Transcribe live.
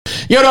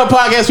Yo, what up,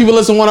 podcast people?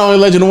 Listen, one only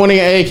legend, one nigga,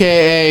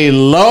 aka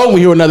Low.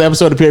 We here with another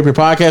episode of Peer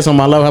Podcast. On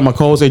my love, I have my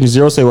co-host Agent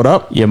Zero. Say what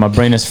up? Yeah, my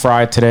brain is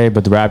fried today,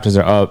 but the Raptors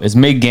are up. It's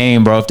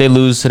mid-game, bro. If they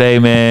lose today,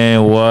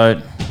 man,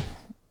 what?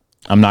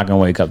 I'm not gonna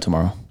wake up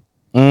tomorrow.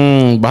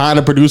 Behind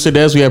the producer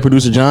desk, we have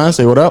producer John.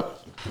 Say what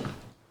up?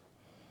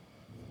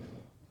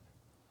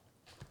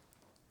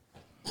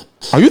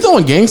 Are you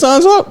throwing gang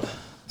signs up?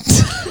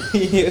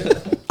 Yeah.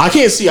 I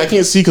can't see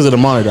because of the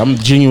monitor. I'm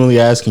genuinely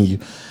asking you.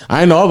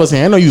 I know all of us.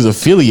 I know you was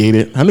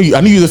affiliated. I knew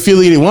you was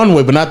affiliated one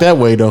way, but not that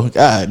way though.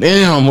 God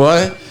damn,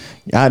 boy,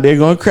 y'all there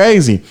going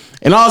crazy.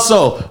 And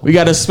also, we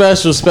got a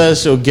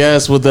special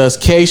guest with us,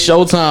 K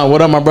Showtime.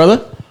 What up, my brother?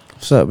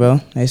 What's up, bro?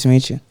 Nice to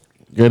meet you.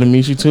 Good to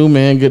meet you too,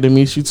 man. Nah,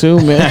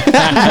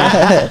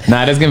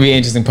 that's gonna be an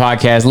interesting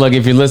podcast. Look,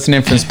 if you're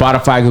listening from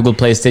Spotify, Google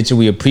Play, Stitcher,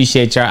 we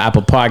appreciate your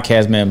Apple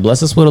Podcast, man.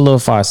 Bless us with a little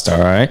 5-star,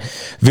 all right?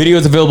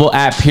 Videos available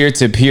at Peer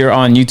to Peer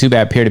on YouTube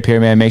at Peer to Peer,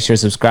 man. Make sure to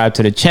subscribe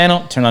to the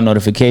channel, turn on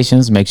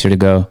notifications, make sure to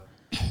go.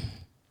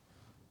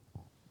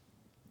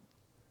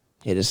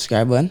 Hit the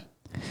subscribe button.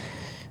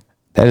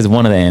 That is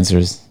one of the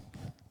answers,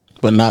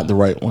 but not the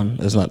right one.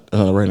 That's not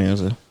the right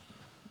answer.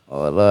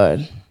 Oh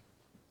Lord,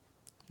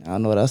 I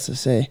don't know what else to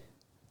say.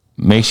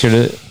 Make sure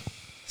to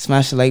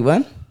smash the like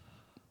button.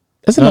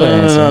 That's another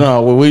answer.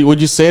 No. Would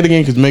you say it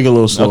again? Cause make it a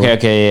little slower.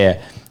 Okay,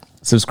 yeah.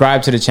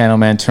 Subscribe to the channel,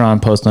 man. Turn on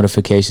post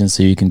notifications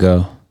so you can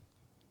go.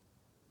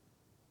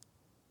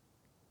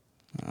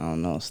 I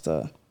don't know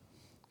stuff.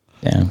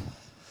 Damn.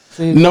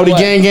 No, the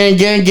gang, man.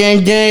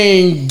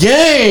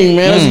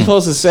 That's what you're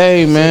supposed to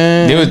say,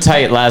 man. They were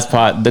tight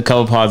the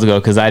couple pods ago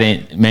because I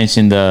didn't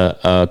mention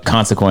the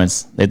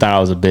consequence. They thought I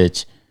was a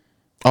bitch.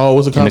 Oh,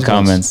 what's the consequence? In the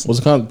comments. What's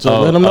the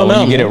consequence?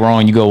 When you get it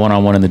wrong, you go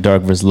 1-on-1 in the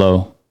dark versus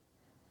Low.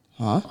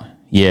 Huh?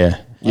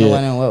 Yeah.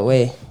 One in what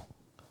way?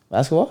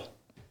 Basketball?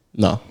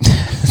 No. We'll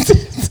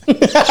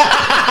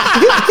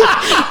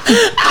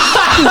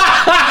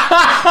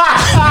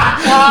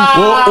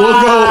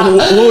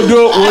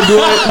do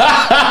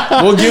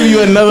it. We'll give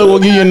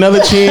you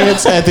another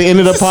chance at the end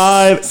of the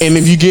pod. And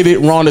if you get it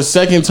wrong the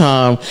second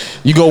time,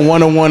 you go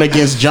 1-on-1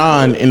 against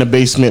John in the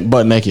basement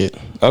butt naked.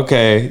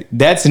 Okay,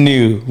 that's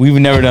new. We've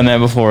never done that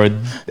before. I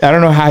don't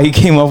know how he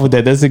came up with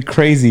that. That's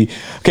crazy.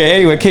 Okay,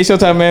 anyway, K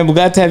Showtime, man. We're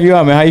glad to have you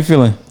on, man. How you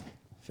feeling?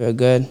 Feel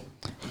good.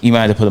 You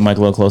might have to put the mic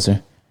a little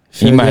closer.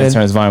 You might have to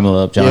turn his volume a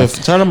little up, John. Yeah,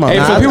 turn him up. Hey,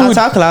 I'll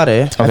talk louder.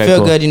 Okay, I feel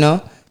cool.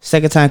 good,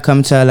 Second time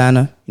coming to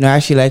Atlanta. I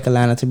actually like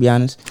Atlanta, to be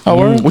honest. Oh,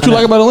 word? What you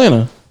like about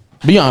Atlanta?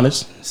 Be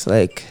honest. It's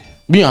like...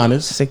 Be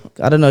honest. It's like,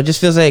 I don't know. It just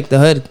feels like the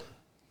hood.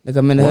 Like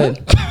I'm in the hood.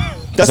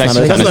 That's not a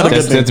good thing.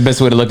 That's the best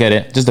way to look at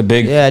it. Just a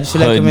big Yeah, I just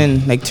feel like I'm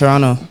in like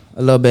Toronto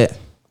a little bit.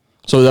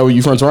 So is that where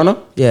you from,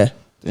 Toronto? Yeah.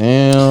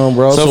 Damn,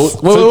 bro. So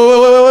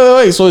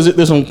Wait. So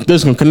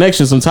there's some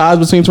connections, some ties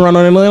between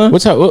Toronto and Atlanta?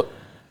 What's up?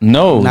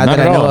 No, not that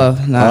at I know all.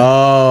 of. Nah.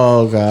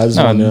 Oh, God.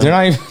 No, they're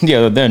not even.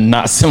 Yeah, they're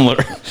not similar.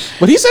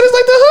 But he said it's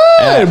like the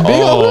hood.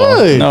 Big old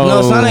hood. No,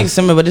 it's not like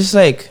similar, but it's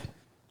like,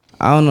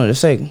 I don't know.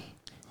 It's like,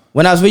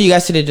 when I was with you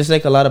guys today, just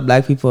like a lot of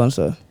black people and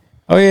stuff.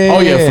 Oh,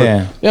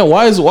 yeah.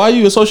 Why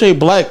you associate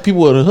black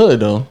people with the hood,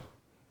 though?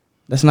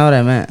 That's not what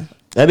I meant.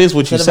 That is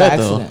what you said,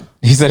 though.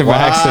 He said it by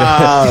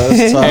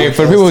accident. Hey,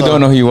 for the people who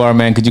don't know who you are,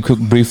 man, could you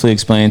briefly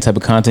explain the type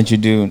of content you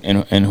do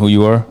and who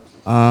you are?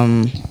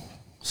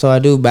 So I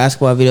do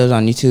basketball videos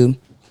on YouTube.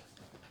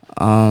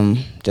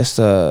 Just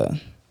a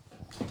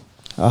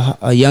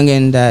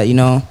youngin that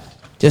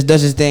just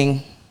does his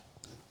thing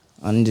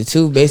on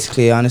YouTube.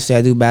 Basically, honestly,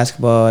 I do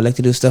basketball. I like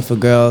to do stuff for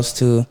girls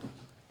too.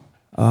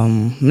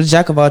 I'm a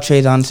jack of all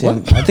trades. Honestly,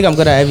 I think I'm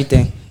good at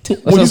everything.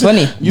 What's so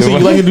funny? You say you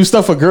like to do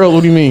stuff for girls.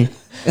 What do you mean?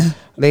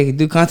 Like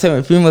do content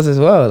with females as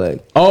well.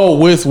 Like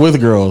with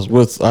girls.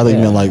 I think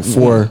you meant like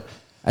for.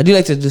 I do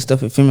like to do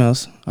stuff with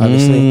females,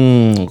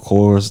 obviously. Of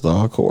course.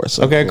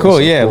 Okay,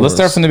 cool. Yeah, let's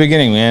start from the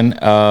beginning, man.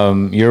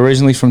 You're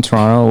originally from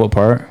Toronto. What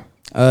part?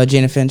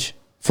 Jane and Finch.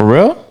 For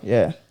real?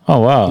 Yeah. Oh,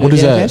 wow. What is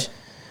Jane and that? Finch?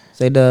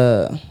 It's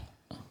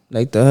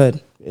like the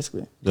hood,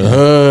 basically. The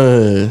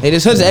hood. Hey,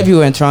 there's hoods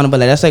everywhere in Toronto, but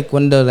that's like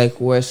one of the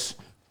worst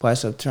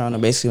parts of Toronto,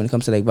 basically, when it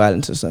comes to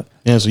violence and stuff.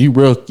 Yeah, so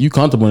you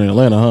comfortable in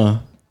Atlanta, huh?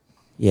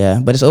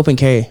 Yeah, but it's open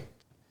carry,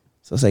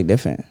 so it's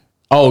different.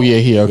 Oh yeah,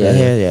 here,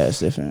 okay. Yeah, it's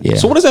different. Yeah.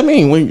 So what does that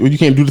mean when you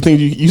can't do the things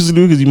you used to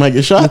do because you might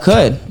get shot? You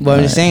could, but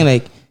I'm just saying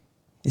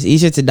it's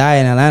easier to die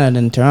in Atlanta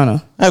than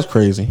Toronto. That's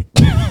crazy.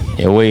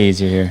 Yeah, way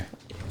easier here.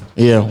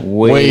 Yeah,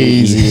 way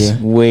easier.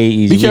 Way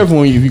easier. Be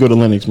careful if you go to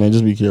Lennox, man.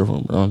 Just be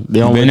careful, bro. They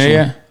don't been there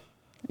yet?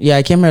 Yeah,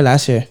 I came here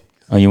last year.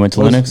 Oh, you went to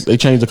Lennox? They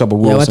changed a couple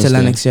rules. Yeah, I went to since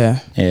Lennox.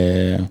 then.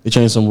 Yeah. They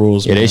changed some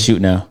rules. Yeah, man. they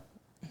shoot now.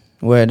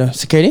 Where the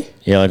security?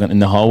 Yeah, like in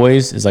the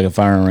hallways, it's like a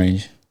firing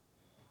range.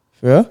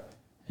 For real?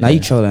 Now you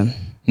trolling.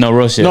 No,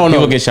 real shit.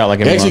 People get shot like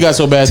it actually got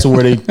so bad to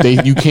where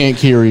they you can't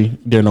carry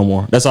there no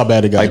more. That's how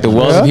bad it got. Like the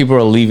wealthy people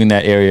are leaving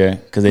that area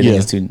because they think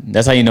it's too.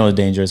 That's how you know it's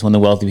dangerous when the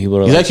wealthy people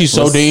are. It's actually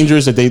so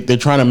dangerous that they're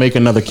trying to make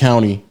another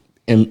county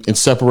and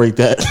separate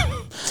that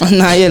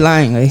Nah, you're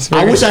lying. Like,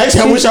 I wish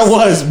I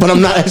was, but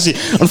I'm not actually.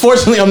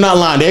 Unfortunately, I'm not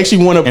lying. They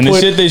actually want to And put.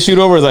 the shit they shoot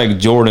over is like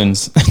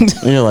Jordans.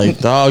 And you're like,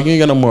 dog, you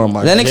ain't got no more on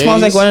my. Lenox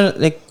Mall is like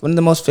days. one of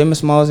the most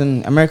famous malls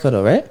in America,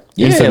 though, right?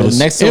 Yeah, Infamous.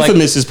 next to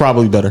Infamous is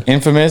probably better. like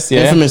Infamous.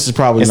 Yeah, Infamous is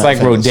probably It's not like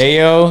famous.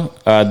 Rodeo,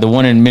 the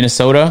one in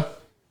Minnesota,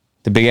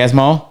 the big ass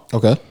mall.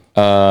 Okay.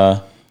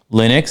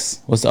 Lenox.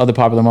 What's the other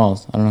popular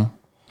malls? I don't know.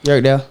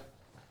 Yorkdale.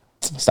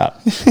 Stop.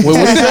 Wait,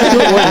 what is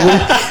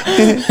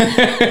that?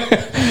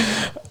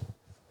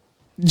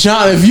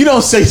 John, if you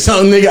don't say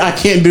something, nigga, I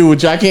can't do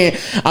with you. I can't.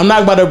 I'm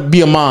not about to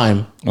be a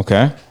mime.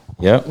 Okay.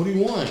 Yep. What do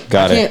you want?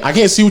 Got it. I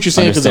can't see what you're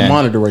saying because the Understand.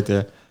 monitor right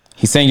there.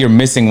 He's saying you're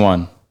missing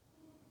one.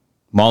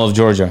 Mall of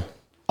Georgia.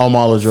 Oh,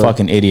 Mall of Georgia.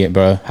 Fucking idiot,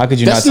 bro. How could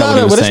you That's not tell not. what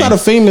he was But that's saying? not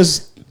a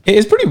famous.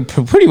 It's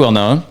pretty well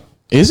known.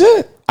 Is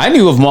it? I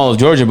knew of Mall of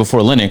Georgia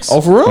before Lenox. Oh,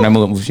 for real? When I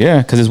moved,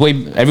 yeah, because it's way.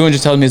 Everyone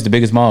just tells me it's the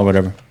biggest mall or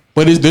whatever.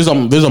 But there's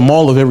a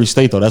mall of every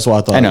state though. That's why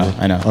I thought. I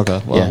know.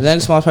 Okay. Well, Yeah.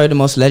 Lenox Mall is probably the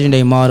most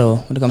legendary mall, though,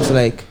 when it comes to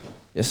like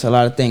just a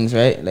lot of things,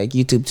 right? Like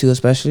YouTube too,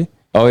 especially.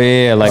 Oh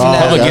yeah, like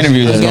public that's-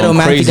 interviews. that's is Ghetto going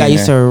Matthew crazy guy in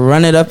used to there.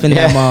 run it up in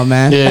that mall,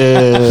 man.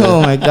 Yeah.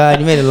 Oh my god,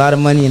 you made a lot of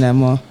money in that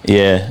mall.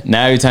 Yeah.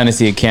 Now every time they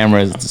see a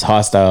camera, it's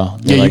hostile.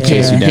 They Yeah, like you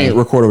chase can't. You down. can't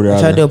record over there. I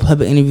tried to do Either. a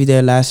public interview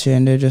there last year,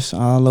 and they're just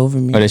all over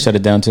me. Oh, they shut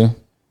it down too.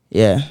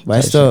 Yeah, but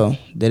I still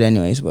did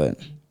anyways. But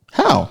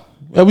How?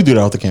 Yeah, we do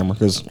that with the camera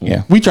because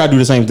Yeah. we tried to do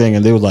the same thing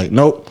and they was like,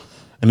 nope.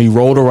 And he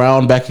rolled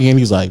around back again.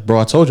 He's like, bro,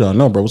 I told y'all,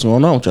 no, bro, what's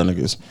going on with y'all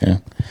niggas? Yeah.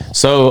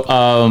 So,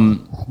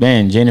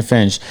 man, Jane and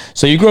Finch.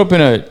 So you grew up in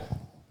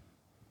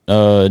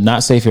a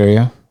not safe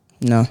area.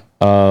 no,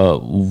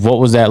 What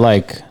was that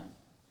like?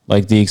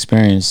 Like the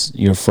experience,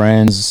 your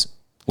friends.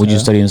 Would you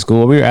study in school?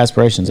 What were your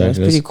aspirations it's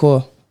after this? pretty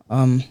cool.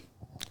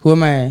 Who are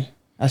my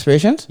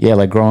aspirations? Yeah,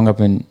 like growing up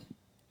in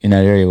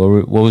that area.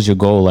 What was your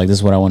goal? Like, this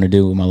is what I want to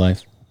do with my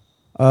life.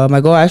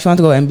 My goal, I actually want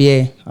to go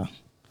MBA,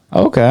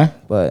 Okay.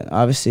 but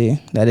obviously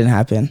that didn't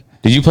happen.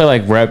 Did you play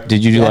like rep?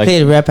 Did you do I like?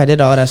 played rep. I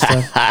did all that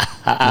stuff.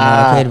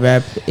 I played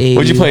rep. AAU,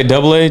 What'd you play?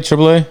 AA,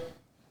 AAA?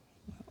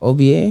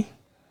 OBA.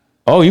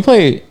 Oh, you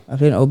played. I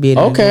played OBA.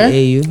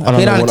 Okay. AAU. I don't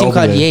played know on a what team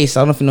called OBA. Yace.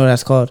 I don't know if you know what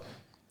that's called.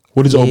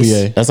 What is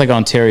Yes. OBA? That's like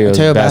Ontario's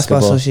Ontario Basketball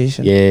basketball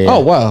Association. Yeah. Oh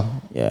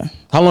wow. Yeah.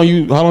 How long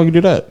you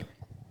do that?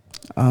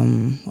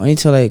 Only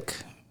till like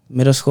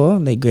middle school,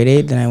 like grade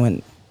 8. Then I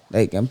went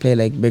like and played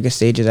like bigger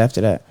stages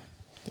after that.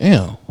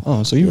 Damn.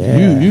 Oh, so you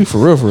Yeah. you for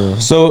real.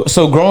 So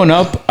growing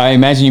up, I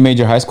imagine you made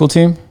your high school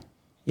team.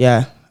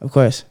 Yeah, of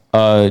course.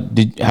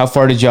 How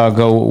far did y'all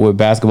go with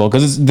basketball?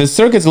 Because the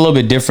circuit's a little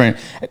bit different.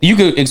 You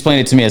could explain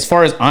it to me. As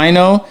far as I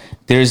know,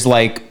 there's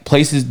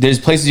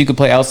places you could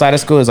play outside of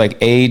school. There's like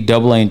A,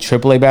 AA, and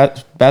AAA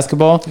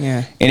basketball.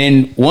 Yeah. And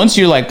then once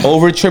you're like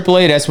over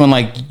AAA, that's when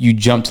like you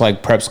jump to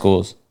like prep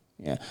schools.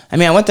 Yeah. I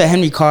mean, I went to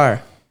Henry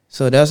Carr,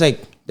 so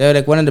they're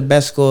like one of the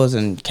best schools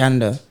in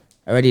Canada.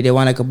 Already, they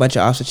won like a bunch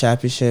of Officer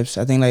championships.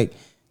 I think like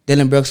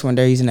Dylan Brooks went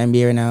there. He's in the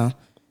NBA right now.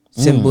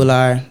 Sim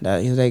Bular,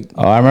 that he was like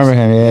Oh, I remember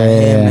him. Yeah,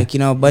 him, yeah. like, you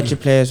know, a bunch of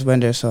players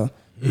went there. So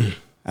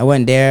I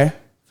went there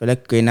for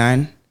like grade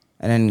 9,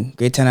 and then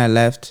grade 10 I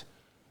left.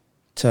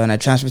 And I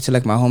transferred to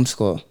like my home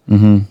school.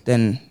 Mm-hmm.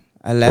 Then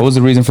I left. What was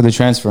the reason for the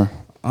transfer?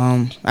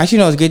 Actually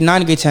no, it was grade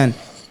 9 to grade 10.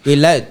 Grade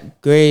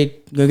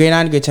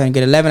 9 to grade 10.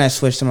 Grade 11 I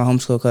switched to my home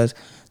school because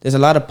there's a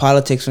lot of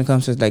politics when it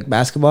comes to like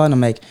basketball, and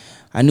I'm like,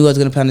 I knew I was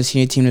gonna play on the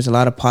senior team. There's a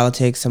lot of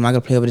politics. I'm not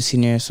gonna play over the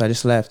seniors, so I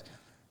just left.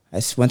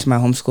 Went to my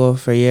home school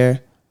for a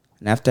year,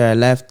 and after I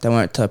left, I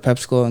went to a prep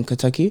school in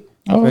Kentucky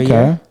Oh, for a okay.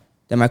 year.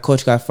 Then my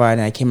coach got fired,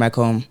 and I came back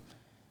home,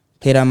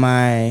 played on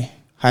my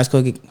high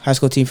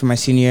school team for my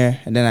senior year,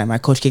 and then my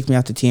coach kicked me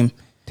off the team.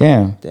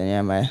 Damn. Then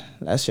yeah, my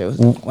last year was.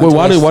 Wait,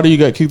 why did you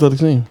get kicked out of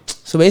the team?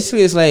 So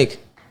basically, it's like,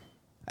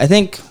 I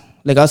think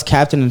like I was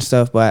captain and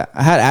stuff, but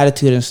I had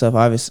attitude and stuff.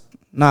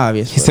 Not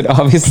obvious. He said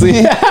obviously.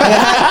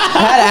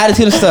 I had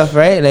attitude and stuff,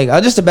 right? Like I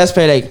was just the best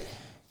player. Like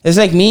it's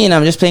like me, and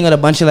I'm just playing with a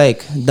bunch of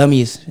like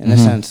dummies in a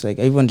sense. Like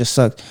everyone just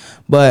sucked.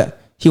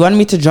 But he wanted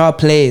me to draw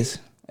plays.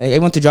 Like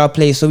everyone to draw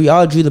plays, so we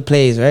all drew the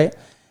plays, right?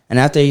 And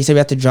after he said we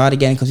have to draw it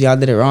again because we all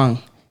did it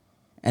wrong.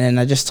 And then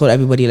I just told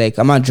everybody like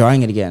I'm not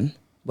drawing it again,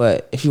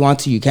 but if you want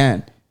to, you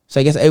can. So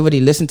I guess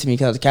everybody listened to me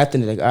because I was the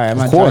captain. They're like, all right, I'm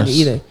not drawing it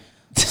either.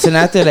 So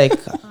then after like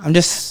I'm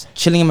just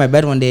chilling in my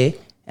bed one day,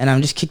 and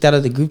I'm just kicked out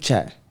of the group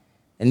chat.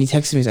 And he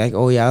texted me, he's like,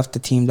 oh yeah, off the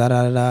team,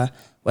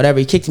 whatever.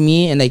 He kicked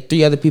me and like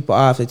 3 other people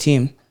off the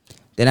team.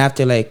 Then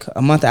after like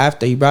a month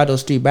after, he brought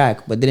those 3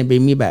 back, but didn't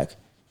bring me back.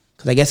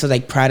 Cause I guess it was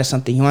like pride or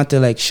something. He wanted to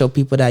like show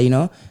people that, you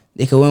know,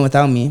 they could win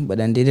without me, but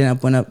then they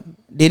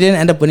didn't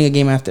end up winning a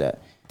game after that.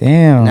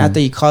 Damn. And after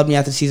he called me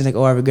after the season, like,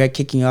 oh, I regret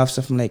kicking you off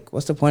stuff. I'm like,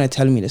 what's the point of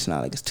telling me this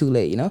now? Like, it's too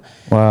late, you know?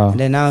 Wow. And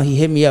then now he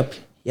hit me up.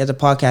 He has a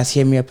podcast, he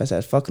hit me up. I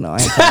said, fuck no, I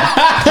ain't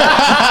coming.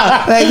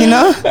 Like, you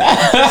know?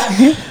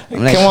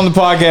 I'm like, Come on the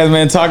podcast,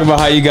 man. Talk about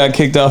how you got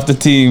kicked off the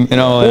team and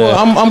all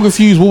Well, that. I'm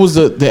confused. What was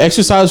the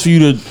exercise for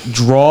you to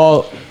draw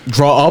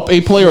up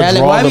a player? Or yeah, like,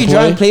 draw why are the we play?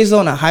 drawing plays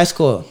though in a high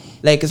school?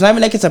 Like, it's not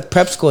even like it's a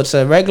prep school. It's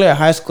a regular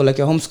high school, like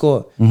your home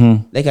school.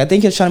 Like, I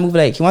think he's trying to move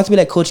like, he wants to be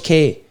like Coach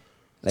K.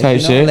 Like,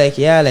 Type you know, shit. like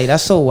like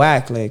that's so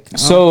whack. Like,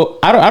 So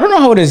I don't know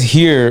how it is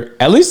here.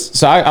 At least,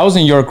 so I was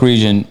in York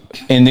region,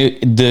 and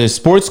the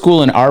sports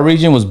school in our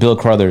region was Bill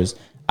Crothers.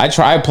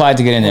 I applied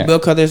to get in there. Bill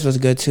Crothers was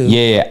good too.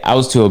 Yeah, I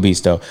was too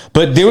obese though.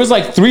 But there was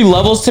like 3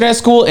 levels to that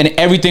school, and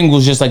everything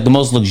was just like the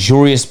most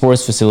luxurious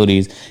sports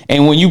facilities.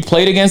 And when you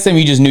played against them,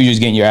 you just knew you was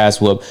getting your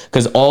ass whooped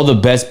because all the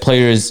best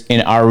players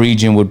in our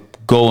region would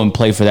go and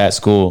play for that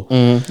school.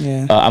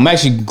 Yeah. I'm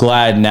actually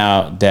glad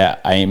now that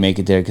I ain't make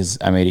it there because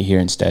I made it here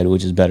instead,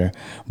 which is better.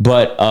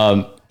 But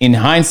in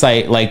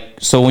hindsight, like,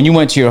 so when you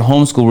went to your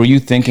home school, were you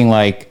thinking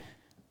like,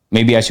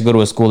 maybe I should go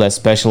to a school that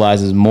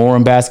specializes more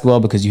in basketball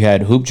because you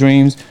had hoop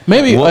dreams?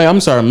 Maybe I'm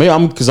sorry.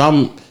 Maybe because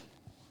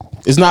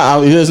It's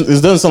not. It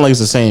doesn't sound like it's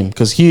the same.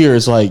 Because here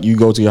it's like you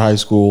go to your high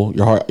school.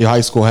 Your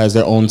high school has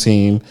their own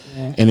team,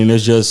 and then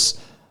there's just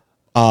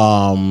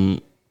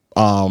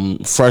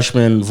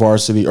freshman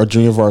varsity or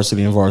junior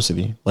varsity and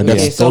varsity. Like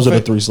that's those are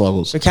the 3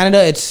 levels. For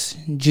Canada, it's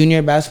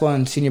junior basketball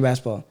and senior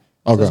basketball.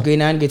 So Okay. it's grade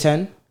 9, grade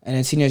 10, and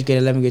then seniors grade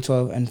 11, grade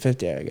 12, and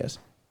 5th year, I guess.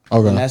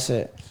 Okay. And that's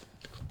it.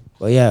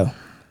 But yeah.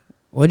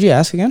 What'd you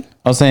ask again?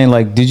 I was saying,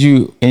 like, did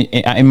you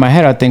in my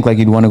head? I think like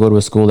you'd want to go to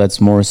a school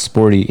that's more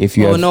sporty. If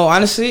you, No,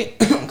 honestly,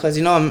 because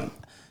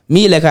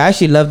me, like, I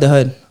actually love the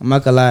hood. I'm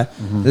not gonna lie.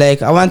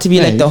 Like, I want to be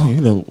like you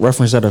done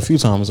referenced that a few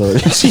times already.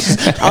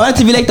 I want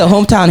to be like the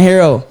hometown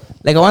hero.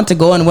 Like, I want to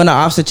go and win an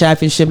officer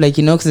championship, like,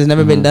 you know, because it's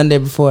never been done there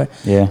before.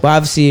 Yeah. But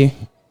obviously,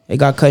 it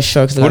got cut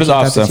short. what is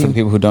officer for the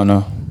people who don't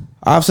know?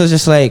 Officer's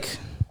just like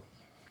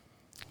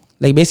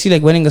basically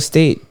like winning a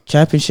state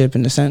championship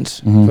in a sense.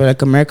 For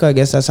like America, I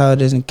guess that's how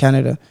it is in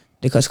Canada.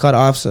 It's called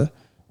officer.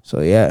 So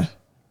yeah,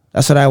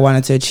 that's what I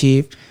wanted to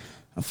achieve.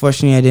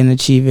 Unfortunately, I didn't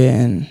achieve it,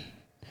 and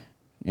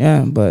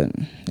yeah, but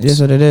it is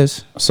what it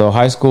is. So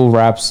high school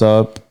wraps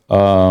up.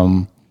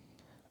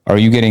 Are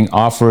you getting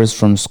offers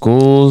from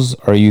schools?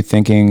 Are you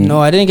thinking? No,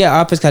 I didn't get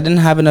offers because I didn't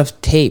have enough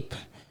tape.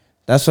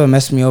 That's what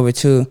messed me over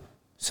too.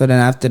 So then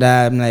after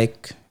that, I'm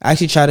like, I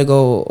actually tried to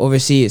go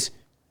overseas.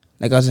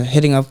 Like I was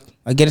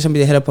getting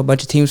somebody to hit up a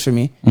bunch of teams for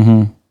me.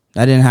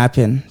 That didn't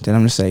happen. Then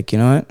I'm just like, you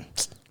know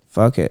what?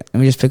 Fuck it. Let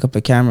me just pick up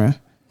a camera.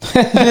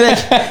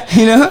 Like,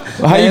 you know?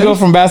 How you go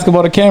from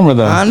basketball to camera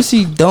though? I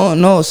honestly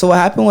don't know. So what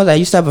happened was I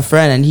used to have a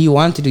friend and he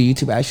wanted to do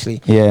YouTube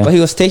actually. Yeah. But he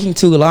was taking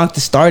too long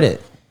to start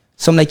it.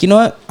 So I'm like, you know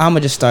what? I'm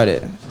going to just start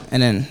it.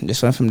 And then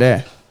just went from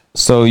there.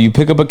 So you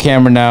pick up a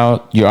camera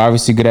now. You're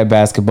obviously good at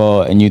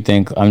basketball, and you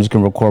think I'm just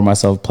gonna record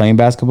myself playing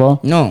basketball.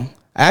 No.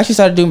 I actually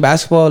started doing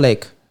basketball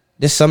like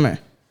this summer.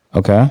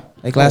 Okay.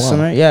 Like last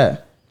summer, yeah.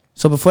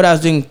 So before that, I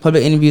was doing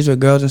public interviews with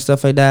girls and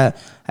stuff like that.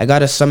 I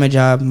got a summer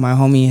job. My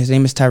homie, his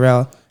name is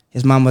Tyrell.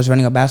 His mom was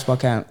running a basketball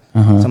camp. So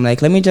I'm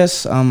like, let me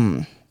just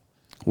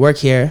work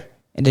here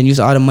and then use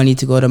all the money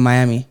to go to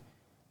Miami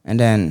and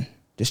then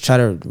just try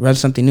to run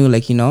something new.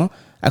 Like, you know,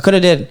 I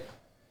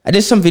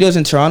did some videos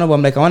in Toronto, but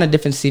I'm like, I want a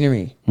different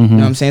scenery. You know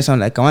what I'm saying? So I'm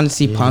like, I want to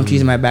see palm trees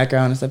in my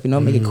background and stuff, you know,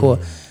 make it cool.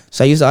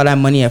 So I used all that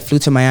money. I flew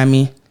to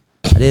Miami.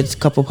 I did a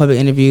couple public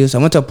interviews. I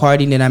went to a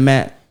party and then I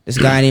met this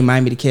guy named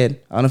Miami the Kid.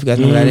 I don't know if you guys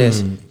know who that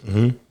is.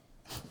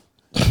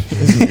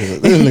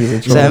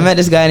 So I met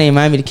this guy named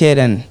Miami the Kid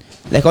and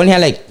like only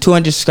had like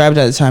 200 subscribers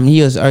at the time.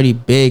 He was already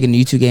big in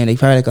the YouTube game, like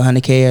probably like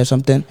 100K or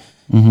something.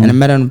 And I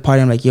met him at the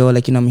party. I'm like, yo,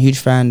 like, you know, I'm a huge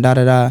fan,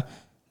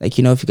 Like,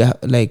 you know, if you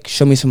got like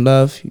show me some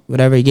love,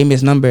 whatever. He gave me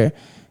his number.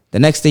 The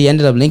next day he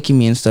ended up linking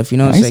me and stuff, you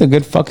know. He's like, a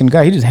good fucking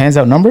guy. He just hands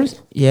out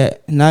numbers. Yeah,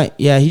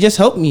 he just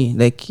helped me.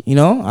 Like, you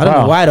know, I don't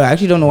know why though. I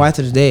actually don't know why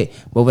to this day,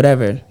 but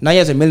whatever. Now he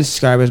has 1 million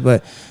subscribers,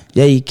 but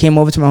yeah, he came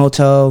over to my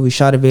hotel. We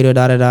shot a video,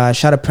 I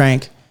shot a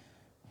prank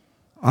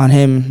on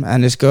him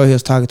and this girl he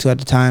was talking to at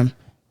the time.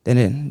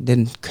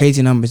 Then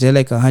crazy numbers. They're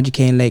like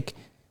 100K in like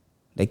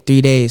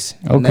 3 days.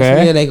 And that's Okay.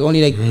 really, like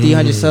only like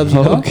 300 subs,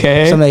 you know?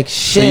 Okay. So I'm like, So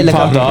shit. you like,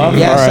 popped off?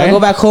 Yeah, so I Alright. go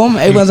back home.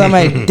 Everyone's on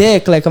my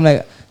dick. Like, I'm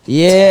like,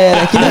 yeah.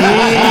 Like, you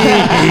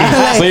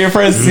know? So your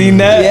friends seen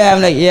that? Yeah,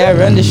 I'm like, yeah, I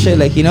run this shit.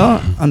 Like, you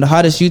know, I'm the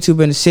hottest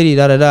YouTuber in the city,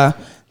 Then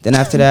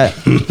after that,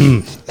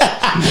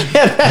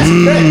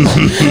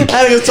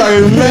 That nigga's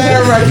talking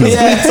mad reckless.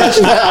 Yeah.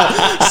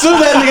 Soon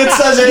that nigga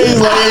touch it, he's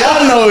like, yeah,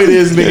 y'all know it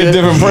is, You're a nigga.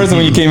 different person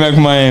when you came back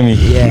from Miami.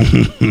 yeah.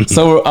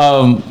 So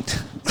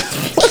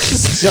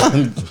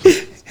John.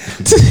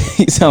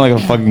 you sound like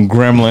a fucking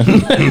gremlin.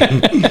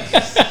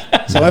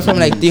 So I went from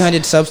like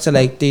 300 subs to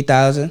like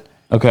 3,000.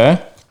 Okay.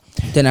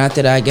 Then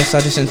after that, I guess I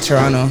was just in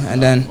Toronto.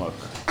 And then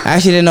I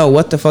actually didn't know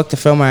what the fuck to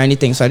film or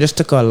anything. So I just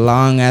took a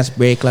long ass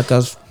break. Like I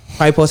was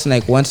probably posting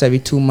like once every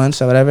 2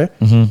 months or whatever.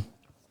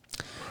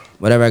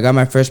 Whatever. I got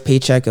my first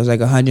paycheck. It was like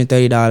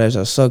 $130. I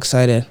was so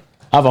excited.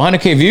 I have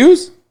 100K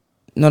views.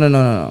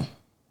 No.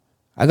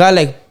 I got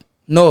like,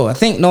 no.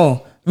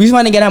 The reason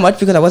why I didn't get that much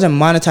because I wasn't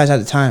monetized at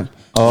the time.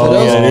 Oh, So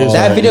yeah, it is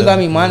that right, video yeah. got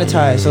me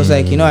monetized. So it's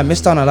like, you know, I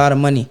missed out on a lot of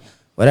money.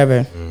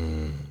 Whatever.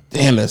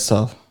 Damn, that's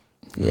tough.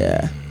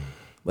 Yeah.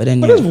 But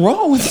then What is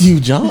wrong with you,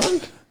 John?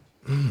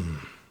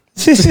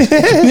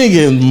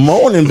 Nigga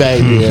moaning back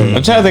there.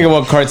 I'm trying to think of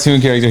what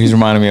cartoon character he's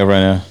reminding me of right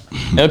now.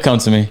 It'll come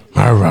to me.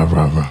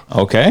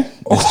 Okay,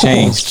 it's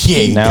changed.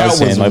 Okay, Now that it's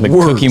saying was like the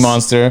worse. Cookie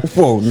Monster,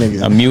 Whoa,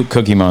 nigga. a mute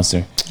Cookie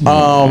Monster.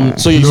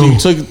 So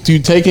you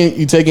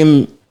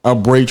taking a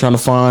break trying to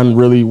find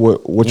really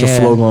what your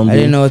flow gonna be. I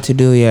didn't know what to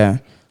do. Yeah,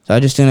 so I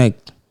was just doing like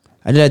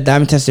I did a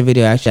diamond tester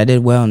video. Actually, I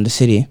did well in the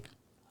city.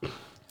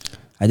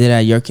 I did at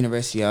York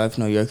University. I don't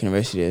know York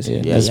University is.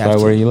 Yeah, that's by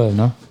where you live,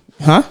 no?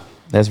 Huh?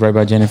 That's right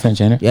by Jenny Finch,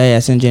 ain't it? Yeah,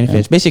 it's in Jenny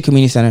Finch. Basically,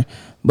 community center.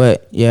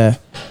 But yeah,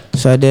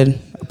 so I did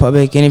a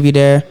public interview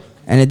there,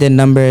 and it did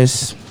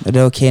numbers. I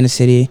did okay in the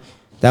city.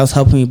 That was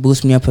helping me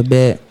boost me up a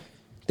bit.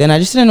 Then I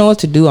just didn't know what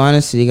to do.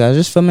 Honestly, I was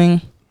just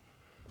filming.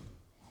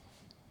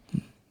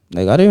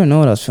 Like I don't even know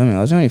what I was filming. I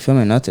wasn't really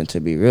filming nothing, to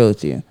be real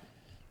with you.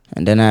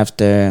 And then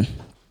after,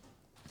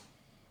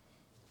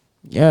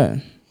 yeah.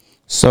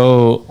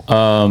 So,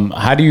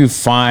 how did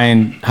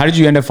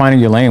you end up finding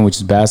your lane, which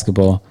is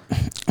basketball?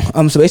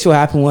 So basically what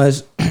happened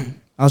was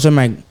I was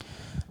with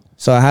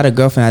so I had a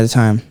girlfriend at the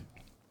time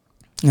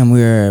and we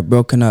were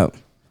broken up.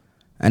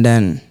 And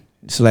then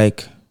it's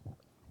like,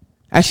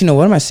 actually, no,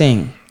 what am I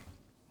saying?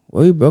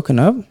 Were we broken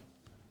up?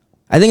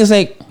 I think it's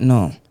like,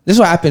 no, this is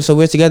what happened. So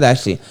we're together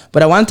actually,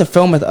 but I wanted to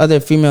film with other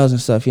females and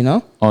stuff, you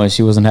know? Oh, and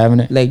she wasn't having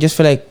it? Like just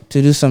for like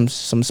to do some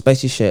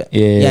spicy shit.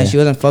 Yeah. She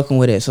wasn't fucking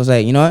with it. So I was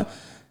like, you know what?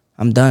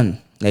 I'm done.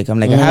 Like I'm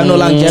like I have no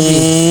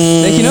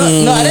longevity. Like, you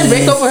know, no, I didn't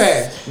break up with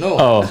her. No.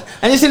 Oh.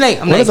 I just like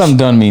What does I'm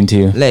done mean to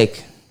you?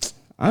 like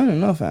I don't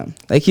know, fam.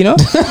 Like, you know?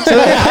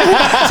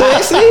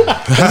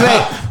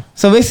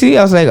 So basically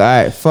I was like, all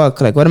right,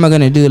 fuck. Like, what am I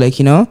gonna do? Like,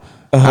 you know,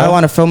 I don't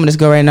want to film with this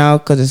girl right now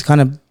because it's kind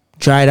of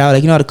dried out.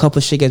 Like, you know how the couple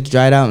shit gets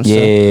dried out and stuff.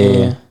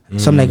 Yeah.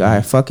 So I'm like, all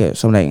right, fuck it.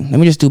 So I'm like, let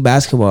me just do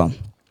basketball.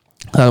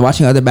 I was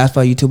watching other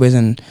basketball YouTubers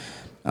in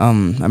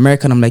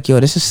America, and I'm like, yo,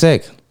 this is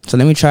sick. So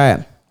let me try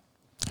it.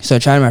 So I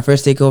tried my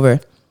first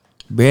takeover.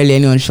 Barely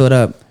anyone showed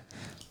up.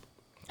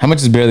 How much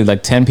is barely?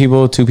 Like 10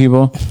 people, 2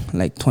 people?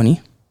 Like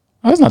 20.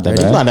 Oh, that's not that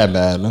It's bad. not that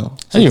bad, no.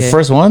 That's your okay.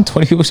 first one?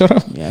 20 people showed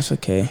up? Yeah, it's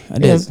okay. I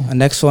did a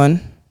next one.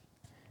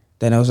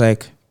 Then I was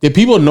like, Did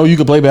people know you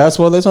could play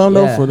basketball at that time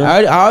though? yeah. For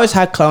that? I always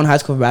had Clown High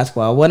School for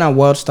basketball. I went on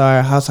World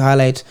Star, House of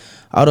Highlights,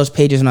 all those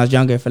pages when I was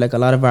younger for like a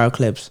lot of viral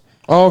clips.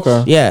 Oh,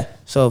 okay. Yeah,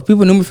 so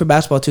people knew me for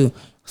basketball too.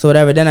 So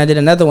whatever. Then I did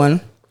another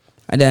one,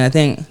 and then I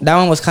think that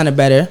one was kind of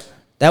better.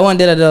 That one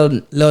did a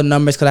little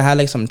numbers because I had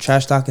like some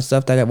trash talk and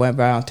stuff that went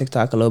viral on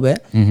TikTok a little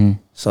bit. Mm-hmm.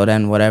 So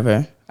then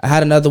whatever. I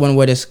had another one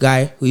where this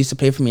guy who used to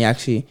play for me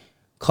actually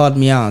called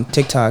me out on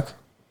TikTok.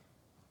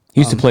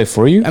 He used to play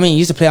for you? I mean, he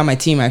used to play on my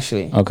team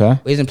actually. Okay.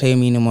 But he doesn't play with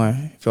me anymore.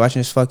 If you're watching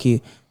this, fuck you.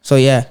 So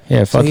yeah. Yeah,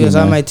 so fuck he you, was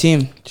on man. my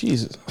team.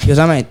 Jesus. He was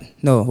on my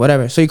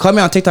whatever. So he called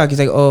me on TikTok. He's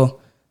like, oh,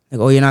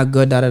 you're not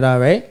good, da da da,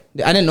 right?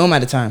 I didn't know him at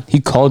the time.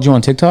 He called you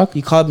on TikTok?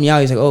 He called me out.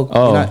 He's like, Oh,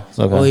 it's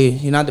okay.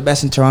 you're not the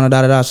best in Toronto,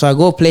 da da da. So I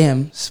go play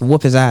him,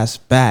 whoop his ass,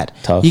 bad.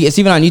 Tough. It's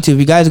even on YouTube.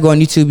 You guys go on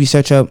YouTube, you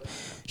search up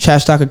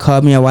Trash Talker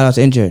called me out while I was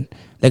injured.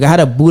 Like I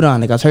had a boot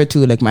on, like I was hurt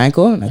too, like my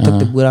ankle, and I took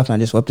the boot off and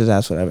I just whooped his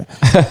ass, whatever.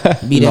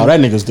 Beat No, him. that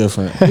nigga's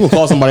different. You would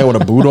call somebody with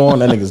a boot on,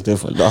 that nigga's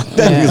different, dog.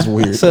 That nigga's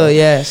weird. So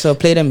yeah, so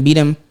played him, beat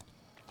him.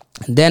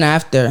 Then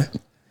after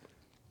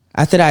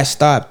that I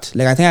stopped.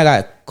 Like I think I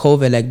got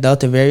COVID, like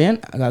Delta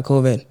variant. I got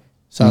COVID,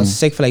 so I was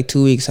sick for like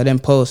 2 weeks. I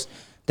didn't post.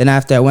 Then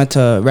after I went to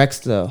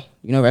Rexdale.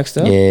 You know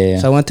Rexdale? Yeah.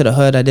 So I went to the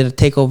hood. I did a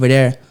takeover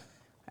there,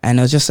 and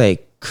it was just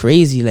like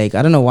crazy. Like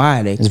I don't know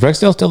why. Like Is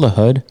Rexdale still the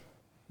hood?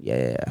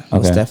 yeah,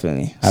 most Okay.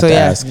 definitely. I have So to yeah,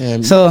 ask.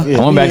 Yeah, so yeah.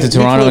 I went back to Me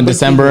Toronto too, in but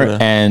December, yeah.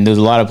 and there's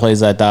a lot of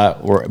places I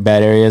thought were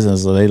bad areas, and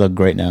so they look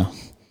great now.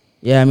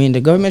 yeah, I mean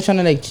the government trying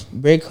to like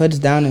break hoods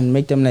down and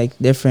make them like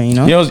different. You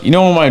know? You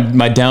know what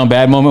my down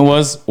bad moment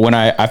was? When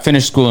I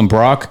finished school in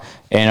Brock,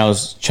 and I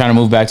was trying to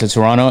move back to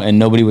Toronto, and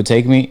nobody would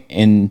take me,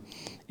 and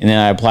then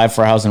I applied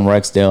for a house in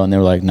Rexdale, and they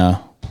were like, "No,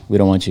 we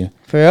don't want you."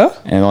 For real?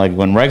 And like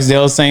when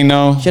Rexdale is saying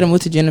no, Should have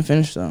moved to Jenna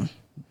Finch though.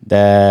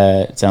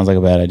 that sounds like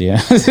a bad idea.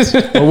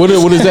 Well,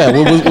 what is that?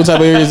 What type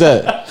of area is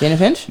that? Jenna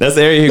Finch? That's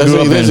the area he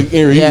grew up That's in. an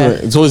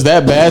area. Yeah. So is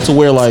that bad to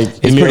where like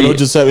It's pretty.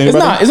 just have It's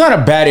anybody? not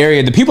a bad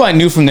area. The people I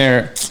knew from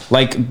there,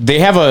 like they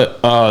have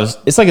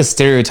it's like a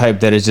stereotype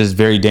that is just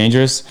very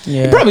dangerous.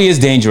 Yeah. It probably is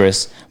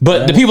dangerous,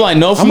 but the people I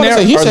know from about to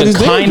there say, he are said the it's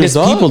dangerous, kindest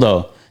dog. people,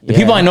 though. The Yeah.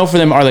 people I know from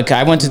them are like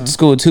I went to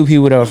school with 2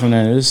 people that were from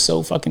there. It was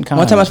so fucking kind.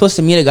 One time I was supposed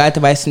to meet a guy to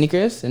buy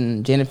sneakers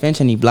in Jane Finch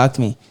and he blocked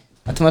me.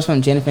 One time I was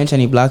from Jane Finch and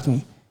he blocked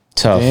me.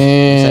 tough.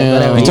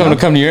 Whatever. You told him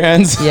to come to your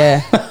ends. Yeah.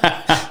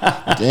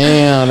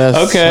 Damn, that's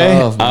Okay.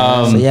 tough,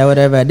 man. So yeah,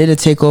 whatever. I did a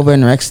takeover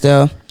in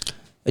Rexdale.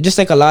 It's just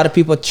like a lot of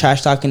people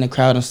trash talking the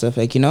crowd and stuff,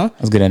 like, you know?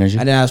 That's good energy.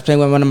 And then I was playing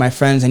with one of my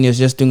friends and he was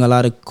just doing a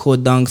lot of cool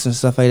dunks and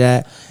stuff like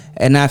that.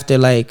 And after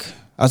like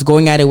I was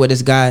going at it with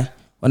this guy,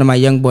 one of my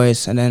young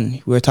boys, and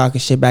then we were talking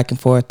shit back and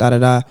forth, da da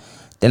da.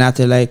 Then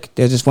after like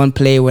there's this one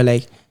play where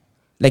like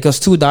it was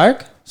too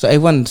dark, so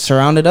everyone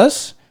surrounded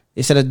us.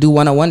 They said to do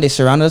 1-on-1, they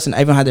surrounded us and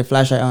everyone had their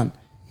flashlight on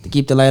to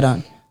keep the light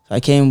on. So I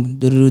came,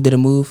 did a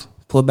move,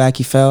 pulled back,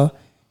 he fell,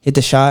 hit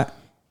the shot.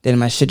 Then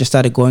my shit just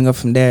started going up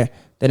from there.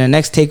 Then the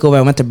next takeover,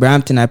 I went to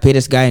Brampton. I played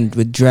this guy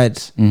with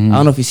dreads. I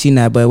don't know if you've seen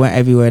that, but it went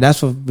everywhere.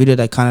 That's what video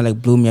that kind of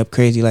like blew me up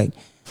crazy.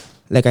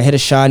 Like I hit a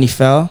shot and he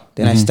fell.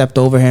 Then I stepped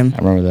over him. I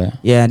remember that.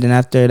 Yeah, and then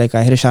after like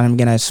I hit a shot at him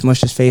again, I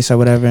smushed his face or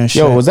whatever. And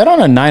shit. Yo, was that on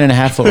a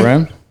 9.5 foot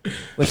rim?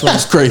 Which one?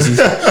 That's crazy.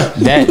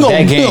 That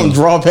You game. don't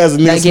draw past a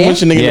nigga, That game?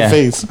 smush a nigga in Yeah. the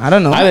face. I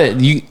don't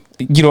know.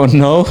 You don't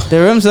know? The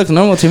rims look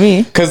normal to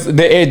me. Because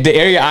the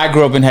area I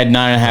grew up in had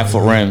 9.5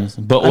 foot rims.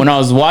 But when I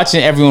was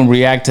watching everyone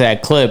react to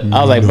that clip,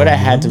 I was like, but that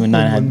had to be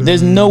 9.5.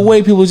 There's no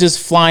way people just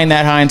flying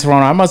that high in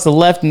Toronto. I must have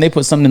left and they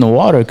put something in the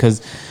water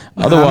because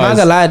I'm not otherwise.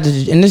 gonna lie.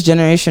 In this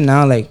generation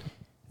now, like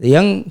the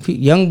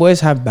young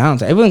boys have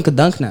bounce. Everyone could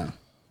dunk now.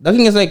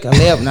 Dunking is like a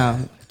layup now.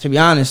 To be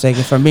honest, like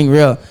if I'm being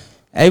real,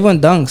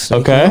 everyone dunks.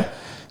 Like, Okay. you know?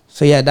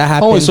 So yeah, that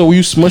happened. Oh, wait, so will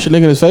you smush a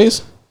nigga in his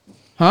face?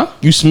 Huh?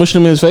 You smushed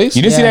him in his face?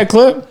 You didn't see Yeah. that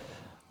clip?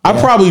 I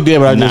probably did,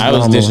 but I just Nah, it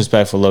was don't know.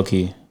 disrespectful, low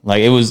key.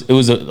 Like it was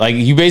like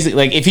you basically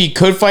like if he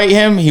could fight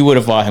him, he would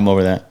have fought him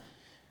over that.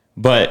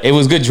 But it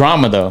was good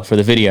drama though for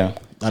the video.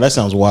 Nah, that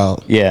sounds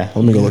wild. Yeah.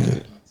 Let me go look at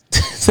it.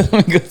 So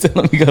let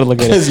me go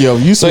look at it. Yo,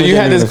 you So smushed you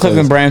that had nigga this in clip the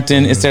in face.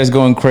 Brampton. It starts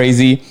going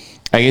crazy.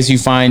 I guess you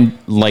find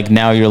like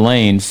now your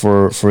lane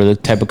for the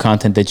type of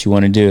content that you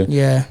want to do.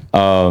 Yeah.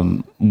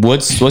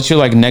 What's your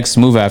like next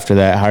move after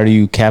that? How do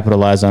you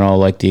capitalize on all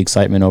like the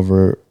excitement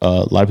over a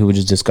lot of people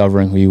just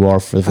discovering who you are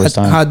for the first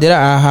time? How did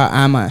I? How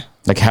am I?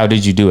 Like how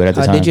did you do it at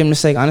the How time? did you? I'm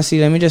just like honestly,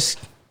 let me just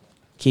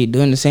keep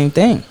doing the same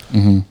thing.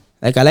 Mm-hmm.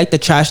 Like I like the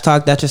trash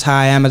talk. That's just how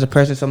I am as a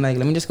person. So I'm like,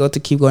 let me just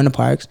keep going to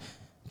parks,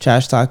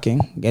 trash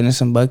talking, getting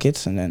some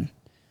buckets, and then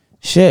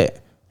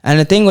shit. And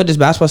the thing with this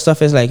basketball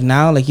stuff is like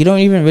now, like you don't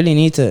even really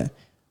need to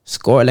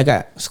score. Like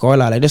I score a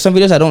lot. Like there's some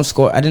videos I don't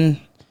score.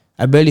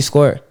 I barely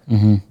score.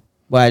 Mm-hmm.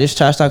 But I just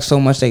trash talk so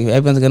much. Like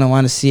everyone's gonna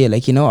want to see it.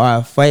 Like or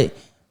a fight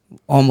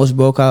almost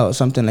broke out or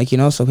something. Like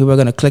so people are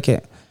gonna click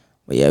it.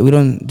 But yeah, we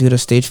don't do the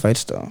stage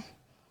fights though.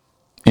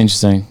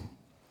 Interesting.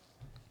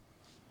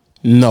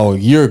 No,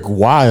 you're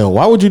wild.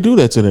 Why would you do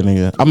that to the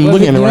nigga? I'm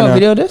looking at it right now.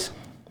 Video of this?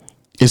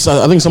 It's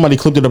I think somebody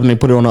clipped it up and they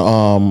put it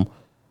on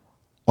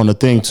the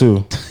thing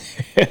too.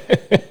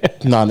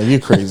 Nah, you're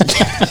crazy.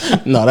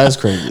 No, that's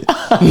crazy.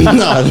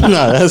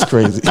 No, that's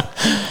crazy.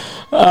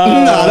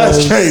 No,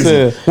 that's crazy.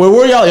 shit. Wait,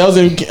 where y'all?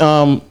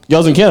 Y'all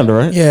was in Canada,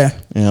 right? Yeah.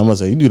 Yeah, I'm gonna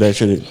say you do that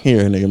shit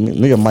here, nigga.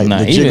 Nigga might Nah,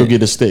 legit go even-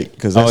 get a stick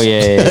because Oh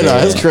yeah. no,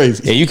 that's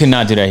crazy. Yeah, you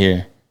cannot do that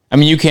here. I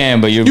mean, you can,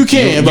 but you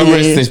can, but you I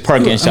risk mean- this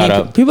park getting shot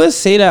up. People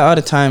say that all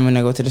the time when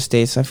I go to the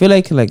States. I feel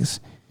like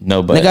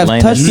No, but Like, I've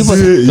Lane- touched You people-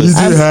 just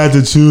I've- had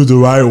to choose the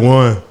right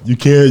one. You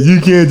can't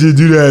just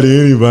do that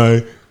to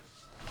anybody.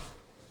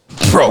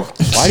 Bro,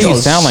 Why do you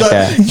sound like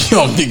that?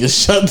 Yo, nigga,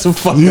 shut the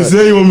fuck You up.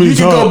 say you want me to You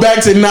can talk. go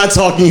back to not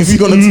talking if you're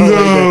gonna talk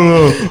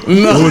like that.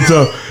 No. We'll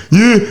talk.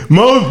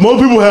 Most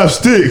people have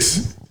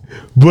sticks,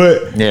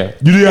 but Yeah,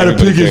 you just gotta everybody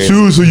pick and carries.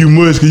 choose who you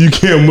mush because you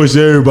can't mush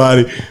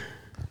everybody.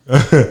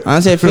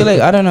 honestly, I feel like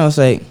I don't know. It's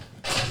like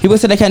people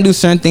said I can't do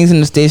certain things in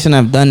the States, and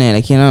I've done it.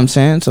 Like you know what I'm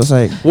saying? So it's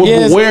like Well,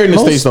 Yeah, but where in the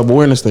most- States though? But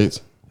where in the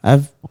States?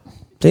 I've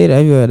played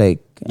everywhere. Like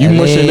You LA,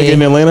 mush a nigga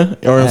in Atlanta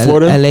or in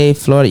Florida? LA,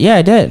 Florida. Yeah,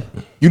 I did.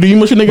 You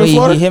mush a nigga But in he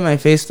Florida? hit my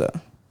face though.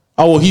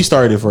 Oh well, he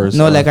started it first.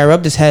 No, so. like I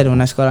rubbed his head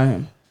when I scored on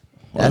him.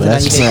 that's how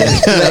you mad.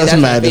 get- That's my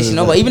mad. face,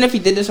 But even if he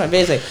did this to my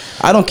face, like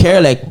I don't care.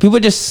 Like people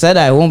just said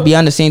I won't be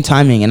on the same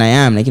timing, and I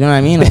am. Like you know what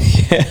I mean? Like,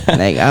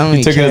 like I don't You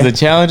really took care. it as a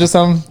challenge or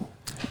something?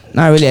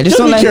 Not really. I just Just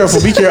don't be like.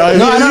 careful. Be careful.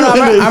 No,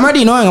 I'm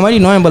already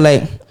knowing. But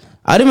like,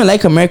 I don't even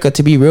like America.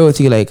 To be real with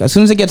you, like as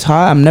soon as it gets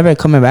hot, I'm never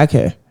coming back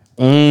here.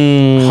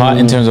 Hot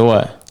in terms of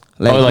what?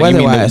 Like, you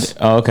mean weather-wise.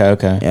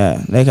 okay.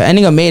 Yeah, like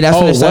ending of May. That's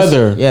Oh, when it starts.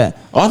 weather. Yeah.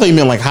 Oh, I thought you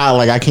meant like hot.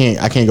 Like I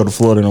can't go to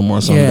Florida no more.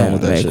 So I'm done Yeah,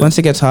 with that like shit. once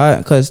it gets hot,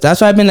 because that's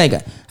why I've been like,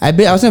 I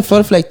was in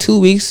Florida for like 2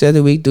 weeks the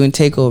other week doing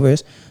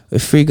takeovers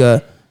with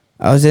Friga.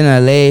 I was in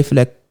LA for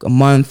like a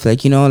month,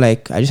 like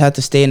like I just had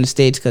to stay in the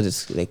States because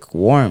it's like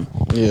warm.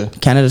 Yeah.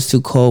 Canada's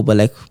too cold, but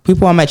like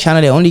people on my channel,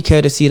 they only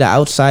care to see the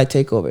outside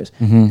takeovers.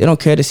 They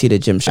don't care to see the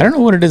gym I shit. don't know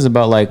what it is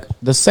about like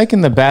the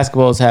second the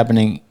basketball is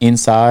happening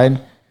inside,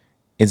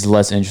 it's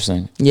less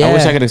interesting. I Yeah.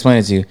 wish I could explain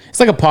it to you.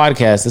 It's like a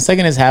podcast. The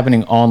second it's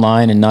happening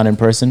online and not in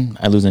person,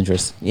 I lose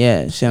interest.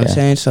 Yeah, see what Yeah. I'm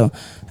saying? So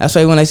that's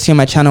why when I see on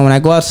my channel, when I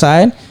go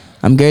outside,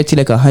 I'm guaranteed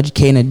like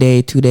 100K in a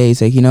day, 2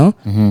 days. Like,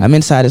 I'm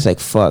inside, it's like,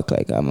 fuck,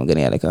 like I'm gonna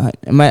get like 100.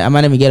 I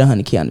might even get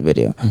 100K on the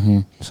video.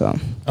 So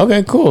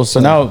Okay, cool. So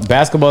now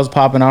basketball is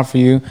popping off for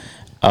you.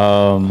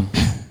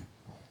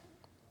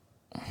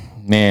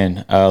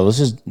 Man, let's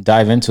just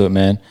dive into it,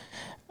 man.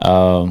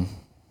 Dive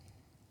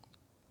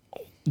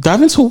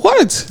into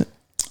what?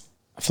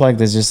 I feel like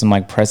there's just some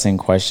like pressing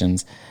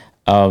questions.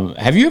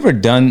 Have you ever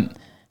done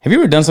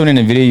something in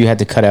a video you had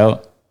to cut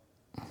out?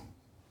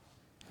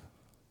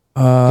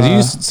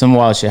 Because some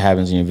wild shit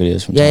happens in your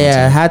videos from time to yeah, I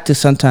time. had to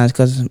sometimes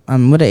because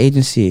I'm with an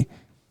agency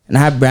and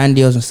I have brand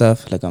deals and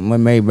stuff. Like I'm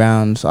with Mary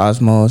Brown's,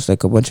 Osmos,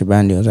 like a bunch of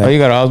brand deals. Oh, Right? you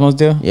got an Osmos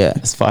deal? Yeah.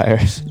 That's fire.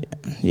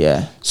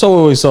 Yeah.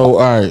 So all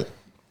right,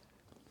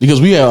 because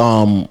we had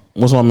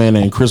what's my man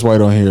named Chris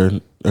White on here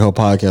a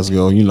couple podcasts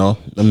ago.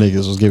 Them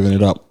niggas was giving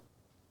it up.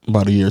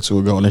 about a year or two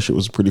ago, and that shit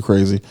was pretty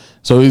crazy.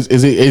 So has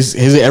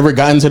it ever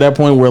gotten to that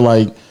point where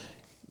like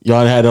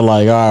y'all had to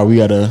like, all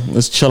right,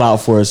 let's chill out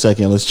for a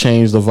second, let's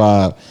change the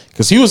vibe?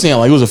 Because he was saying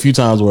like it was a few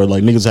times where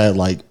like niggas had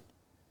like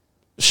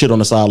shit on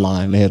the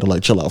sideline, they had to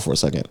like chill out for a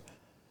second,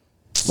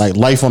 like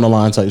life on the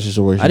line type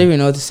situation. I didn't even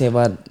know what to say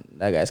about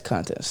that guy's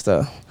content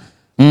stuff.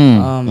 Hey,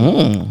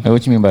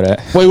 what you mean by that?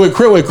 Wait,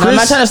 Chris. I'm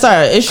not trying to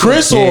start an issue.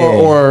 Chris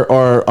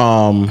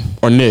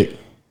or Nick?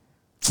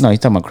 No, you're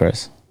talking about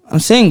Chris. I'm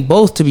saying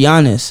both, to be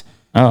honest.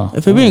 Oh,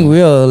 If we're being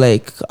real,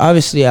 like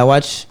obviously I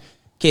watch.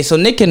 Okay, so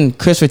Nick and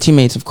Chris were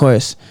teammates, of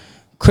course.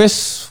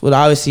 Chris would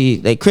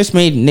obviously like Chris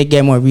made Nick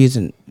get more views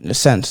in a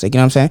sense, like you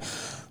know what I'm saying.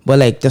 But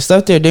like the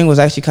stuff they're doing was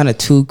actually kind of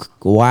too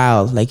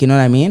wild, like you know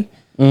what I mean.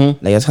 Like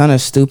it's kind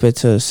of stupid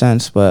to a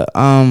sense, but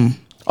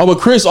but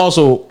Chris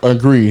also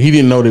agreed. He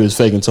didn't know they was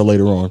fake until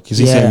later on because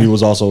he said he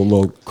was also a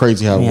little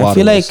crazy how wild I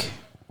feel it was.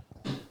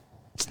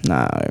 like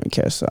I don't even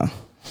care, so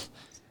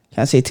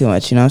can't say too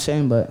much, you know what I'm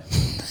saying? But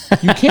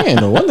You can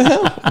though. What the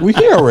hell? We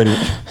here already.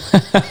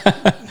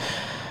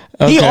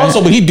 But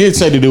he did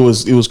say that it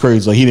was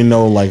crazy. Like he didn't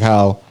know like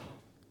how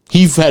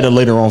he had to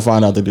later on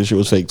find out that this shit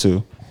was fake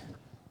too,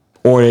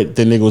 or that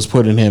the nigga was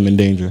putting him in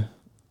danger.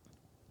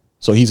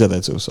 So he said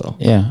that too. So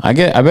yeah, I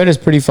bet it's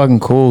pretty fucking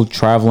cool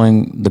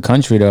traveling the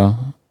country though.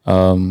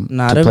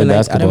 nah, I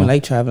don't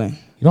like traveling.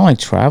 You don't like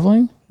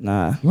traveling?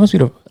 Nah, You must be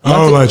the. I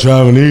don't like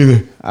traveling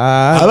either.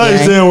 I like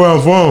staying where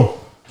I'm from.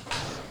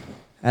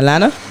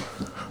 Atlanta.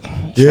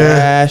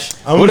 Yeah, Trash.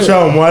 I'm gonna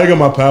travel more. I got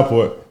my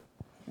passport.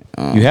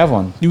 You have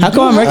one How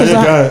come I just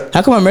got it.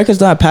 How come Americans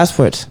don't have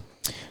passports?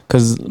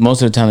 because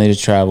most of the time they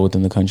just travel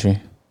within the country,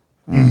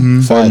 or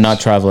not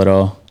travel at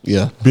all.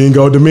 yeah,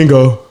 Bingo,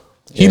 Domingo.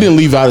 he didn't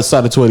leave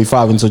outside of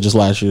 285 until just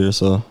last year.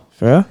 So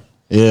For real?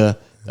 yeah,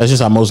 that's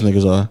just how most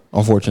niggas are.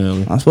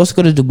 Unfortunately, I'm supposed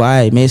to go to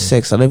Dubai May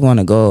 6th. I don't even want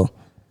to go.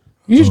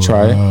 You should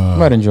try it. You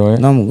might enjoy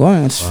it. No, I'm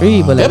going. It's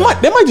free, but like,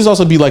 that might just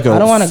also be like a. I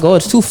don't want to go.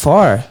 It's too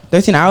far.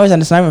 13 hours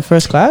and it's not even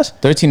first class.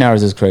 13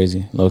 hours is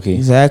crazy, low key.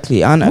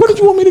 Exactly. Where did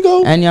you want me to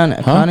go? And you're on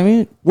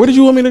economy. Where did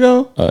you want me to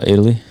go?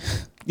 Italy.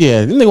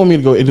 Yeah, didn't they want me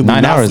to go Italy?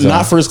 9 hours,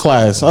 not first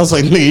class. I was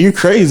like, nigga, you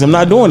crazy. I'm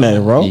not doing that,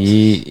 bro.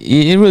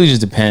 It really just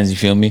depends. You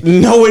feel me?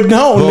 No, it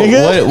don't, But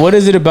nigga. what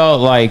is it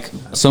about like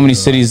so many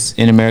cities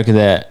in America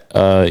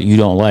that you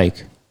don't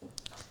like?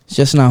 It's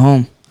just not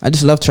home. I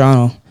just love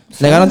Toronto.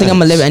 Like I don't think I'm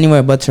gonna live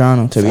anywhere but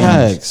Toronto. To be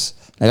honest,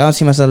 Facts. like I don't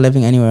see myself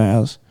living anywhere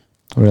else.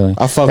 Really?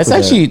 I fuck that's with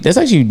actually that's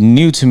actually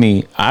new to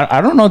me.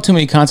 I don't know too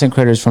many content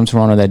creators from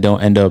Toronto that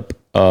don't end up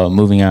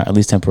moving out, at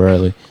least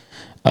temporarily.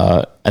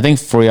 I think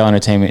For Y'all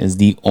Entertainment is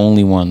the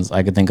only ones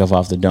I could think of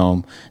off the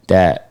dome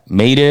that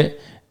made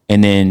it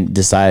and then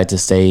decided to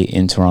stay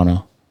in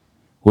Toronto,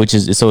 which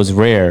is so it's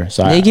rare.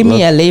 So They give me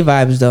LA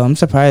vibes though. I'm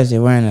surprised they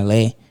were in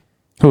LA.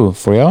 who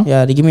For Y'all?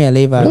 Yeah, they give me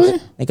LA vibes.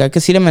 Really? Like I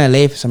could see them in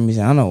LA for some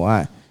reason. I don't know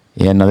why.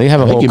 Yeah, no, they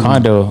have a They whole give me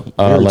condo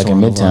very like in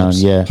Toronto Midtown.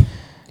 vibes.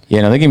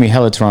 Yeah, no, they give me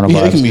hella Toronto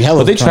Yeah, vibes. they give me hella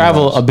but they Toronto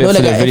travel vibes. a bit No, for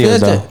like, their I feel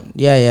videos like though.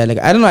 yeah. Like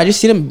I don't know. I just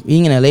see them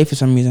being in LA for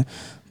some reason.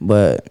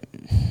 But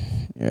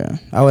yeah,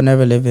 I would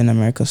never live in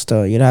America.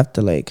 Still, you'd have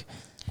to like.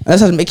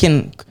 That's what's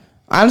making.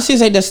 Honestly,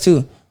 it's like this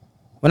too.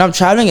 When I'm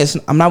traveling,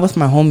 I'm not with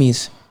my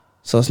homies,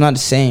 so it's not the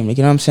same. Like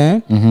you know what I'm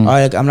saying? Mm-hmm. Or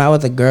like I'm not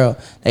with a girl.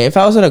 Like if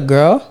I was with a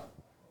girl,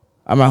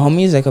 or my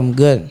homies, like I'm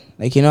good.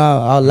 Like you know,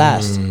 I'll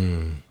last.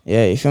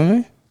 Yeah, you feel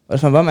me? But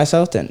if I'm by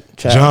myself, then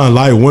travel. John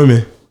like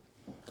women.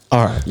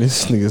 All right,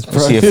 this nigga's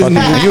See a fucking,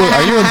 are you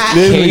a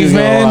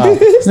caveman?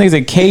 This nigga's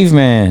a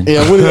caveman.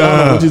 Yeah, I don't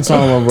know what you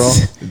talking about,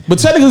 bro. But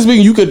technically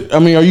speaking, you could. I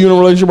mean, are you in a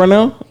relationship right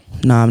now?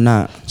 No, I'm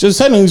not. Just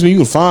technically speaking,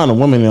 you could find a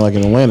woman in like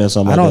in Atlanta or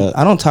something like that.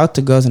 I don't talk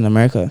to girls in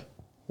America.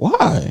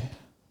 Why?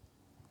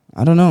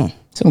 I don't know.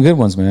 Some good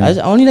ones, man. I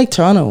only like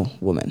Toronto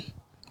women.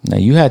 Now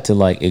you had to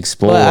like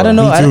explore. But I don't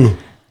know. Me too.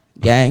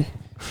 Gang.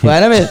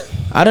 But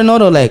I don't know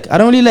though. Like I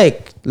don't really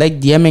like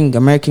DMing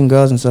American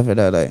girls and stuff like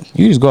that. Like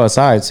You just go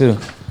outside too.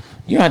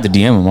 You don't have to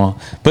DM them all.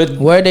 But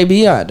where they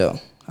be at though?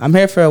 I'm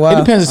here for a while.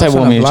 it depends the type of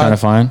woman you're trying to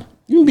find.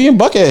 You can be in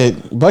Buckhead.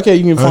 Buckhead,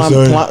 you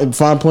can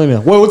find plenty.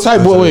 Wait, what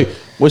type? Wait,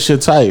 what's your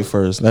type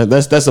first?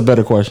 That's a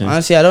better question.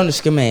 Honestly, I don't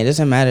discriminate. It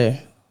doesn't matter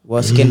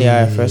what skin they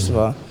are. First of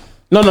all,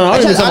 No.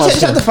 I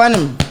just have to find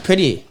them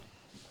pretty.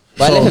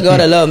 But I like a girl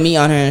that love meat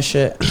on her and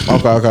shit.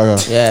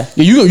 Okay. Yeah.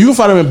 You can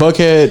find them in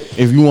Buckhead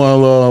if you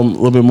want a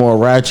little bit more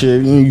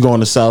ratchet. You go on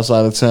the south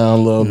side of town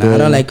a little bit. Nah, I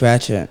don't like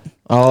ratchet.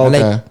 Oh,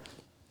 okay. I like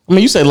I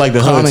mean, you said like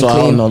the calm hood, so and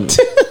I don't know.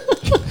 clean.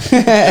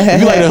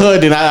 If you like the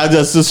hood, then I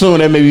just assume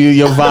that maybe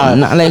your vibe.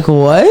 Not like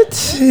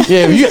what?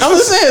 Yeah, I'm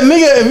just saying,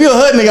 nigga, if you're a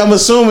hood nigga, I'm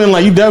assuming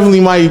like you definitely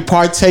might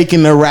partake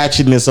in the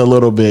ratchetness a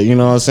little bit. You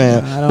know what I'm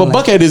saying? I But don't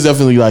like- Buckhead is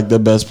definitely like the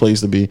best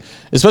place to be,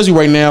 especially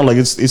right now. Like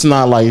it's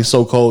not like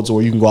so cold to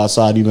where you can go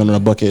outside even on a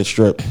Buckhead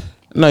strip.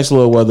 Nice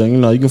little weather. You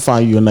know, you can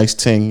find you a nice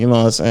ting. You know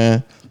what I'm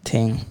saying?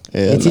 Ting.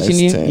 Yeah, You teaching nice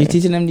you? ting. You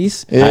teaching them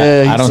these?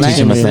 Yeah, I don't he's teach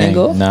him a teaching me. thing.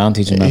 Lingo? No, I don't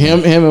teach him nothing.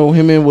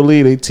 Him and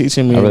Waleed, they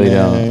teaching me. I really man.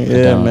 don't. I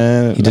Yeah, don't.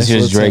 man. He just Nice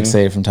hears little Drake ting.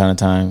 say it from time to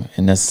time,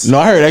 and that's No,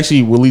 I heard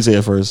actually Waleed say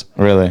it first.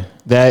 really.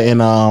 That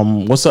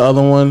and what's the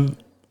other one?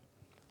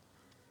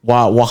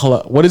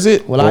 What is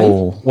it? Wallahi?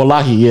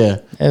 Wallahi, yeah.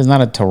 It's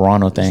not a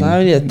Toronto thing.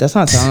 That's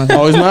not Toronto.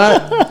 Oh, it's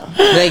not?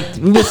 Like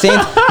people saying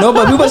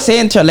but people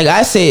saying like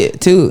I say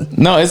it too.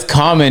 No, it's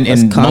common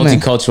in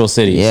multicultural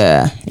cities.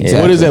 Yeah.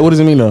 Exactly. What is that? What does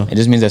it mean though? It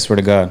just means I swear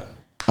to God.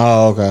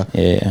 Oh, okay.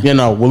 Yeah. Yeah,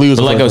 no, Willie was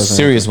But like a person.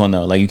 serious one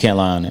though. Like you can't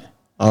lie on it.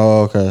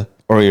 Oh, okay.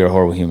 Or you're a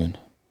horrible human.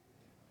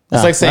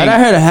 It's like saying But I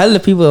heard a hell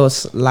of people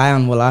lie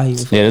on Wallahi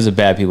before. yeah, those are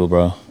bad people,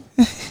 bro.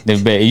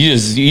 They're bad. You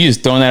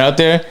just throwing that out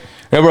there.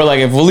 Yeah, bro, like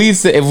if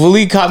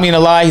Waleed caught me in a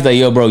lie, he's like,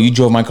 yo, bro, you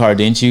drove my car,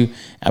 didn't you?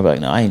 I'd be like,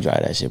 no, I ain't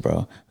drive that shit,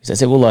 bro. He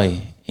said,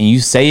 Wallahi. And you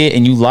say it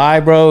and you lie,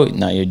 bro,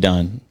 no, you're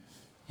done.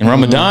 In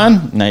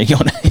Ramadan, no,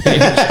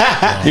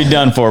 you're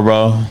done for,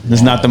 bro.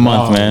 It's not the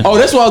month, man. Oh,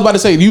 that's what I was about to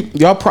say.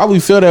 Y'all probably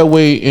feel that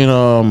way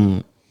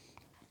in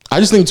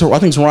I think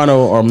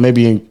Toronto or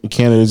maybe in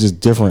Canada is just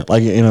different.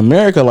 Like in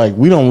America, like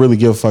we don't really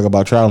give a fuck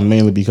about traveling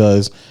mainly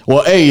because,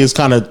 well, it's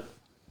kind of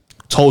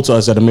told to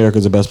us that America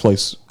is the best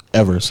place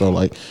ever. So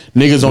like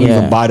niggas don't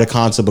even buy the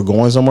concept of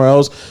going somewhere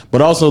else.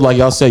 But also like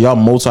y'all said, y'all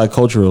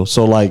multicultural.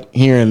 So like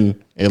here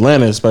in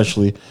Atlanta,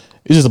 especially,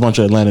 it's just a bunch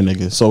of Atlanta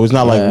niggas. So it's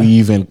not like we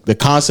even the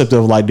concept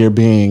of like there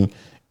being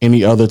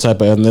any other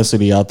type of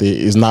ethnicity out there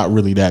is not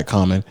really that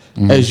common.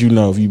 As you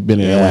know, if you've been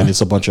in Atlanta,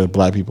 it's a bunch of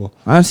black people.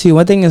 Honestly,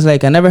 one thing is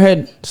like I never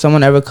heard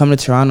someone ever come to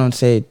Toronto and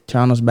say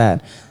Toronto's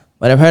bad.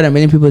 But I've heard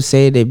many people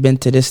say they've been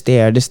to this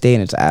state or this state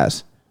and it's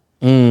ass.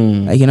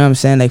 Like, you know what I'm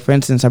saying? Like, for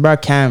instance, I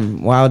brought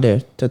Cam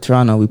Wilder to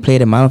Toronto. We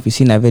played him. I don't know if you've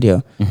seen that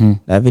video.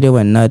 That video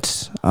went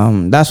nuts.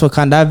 That's what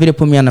that video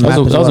put me on the map.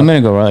 That was a minute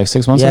ago, right? Like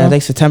 6 months ago? Yeah,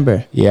 like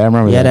September. Yeah, I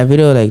remember that. Yeah, that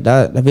video, like,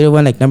 that video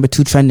went like number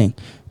 2 trending.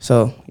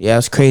 So, yeah, it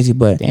was crazy.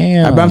 But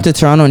damn. I brought him to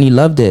Toronto and he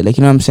loved it. Like,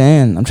 you know what I'm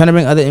saying? I'm trying to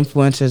bring other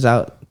influencers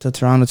out to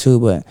Toronto too,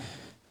 but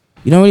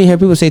you don't really hear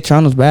people say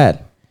Toronto's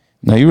bad.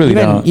 No, you really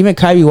don't. Even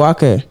Kyrie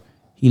Walker,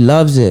 he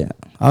loves it.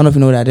 I don't know if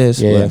you know what that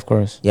is. Yeah, of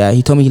course. Yeah,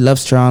 he told me he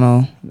loves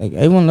Toronto. Like,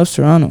 everyone loves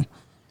Toronto.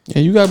 Yeah,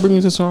 you gotta bring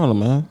me to Toronto,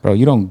 man. Bro,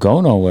 you don't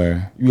go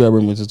nowhere. You gotta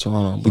bring me to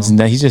Toronto,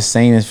 bro. He's just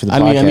saying this for the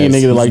podcast. I need a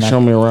nigga to like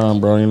show me around,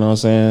 bro. You know what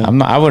I'm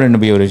saying? I wouldn't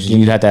be able to.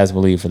 You'd have to ask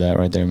Waleed for that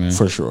right there, man.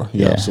 For sure.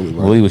 Yeah, absolutely.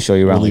 Right. Waleed would show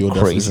you around like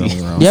crazy. Do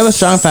you have a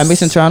strong fan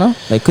base in Toronto?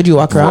 Like, could you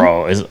walk around?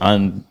 Bro, it's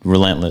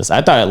relentless.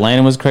 I thought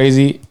Atlanta was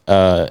crazy.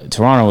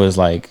 Toronto was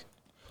like,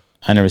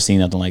 I never seen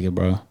nothing like it,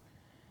 bro.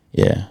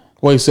 Yeah.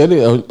 Wait, said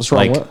it? What's wrong?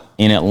 Like what?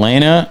 In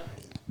Atlanta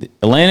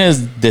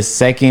is the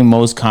second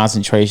most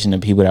concentration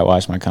of people that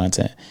watch my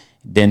content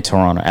than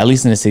Toronto, at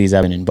least in the cities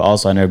I've been in. But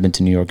also, I've never been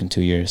to New York in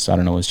 2 years, so I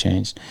don't know what's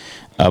changed.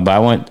 But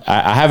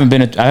I haven't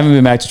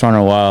been back to Toronto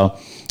in a while.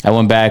 I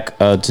went back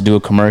to do a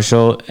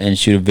commercial and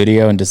shoot a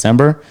video in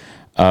December.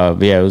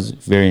 But yeah, it was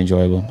very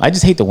enjoyable. I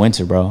just hate the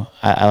winter, bro.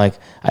 I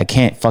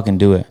can't fucking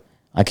do it.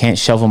 I can't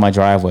shovel my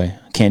driveway.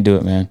 I can't do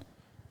it, man.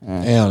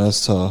 Damn,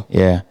 that's tough.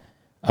 Yeah.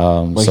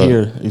 But so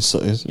here, it's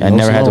I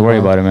never had to worry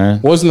about it,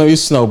 man. Wasn't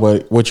it's snow,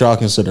 but what y'all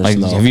consider Like,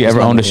 snow? have you ever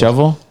owned a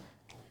shovel?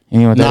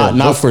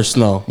 Not for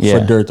snow. Yeah.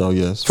 For dirt though,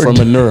 yes. For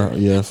manure,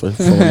 yeah. For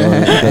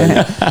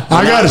manure.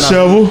 I got a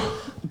shovel.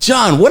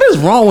 John, what is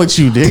wrong with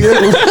you,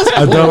 nigga?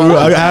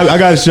 I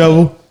got a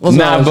shovel.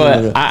 Nah,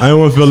 but I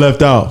don't want to feel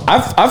left out.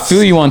 I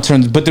feel you on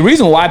terms, but the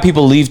reason why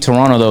people leave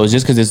Toronto though is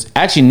just because it's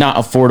actually not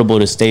affordable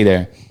to stay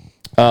there.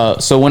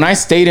 So when I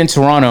stayed in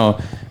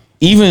Toronto,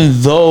 even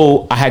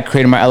though I had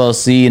created my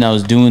LLC and I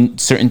was doing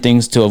certain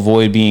things to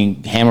avoid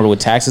being hammered with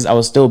taxes, I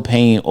was still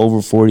paying over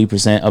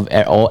 40% of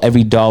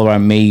every dollar I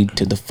made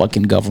to the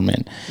fucking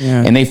government.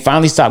 Yeah. And they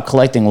finally stopped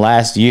collecting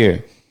last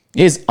year.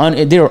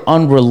 They're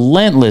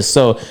unrelentless.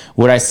 So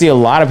what I see a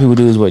lot of people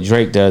do is what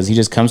Drake does. He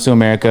just comes to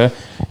America,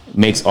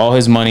 makes all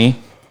his money,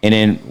 and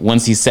then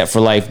once he's set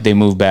for life, they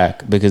move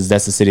back because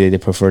that's the city that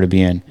they prefer to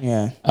be in.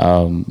 Yeah.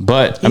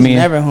 But he's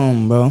never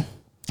home, bro.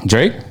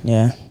 Drake?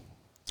 Yeah.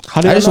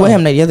 I just saw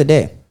him the other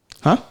day.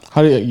 Huh?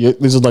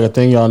 This is like a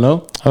thing y'all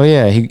know? Oh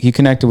yeah, he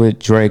connected with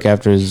Drake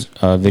after his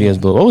videos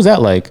blew. What was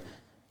that like?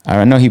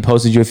 I know he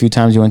posted you a few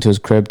times. You went to his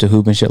crib to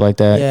hoop and shit like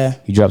that. Yeah.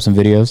 You dropped some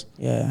videos.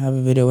 Yeah, I have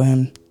a video with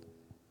him.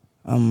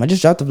 I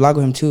just dropped a vlog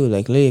with him too,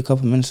 like literally a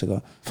couple minutes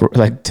ago. For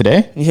like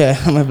today? Yeah,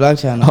 on my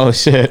vlog channel. Oh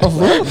shit. But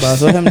I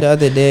was with him the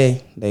other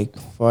day, like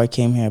before I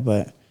came here,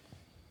 but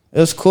it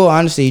was cool.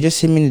 Honestly, he just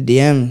hit me in the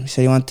DM. He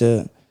said he wanted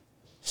to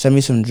send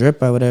me some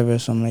drip or whatever.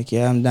 So I'm like,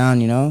 yeah, I'm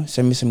down. You know,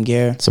 send me some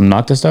gear. Some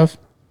Nocta stuff?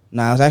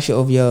 Nah, it was actually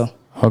OVO.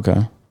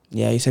 Okay.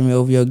 Yeah, he sent me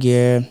OVO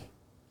gear.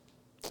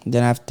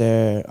 Then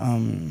after,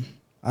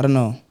 I don't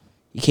know,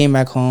 he came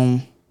back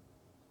home.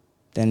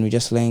 Then we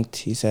just linked.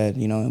 He said,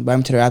 you know, invite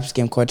me to the Raptors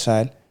game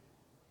courtside.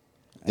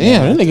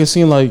 Damn, that nigga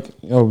seem like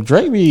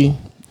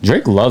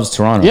Drake loves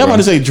Toronto. Yeah, I'm bro. about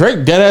to say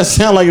Drake dead ass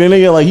sound like the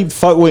nigga like he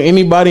fuck with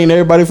anybody and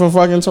everybody from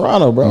fucking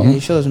Toronto, bro.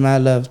 He shows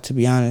mad love, to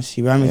be honest.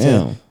 He brought me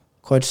to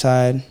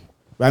courtside,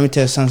 brought me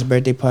to his son's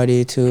birthday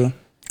party too.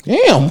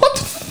 Damn, what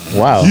the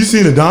Wow. You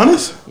seen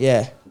Adonis?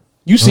 Yeah.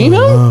 You seen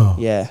him? Wow.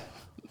 Yeah.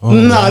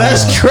 Nah,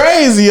 that's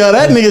crazy, yo.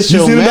 That nigga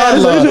show seen mad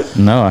Adonis? love.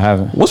 No, I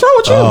haven't. What's wrong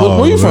with you?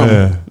 Where you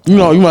from? You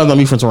know, you might not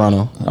be from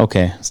Toronto.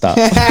 Okay, stop.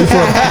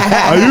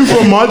 Are you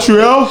from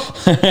Montreal?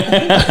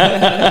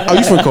 Oh,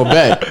 you from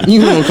Quebec?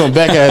 You from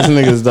Quebec ass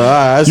niggas though.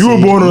 I You were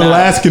see. born on the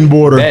Alaskan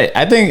border.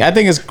 I think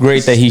it's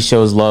great that he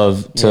shows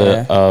love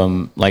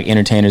to like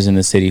entertainers in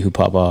the city who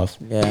pop off.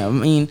 Yeah, I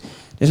mean,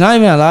 there's not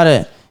even a lot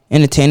of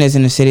entertainers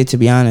in the city, to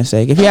be honest.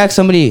 Like, if you ask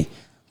somebody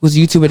who's a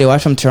YouTuber they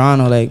watch from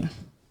Toronto, like,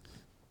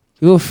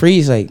 people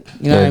freeze. Like,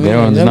 you know Yeah, what I mean? they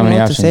don't- They there's not don't know many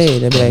what to options. say.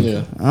 They'll be like,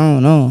 Yeah. I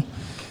don't know.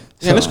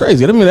 Yeah, that's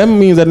crazy. That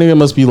means that nigga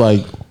must be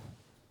like,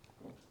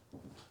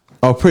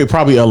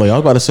 probably LA. I was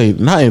about to say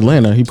not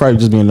Atlanta. He probably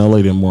just be in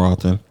LA then more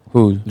often.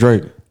 Who?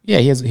 Drake Yeah,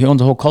 he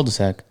owns a whole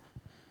cul-de-sac.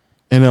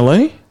 in LA.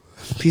 He's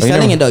Oh, you selling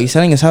never- it though. He's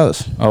selling his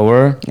house. Oh,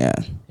 word? Yeah.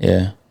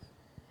 Yeah.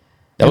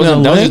 That In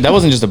wasn't, LA? that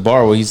wasn't just a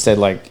bar where he said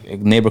like a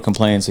neighbor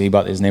complained, so he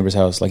bought his neighbor's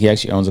house. Like he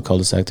actually owns a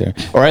cul-de-sac there,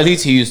 or at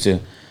least he used to.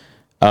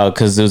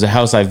 Because there was a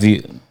house I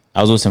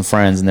was with some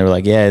friends, and they were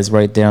like, "Yeah, it's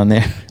right down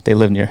there." They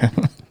live near him.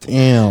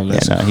 Damn,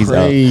 that's He's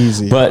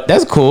crazy. out. But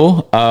that's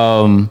cool.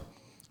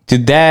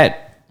 Did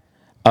that?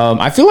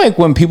 I feel like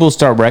when people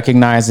start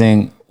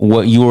recognizing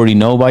what you already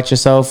know about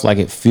yourself, like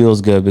it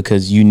feels good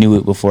because you knew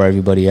it before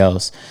everybody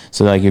else.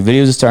 So like your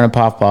videos are starting to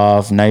pop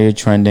off. Now you're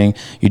trending.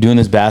 You're doing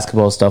this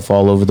basketball stuff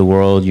all over the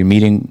world. You're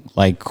meeting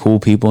like cool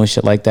people and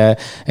shit like that,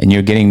 and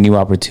you're getting new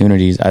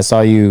opportunities. I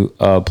saw you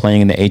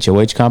playing in the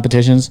HOH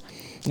competitions.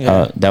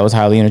 Yeah. That was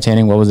highly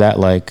entertaining. What was that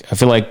like? I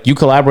feel like you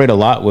collaborate a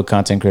lot with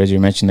content creators.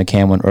 You mentioned the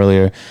Cam one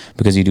earlier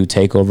because you do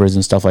takeovers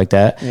and stuff like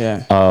that.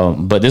 Yeah.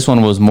 But this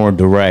one was more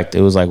direct.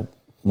 It was like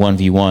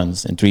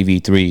 1v1s and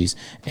 3v3s.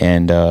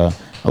 And a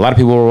lot of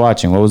people were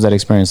watching. What was that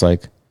experience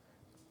like?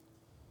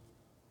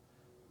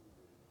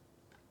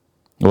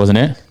 Wasn't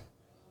it?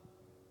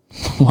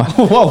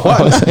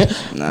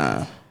 what?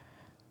 Nah.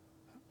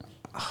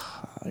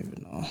 I don't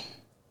even know.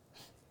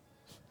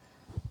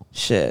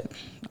 Shit.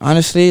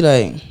 Honestly,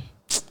 like,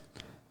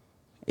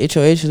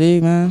 HOH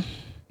League, man.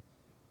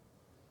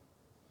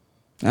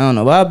 I don't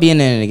know. But I'll be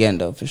in it again,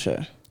 though, for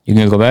sure. You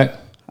gonna go back?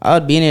 I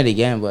would be in it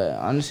again, but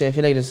honestly, I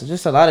feel like there's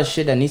just a lot of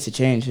shit that needs to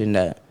change in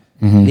that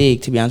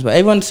league, to be honest. But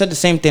everyone said the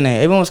same thing. Like,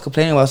 everyone was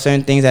complaining about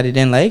certain things that they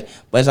didn't like,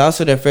 but it's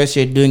also their first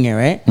year doing it,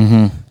 right?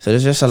 So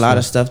there's just a lot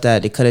of stuff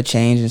that they could have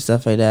changed and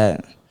stuff like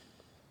that.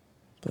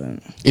 But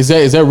Is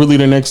that really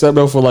the next step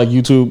though for like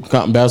YouTube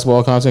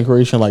basketball content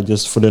creation? Like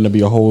just for them to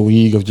be a whole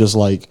league of just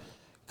like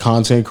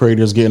content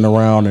creators getting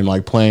around and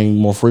like playing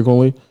more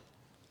frequently?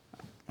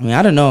 I mean,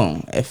 I don't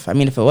know. If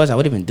it was, I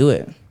wouldn't even do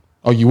it.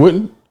 Oh, you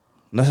wouldn't?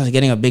 Unless I was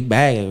getting a big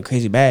bag, like a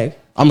crazy bag.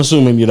 I'm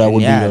assuming that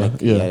would Yeah, be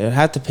like, yeah, you'd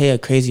have to pay a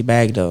crazy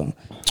bag though.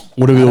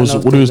 What if I it don't was know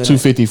if what if it was they're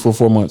 250 for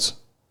 4 months?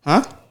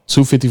 Huh?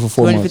 250 for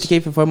 4 months.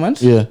 250K for 4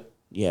 months? Yeah.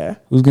 Yeah,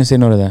 Who's gonna say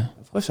no to that?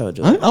 of course I would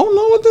do I it. don't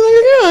know what the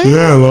nigga. Yeah.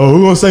 Yeah, Lo,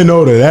 who gonna say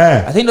no to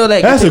that? I think though,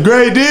 like, That's a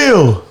great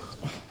deal.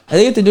 I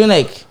think if they're doing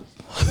like,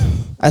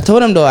 I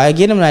told him though, I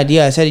gave him an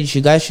idea. I said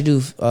you guys should do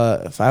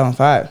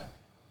 5-on-5.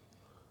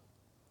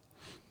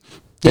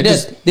 They did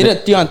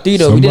 3-on-3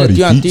 though. We did a Somebody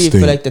 3-on-3 feet for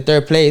stink. like the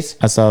third place.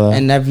 I saw that.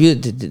 And that view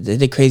they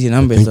did crazy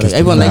numbers. think Though. it's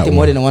Everyone that liked it more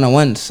one. than the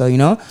 1-on-1. So you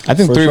know. I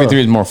think For 3v3 sure.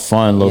 is more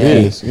fun, low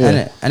Yeah. key.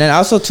 Yeah. And then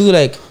also too,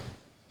 like,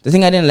 the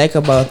thing I didn't like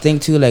about thing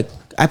too, like,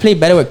 I play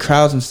better with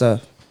crowds and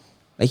stuff.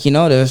 Like, you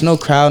know, there was no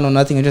crowd, no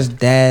nothing. It was just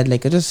dead.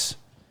 Like, there's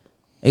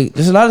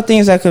a lot of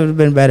things that could have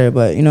been better,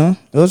 but you know,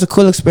 it was a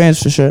cool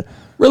experience for sure.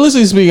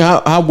 Realistically speaking,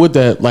 how would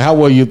that like how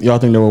well y'all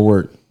think that would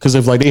work? Because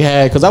if like they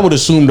had, because I would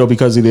assume though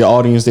because of the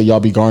audience that y'all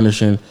be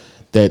garnishing,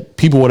 that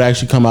people would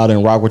actually come out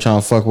and rock with y'all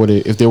and fuck with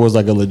it if there was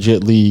like a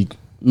legit league.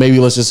 Maybe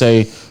let's just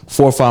say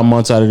 4 or 5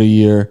 months out of the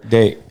year.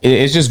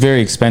 It's just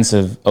very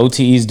expensive.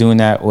 OTE's doing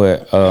that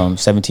with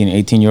 17,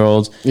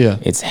 18-year-olds. Yeah.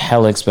 It's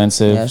hella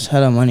expensive. Yeah, it's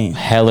hella money.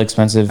 Hella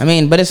expensive. I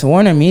mean, but it's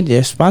Warner Media.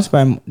 They're sponsored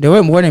by. They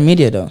were Warner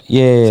Media though.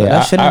 Yeah, So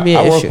that shouldn't be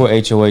an I work issue.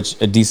 with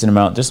HOH a decent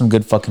amount. There's some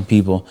good fucking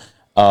people,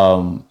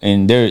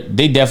 and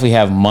they definitely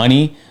have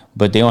money,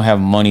 but they don't have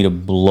money to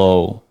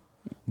blow.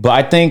 But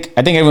I think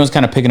everyone's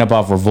kind of picking up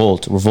off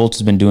Revolt. Revolt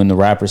has been doing the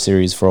rapper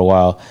series for a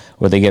while,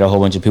 where they get a whole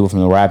bunch of people from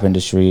the rap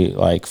industry,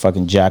 like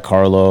fucking Jack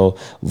Harlow,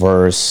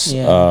 Verse,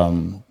 Yeah.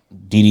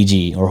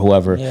 DDG, or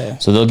whoever. Yeah.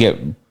 So they'll get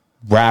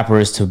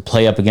rappers to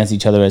play up against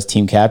each other as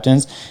team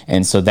captains,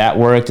 and so that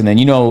worked. And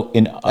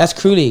then That's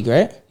Crew League,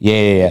 right?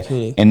 yeah.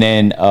 Truly. And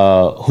then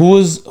who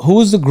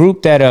was the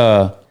group that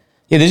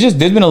there's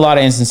been a lot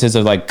of instances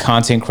of like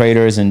content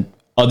creators and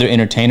other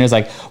entertainers.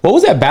 Like what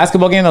was that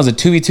basketball game that was a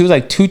 2v2?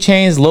 Like 2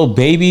 Chainz, Lil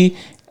Baby,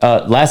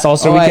 last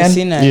All-Star Oh, I weekend.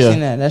 seen that. Yeah. I seen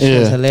that. That shit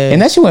was Yeah. hilarious.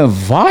 And that shit went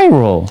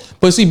viral.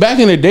 But See, back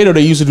in the day though,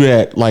 they used to do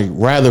that like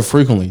rather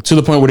frequently to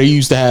the point where they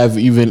used to have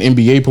even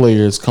NBA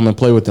players come and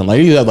play with them. Like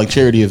they used to have like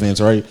charity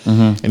events, right?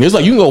 And there's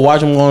like you can go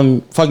watch them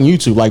on fucking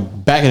YouTube. Like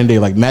back in the day,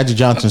 like Magic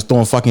Johnson's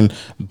throwing fucking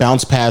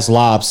bounce pass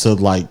lobs to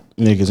like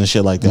niggas and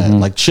shit like that,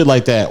 like shit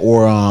like that.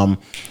 Or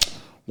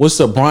what's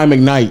the Brian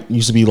McKnight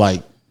used to be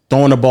like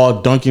throwing the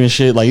ball, dunking and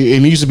shit. Like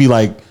it used to be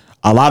like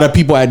a lot of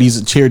people at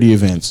these charity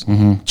events,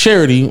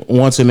 charity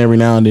once and every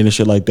now and then and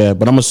shit like that.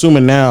 But I'm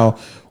assuming now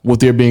with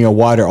there being a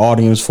wider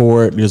audience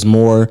for it, there's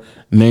more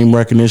name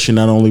recognition,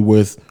 not only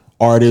with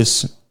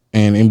artists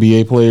and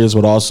NBA players,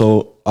 but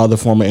also other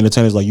former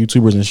entertainers like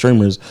YouTubers and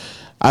streamers,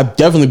 I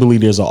definitely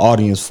believe there's an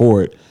audience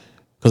for it.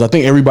 Because I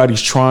think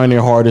everybody's trying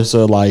their hardest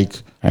to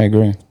like I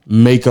agree.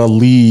 make a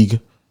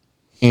league.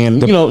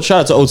 And, shout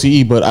out to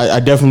OTE, but I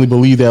definitely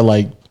believe that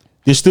like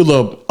there's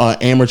still a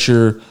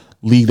amateur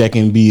league that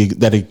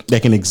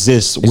can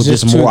exist with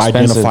just more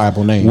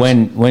identifiable names.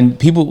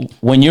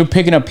 When you're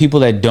picking up people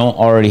that don't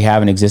already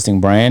have an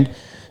existing brand,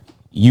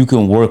 you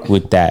can work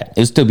with that.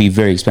 It'll still be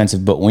very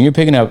expensive, but when you're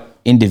picking up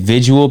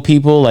individual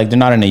people, like they're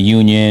not in a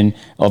union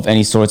of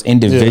any sorts,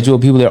 individual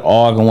people, they're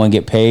all gonna want to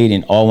get paid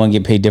and all want to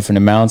get paid different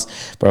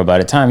amounts. But by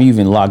the time you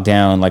even lock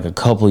down like a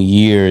couple of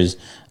years,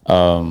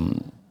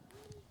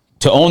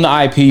 to own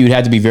the IP, you'd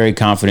have to be very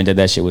confident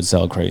that shit would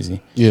sell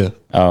crazy. Yeah.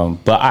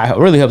 But I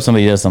really hope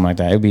somebody does something like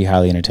that. It'd be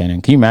highly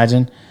entertaining. Can you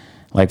imagine?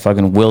 Like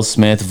fucking Will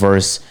Smith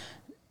versus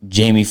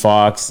Jamie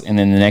Foxx, and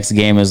then the next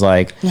game is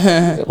like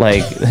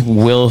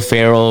Will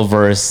Ferrell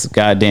versus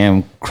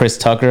goddamn Chris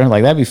Tucker.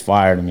 Like that'd be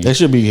fire to me. That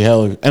should be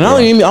hell. And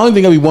I don't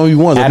think that'd be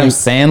 1v1. Adam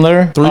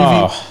Sandler.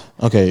 3v.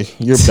 Okay,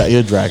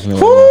 you're dragging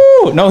it.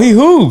 Woo! No, he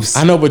hoops.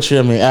 I know, but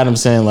Adam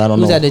Sandler. I don't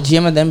know. Who's at the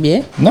GM of the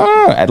NBA? No,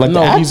 like the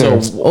actor.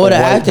 The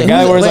actor. The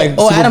guy wears like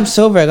Adam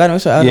Silver. I got him. Adam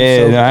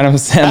Silver. Adam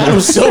Sandler. Adam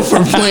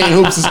Silver playing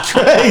hoops is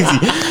crazy.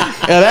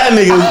 Yeah, that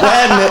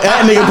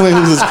nigga playing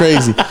hoops is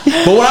crazy.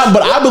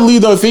 But I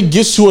believe though, if it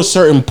gets to a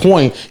certain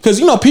point,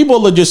 because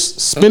people are just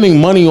spending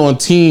money on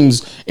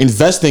teams,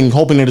 investing,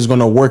 hoping that it's going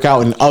to work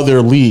out in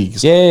other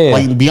leagues. Yeah,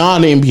 like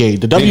beyond the NBA,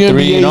 the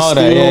WNBA and all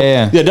still,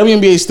 that. Yeah,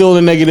 WNBA is still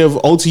in the negative.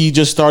 OT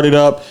just started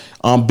up.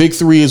 Big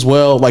Three as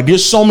well. Like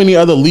there's so many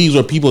other leagues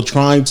where people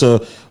trying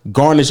to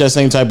garnish that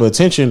same type of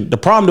attention. The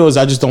problem though is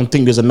I just don't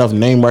think there's enough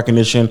name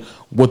recognition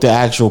with the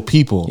actual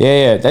people.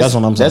 Yeah, that's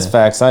what I'm saying. That's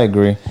facts. I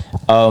agree.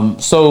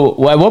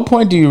 So at what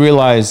point do you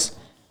realize?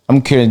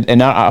 I'm curious,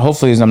 and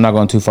hopefully I'm not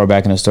going too far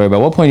back in the story. But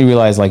at what point do you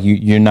realize like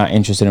you're not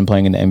interested in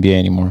playing in the NBA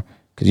anymore?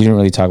 Because you didn't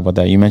really talk about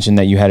that. You mentioned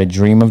that you had a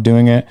dream of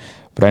doing it,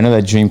 but I know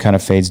that dream kind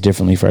of fades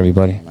differently for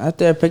everybody.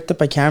 After I picked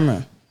up a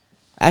camera,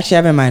 I actually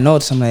have in my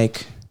notes. I'm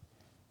like,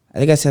 I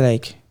think I said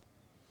like,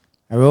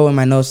 I wrote in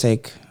my notes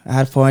like I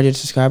had 400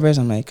 subscribers.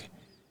 I'm like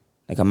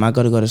I'm not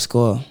gonna go to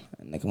school.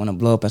 Like I want to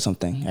blow up at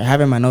something. I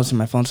have it in my notes in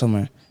my phone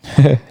somewhere.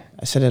 I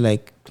said it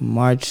like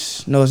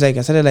March. No, it was like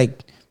I said it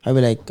like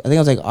probably like I think it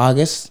was like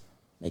August,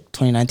 like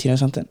 2019 or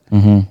something.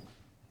 Mm-hmm.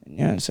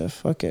 Yeah, so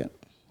fuck it.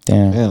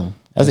 Damn.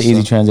 That's an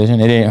easy transition.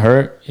 It didn't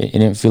hurt. It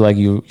didn't feel like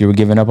you were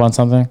giving up on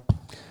something.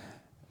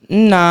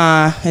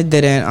 Nah, it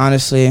didn't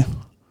honestly,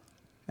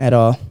 at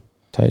all.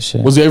 Tight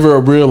shit. Was there ever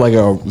a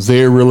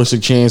very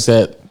realistic chance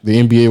that the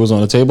NBA was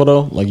on the table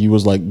though? Like you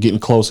was like getting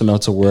close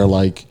enough to where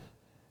like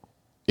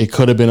it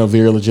could have been a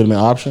very legitimate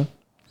option?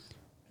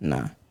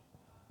 Nah.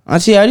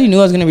 Honestly, I already knew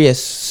I was gonna be a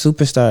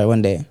superstar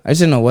one day. I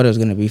just didn't know what it was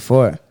gonna be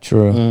for.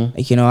 True. Mm-hmm.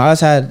 Like I always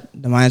had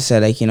the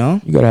mindset, like you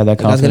gotta have that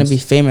confidence. I was gonna be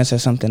famous or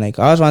something. Like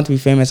I always wanted to be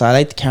famous. I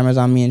like the cameras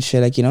on me and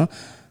shit. Like I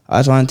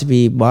always wanted to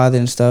be bothered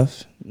and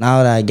stuff.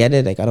 Now that I get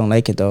it, like I don't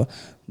like it though.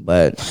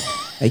 But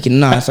like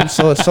it's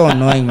so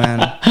annoying,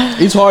 man.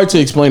 It's hard to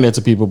explain that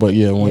to people, but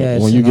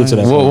when you get to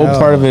that, what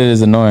part of it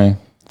is annoying?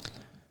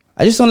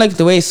 I just don't like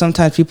the way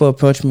sometimes people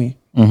approach me.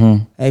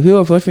 Mm-hmm. Like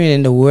people approach me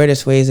in the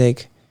weirdest ways.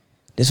 Like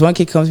this one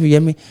kid comes to me,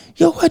 get me,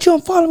 yo, why'd you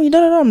unfollow me?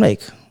 I'm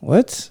like,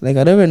 what? Like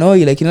I don't even know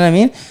you. Like you know what I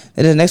mean?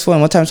 And the next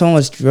one time someone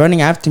was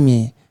running after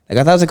me. Like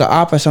I thought it was like an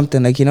op or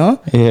something. Like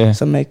Yeah.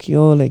 So I'm like,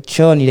 yo, like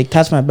chill, and he like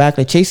taps my back,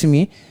 like chasing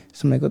me.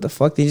 So I'm like, what the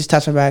fuck? He just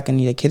taps my back and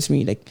he like hits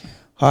me like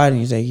hard,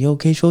 and he's like, yo,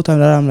 okay,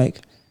 showtime. I'm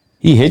like,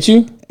 he hit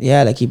you?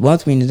 Yeah, like he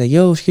bumped me and he's like,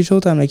 yo, it's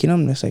showtime. Like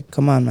I'm just like,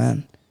 come on,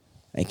 man.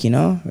 Like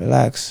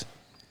relax.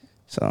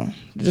 So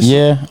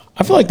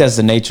I feel like that's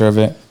the nature of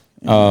it.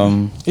 It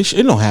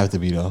don't have to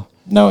be though.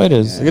 No, it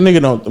is. Like a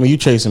nigga don't. I mean, you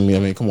chasing me. I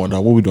mean, come on,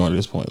 dog. What we doing at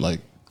this point? Like,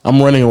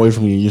 I'm running away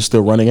from you. You're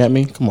still running at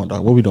me. Come on,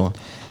 dog. What we doing?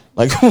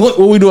 Like, what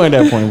we doing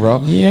at that point,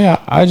 bro?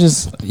 Yeah,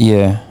 That's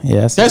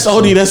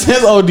OD.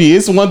 That's OD.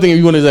 It's one thing if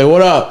you want to say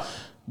what up,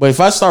 but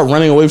if I start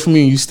running away from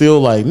you, and you still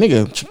like,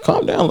 nigga,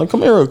 calm down. Like,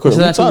 come here real quick. So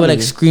that people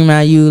like scream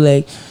at you,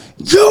 like,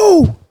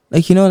 yo,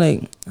 like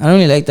like I don't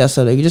really like that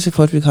stuff. Like you just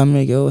approach me, come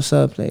like, yo, what's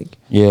up? Like,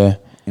 yeah,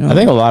 I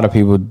think a lot of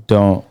people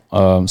don't.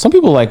 Some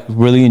people like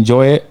really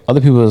enjoy it.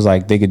 Other people is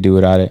like they could do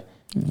without it.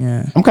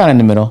 Yeah, I'm kind of in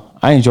the middle.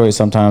 I enjoy it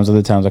sometimes.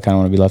 Other times I kind of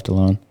want to be left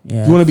alone.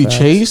 Yeah, you want to be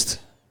chased?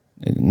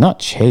 Not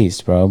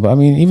chased, bro. But I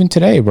mean, even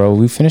today, bro,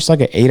 we finished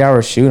like an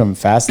 8-hour shoot. I'm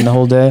fasting the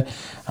whole day.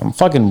 I'm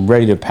fucking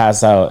ready to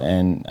pass out,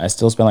 and I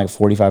still spent like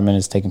 45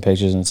 minutes taking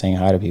pictures and saying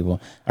hi to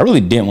people. I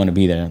really didn't want to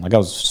be there. Like I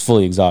was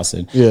fully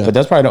exhausted. Yeah. But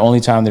that's probably the only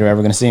time they're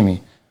ever gonna see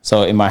me.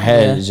 So in my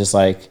head, it's just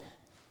like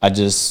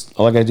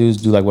all I gotta do is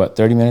do like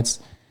 30 minutes,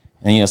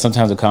 and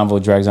sometimes the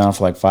convo drags on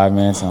for like 5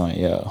 minutes. And I'm like,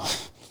 yo,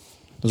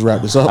 let's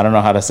wrap this up. I don't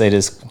know how to say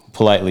this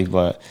politely,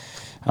 but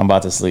I'm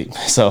about to sleep.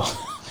 So.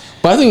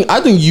 But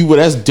I think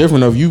that's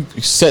different. If you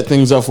set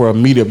things up for a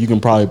meetup, you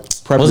can probably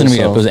prep. It wasn't a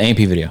yourself. meetup. It was an AMP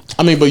video.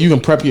 I mean, but you can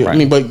prep your. Right. I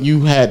mean, but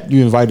you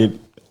invited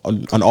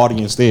an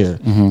audience there.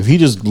 Mm-hmm. If he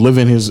just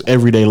living his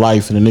everyday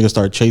life and the nigga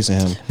start chasing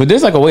him. But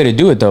there's like a way to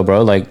do it though,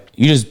 bro. Like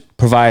you just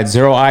provide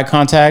zero eye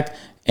contact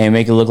and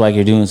make it look like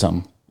you're doing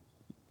something.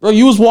 Bro,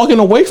 you was walking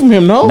away from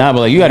him, no? Nah,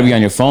 but like you got to be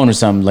on your phone or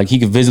something. Like he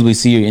could visibly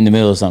see you in the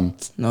middle of something.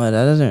 No,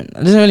 that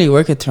doesn't really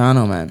work at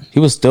Toronto, man. He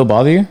will still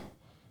bother you.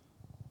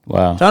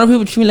 Wow. Toronto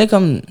people treat me like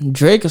I'm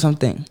Drake or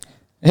something.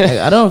 Like,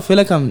 I don't feel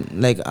like I'm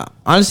like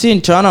honestly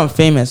in Toronto I'm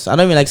famous. I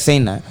don't even like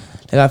saying that.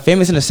 Like I'm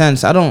famous in a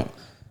sense. I don't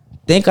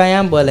think I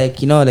am, but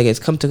like like it's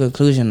come to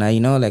conclusion that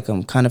like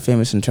I'm kind of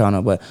famous in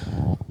Toronto, but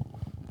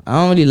I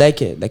don't really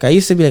like it. Like I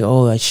used to be like,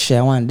 oh shit,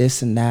 I want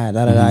this and that,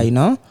 da da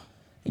da.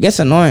 It gets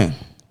annoying,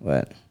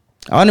 but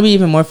I want to be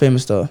even more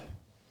famous though.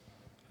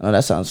 Oh,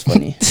 that sounds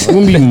funny. You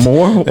want to be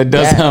more? That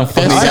does sound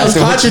funny. That sounds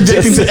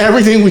contradicting to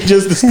everything we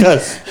just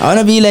discussed. I want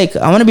to be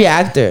an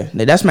actor.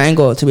 Like, that's my end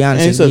goal, to be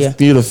honest.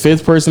 You're the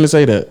fifth person to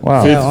say that.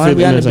 Wow. I want to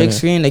be on the big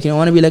screen. Like, I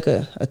want to be like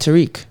a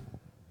Tariq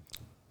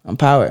on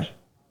Power.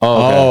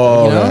 Oh, okay.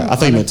 Oh, You know? okay. I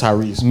think you meant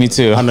Tyrese. Me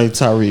too. I know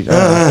Tariq.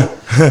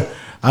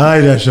 I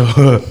like that show.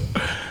 I like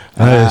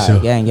that show.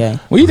 Gang.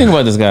 What do you think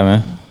about this guy,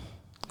 man?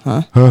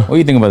 Huh? What do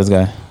you think about this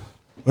guy?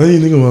 What do you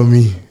think about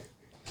me?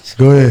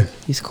 Go ahead.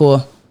 He's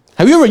cool.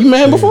 Have you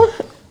met him before?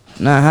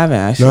 No, I haven't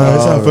actually. No,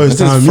 it's our first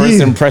This time. is first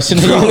Me. impression.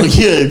 Of Oh,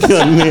 you.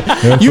 yeah,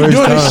 man. You first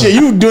doing this time. shit.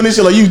 You doing this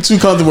shit like you too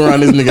comfortable around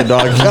this nigga,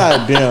 dog.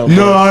 God damn.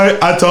 No,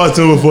 I talked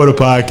to him before the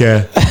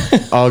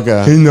podcast. Oh,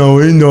 God. He know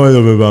a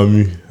little bit about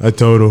me. I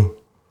told him.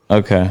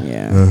 Okay.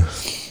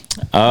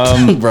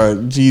 Yeah.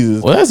 Bro,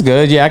 Jesus. Well, that's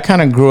good. Yeah, I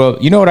kind of grew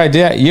up. You know what I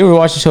did? You ever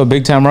watch the show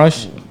Big Time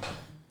Rush?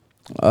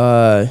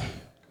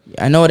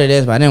 I know what it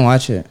is, but I didn't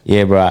watch it.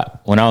 Yeah, bro.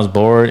 When I was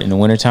bored in the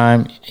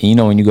wintertime,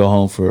 and when you go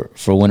home for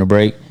winter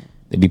break,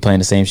 they'd be playing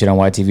the same shit on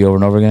YTV over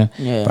and over again.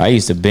 Yeah. But I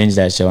used to binge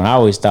that show, and I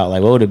always thought,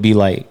 like, what would it be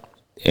like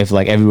if,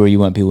 like, everywhere you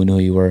went, people knew who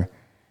you were?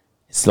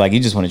 It's like you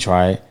just want to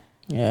try it.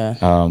 Yeah.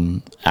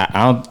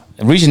 I don't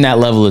reaching that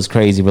level is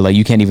crazy, but like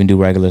you can't even do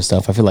regular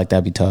stuff. I feel like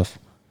that'd be tough.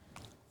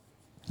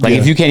 Like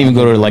if you can't even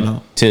go to like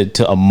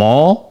to a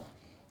mall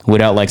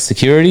without like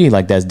security,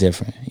 like that's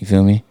different. You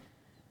feel me?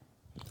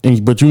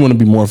 But you want to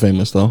be more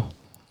famous, though.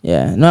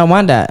 Yeah. No, I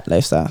want that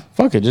lifestyle.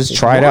 Fuck it, just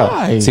try it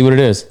Why? out. See what it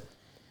is.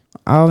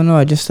 I don't know.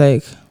 I just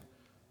like.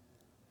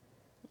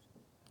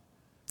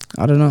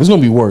 I don't know. It's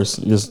going to be worse.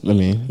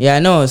 Yeah, I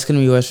know it's gonna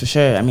be worse for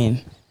sure. I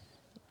mean,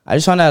 I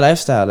just want that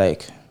lifestyle.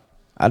 Like,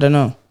 I don't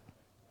know.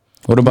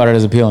 What about it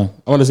is appealing?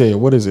 I want to say,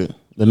 what is it?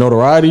 The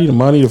notoriety, the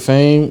money, the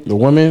fame, the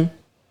women?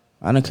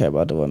 I don't care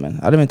about the women.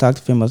 I don't even talk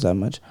to females that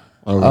much.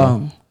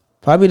 Okay.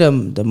 Probably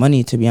the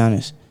money, to be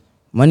honest.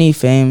 Money,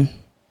 fame.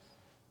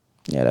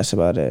 Yeah, that's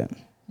about it.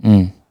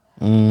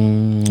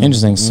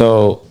 Interesting.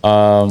 So,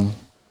 all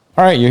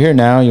right, you're here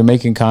now. You're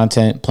making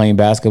content, playing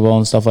basketball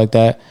and stuff like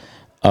that.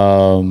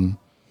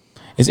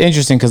 It's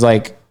interesting because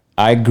like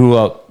I grew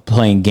up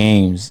playing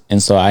games,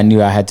 and so I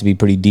knew I had to be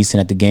pretty decent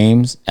at the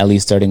games, at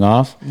least starting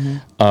off.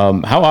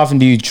 How often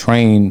do you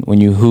train when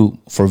you hoop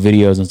for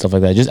videos and stuff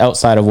like that? Just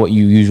outside of what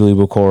you usually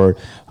record,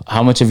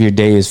 how much of your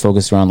day is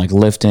focused around like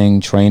lifting,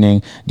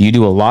 training? Do you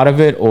do a lot of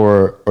it,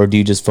 or do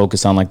you just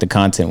focus on like the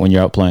content when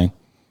you're out playing?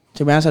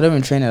 To be honest, I don't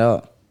even train at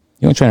all.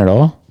 You don't train at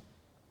all?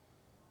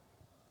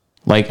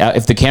 Like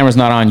if the camera's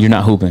not on, you're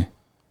not hooping?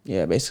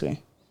 Yeah,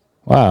 basically.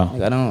 Wow.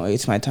 Like, I don't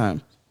waste my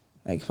time.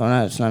 Like, if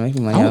it's not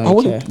making money, I don't I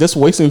really care. that's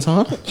wasting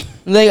time.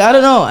 Like, I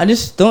don't know. I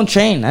just don't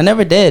train. I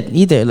never did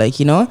either. Like,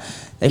 Like,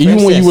 for Even when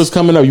you instance, was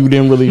coming up, you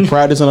didn't really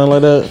practice or nothing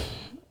like that?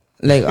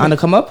 like on the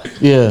come up.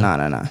 Yeah.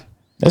 Nah.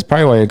 That's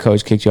probably why your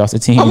coach kicked you off the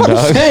team, I'm about to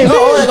dog. say,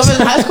 No, like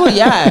I'm in high school.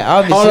 Yeah,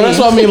 obviously. Oh, that's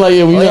what I mean. Like,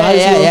 yeah, when you in high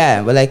school.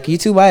 yeah. But like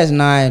YouTube wise,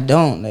 nah, I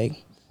don't. Like,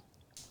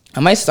 I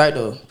might start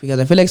though because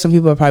I feel like some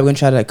people are probably gonna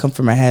try to like come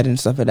for my head and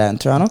stuff like that in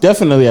Toronto.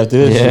 Definitely after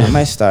this. Yeah. I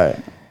might start.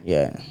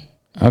 Yeah.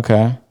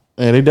 Okay.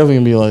 Yeah, they definitely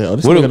gonna be like, oh,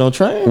 this nigga don't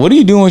train. What are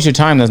you doing with your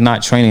time that's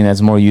not training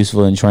that's more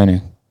useful than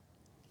training?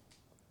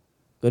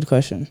 Good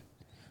question.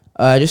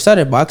 I just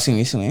started boxing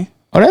recently.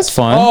 Oh, that's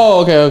fun.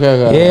 Oh, okay.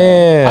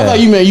 Yeah. I thought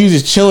you meant you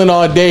just chilling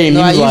all day. And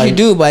No, you I was usually like,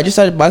 do, but I just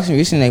started boxing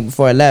recently like,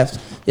 before I left.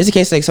 Just in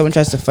case like someone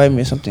tries to fight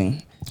me or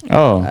something.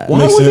 Oh. Why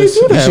Makes would they sense.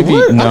 do that? You should be-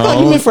 What? no, I thought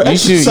you meant for you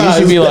should- you exercise.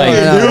 should be like- It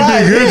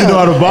would be good to know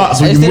how to box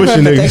I when just you did it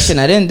for mushing niggas. protection.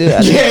 I didn't do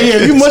it. Yeah,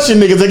 if you mushing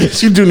niggas, I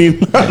guess you do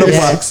need to Yeah.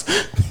 box.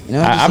 You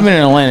know, I've been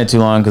in Atlanta too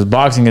long because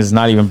boxing is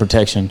not even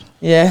protection.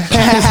 yeah.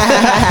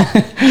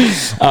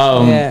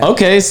 Yeah.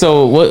 Okay,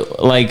 so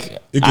what, like,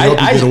 It can help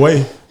you get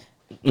away.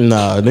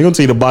 Nah, they gonna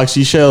tell you to box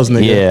these shells,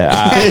 nigga. yeah,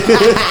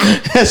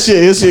 That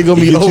shit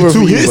gonna be Get over you for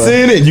two you, hits bro.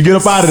 in it, you get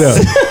up out of there.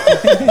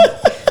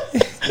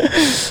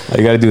 all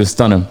you got to do is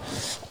stun him.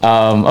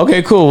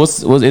 Okay, cool.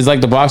 Is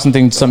like the boxing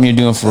thing something you're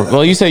doing for?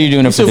 Well, you said you're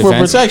doing it for Shit for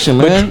defense. protection,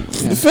 man.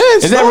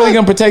 Defense. Is that really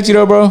gonna protect you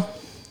though, bro?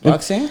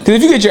 Boxing. Because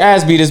if you get your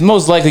ass beat, it's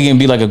most likely gonna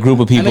be like a group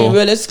of I people. mean,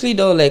 realistically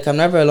though, like I'm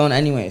never alone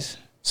anyways.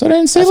 So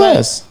then say That's why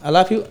less. A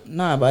lot of people,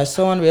 but I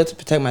still want to be able to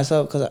protect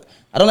myself because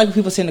I don't like what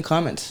people say in the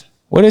comments.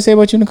 What do they say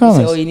about you in the Say,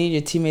 comments? oh, you need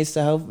your teammates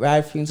to help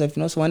ride for you and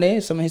stuff. So one day,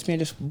 if someone hits me and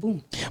just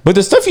boom. But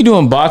the stuff you do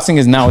in boxing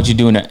is not what you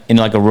do in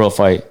like a real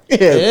fight.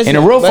 It is, In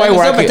a real but fight I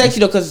where I can still could- protect you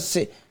though, because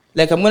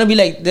like I'm gonna be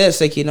like this,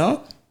 like If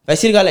I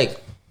see the guy like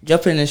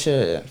jumping and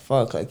shit,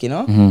 fuck, like, you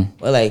know?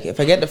 But, like, if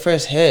I get the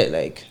first hit,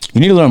 like,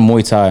 You need to learn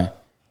Muay Thai.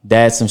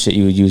 That's some shit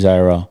you would use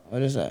IRL.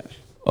 what is that?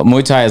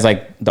 Muay Thai is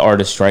like the art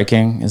of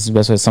striking. It's the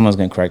best way. Someone's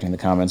gonna correct me in the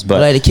comments, but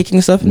Like the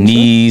kicking stuff? and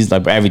knees,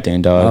 like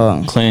everything,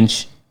 dog. Oh.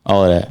 Clinch,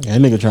 all of that. Yeah,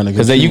 that nigga trying to get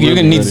Because you're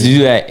gonna need to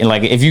do that. And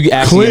like, if you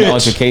actually get an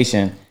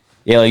altercation,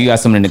 yeah, like you got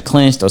something in the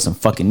clinch, or some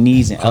fucking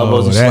knees and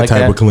elbows and shit that like type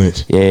that. of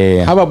clinch.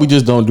 Yeah. How about we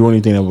just don't do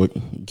anything that would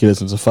get us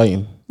into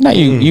fighting? No,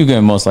 you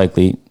gonna most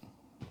likely.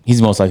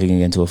 He's most likely gonna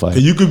get into a fight.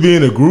 And you could be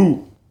in a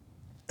group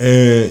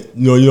and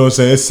you know what I'm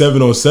saying, it's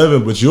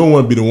 7-on-7, but you don't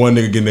want to be the one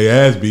nigga getting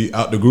their ass beat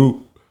out the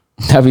group.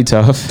 That'd be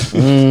tough.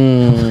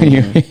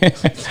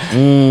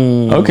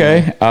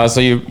 Okay, so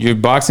you're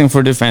boxing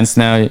for defense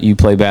now. You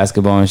play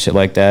basketball and shit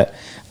like that.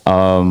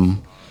 Are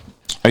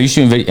you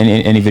shooting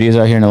any videos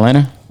out here in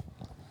Atlanta?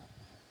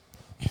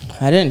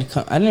 I didn't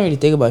really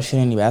think about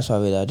shooting any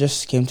basketball video. I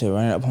just came to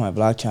run it up on my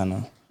vlog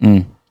channel.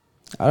 Mm.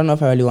 I don't know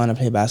if I really want to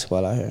play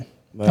basketball out here.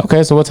 But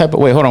Okay, so what type of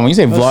wait? Hold on. When you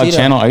say vlog see that.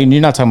 channel,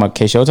 you're not talking about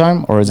K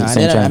Showtime or is it Nah, the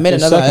same I channel? made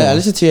another. second I one.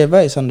 listened to your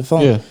advice on the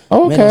phone. Yeah.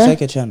 Oh, Made a okay.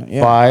 second channel.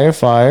 Yeah.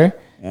 Fire.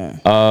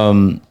 Yeah.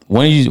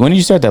 When did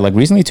you start that? Like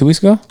recently, 2 weeks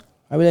ago?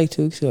 Probably like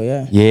 2 weeks ago.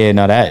 Yeah. Yeah,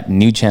 no, that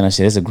new channel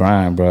shit is a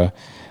grind, bro.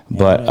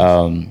 But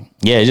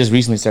yeah, it just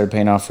recently started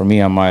paying off for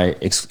me on my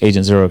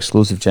Agent Zero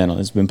exclusive channel.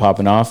 It's been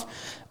popping off.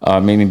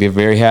 Made me be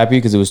very happy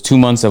because it was 2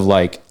 months of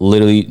like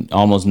literally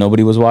almost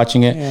nobody was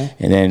watching it, Yeah.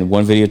 and then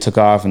one video took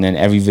off, and then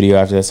every video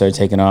after that started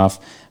taking off.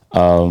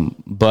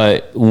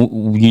 But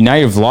now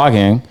you're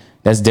vlogging.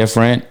 That's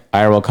different.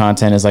 IRL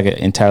content is like an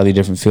entirely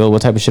different field.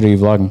 What type of shit are you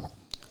vlogging?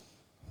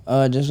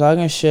 Just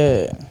vlogging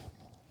shit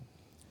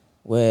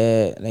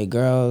with like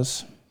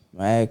girls,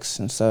 my ex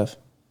and stuff.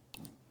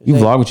 You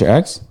Like- vlog with your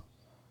ex?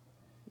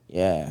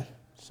 Yeah.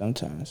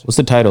 Sometimes. What's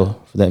the title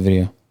for that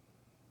video?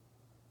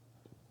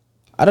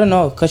 I don't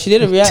know, cause she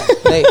did a reaction.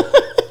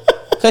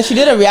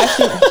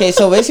 Okay,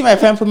 so basically my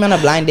friend put me on a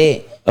blind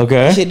date.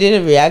 Okay. She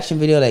did a reaction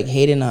video like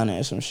hating on it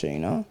or some shit, you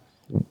know?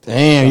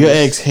 Damn, your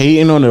ex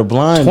hating on the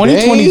blind.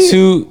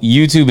 2022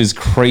 YouTube is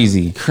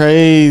crazy.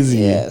 Crazy.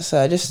 Yeah,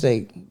 so I just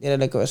like did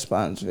like a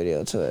response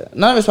video to it.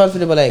 Not a response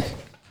video, but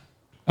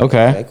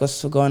Okay. like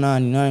what's going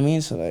on, you know what I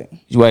mean? So like,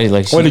 Wait,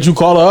 like Wait, did you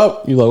call her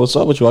up? You like, what's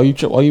up with you?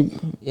 Why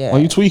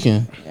you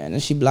tweaking? yeah, and then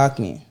she blocked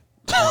me.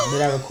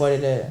 Then I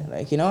recorded it,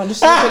 like, you know, just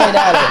something like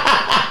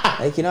that.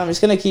 Like, you know, I'm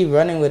just gonna keep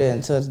running with it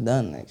until it's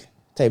done, like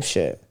type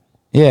shit.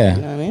 yeah,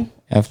 You know what I mean?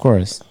 of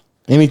course.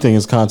 Anything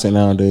is content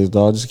nowadays,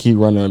 dog. Just keep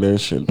running on that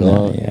shit,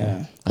 dog.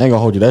 Yeah. I ain't gonna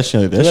hold you. That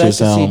shit. That People shit like to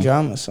see sound.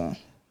 drama, so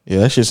Yeah,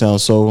 that shit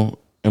sounds so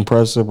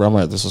impressive, bro. I'm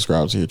gonna have to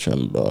subscribe to your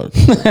channel, dog.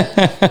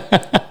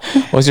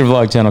 What's your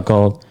vlog channel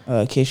called?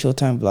 K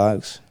Showtime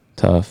vlogs.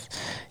 Tough.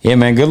 Yeah,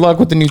 man. Good luck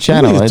with the new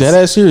channel. It's dead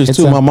ass serious it's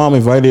too. a- My mom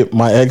invited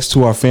my ex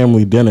to our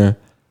family dinner.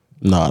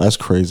 Nah, that's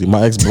crazy.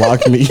 My ex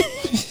blocked me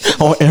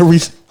on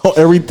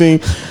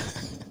everything.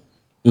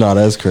 Nah,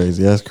 that's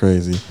crazy. That's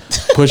crazy.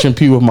 Pushing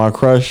P with my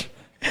crush.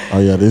 Oh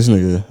yeah, this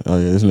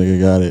nigga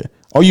got it.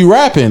 Oh, you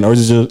rapping or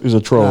is it just a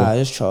troll? Nah,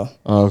 just troll.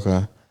 Oh,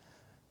 okay.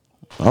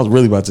 I was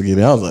really about to get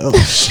in. I was like, oh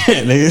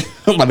shit, nigga.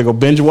 I'm about to go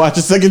binge watch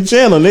the second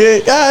channel,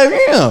 nigga. God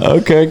damn.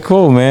 Okay,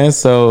 cool, man.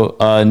 So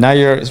now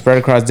you're spread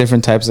across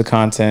different types of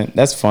content.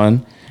 That's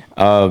fun.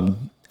 Are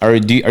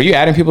you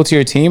adding people to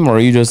your team, or are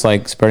you just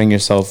like spreading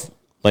yourself?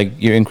 Like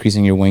you're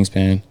increasing your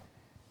wingspan,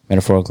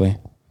 metaphorically.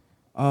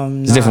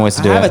 There's different ways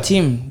to do I have it. a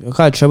team. We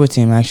call it Trouble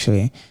Team,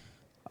 actually.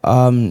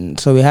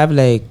 So we have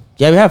we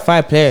have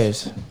 5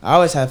 players. I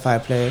always have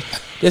 5 players.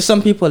 There's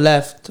some people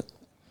left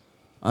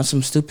on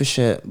some stupid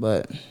shit,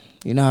 but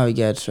you know how it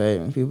gets, right?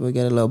 When people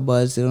get a little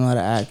buzz, they don't know how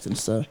to act and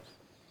stuff.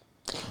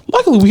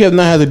 Luckily, we have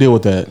not had to deal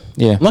with that.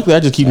 Yeah. Luckily, I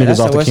just keep niggas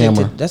off the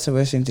camera. That's the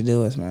worst thing to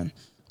deal with, man.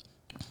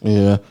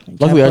 Yeah. Can't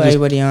Luckily, put I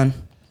everybody on.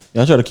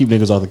 try to keep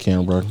niggas off the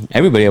camera, bro.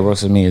 Everybody that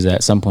works with me is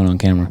at some point on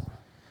camera.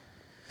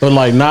 But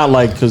like not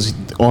like because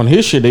on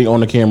his shit they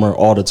on the camera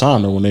all the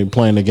time though when they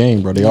playing the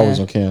game, bro. They always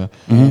on camera.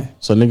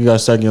 So nigga got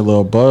stuck in a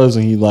little buzz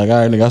and he like, all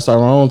right, nigga, I start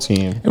my own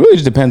team. It really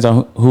just depends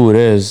on who it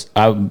is.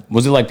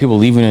 Was it like people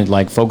leaving it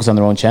like focus on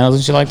their own channels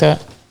and shit like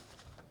that?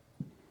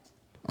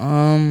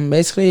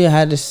 Basically, I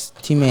had this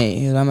teammate.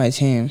 He was on my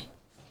team.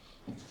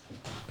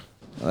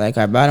 Like,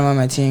 I brought him on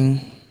my team.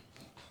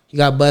 He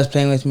got buzzed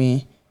playing with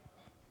me.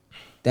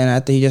 Then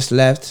after he just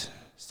left,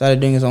 started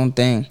doing his own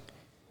thing.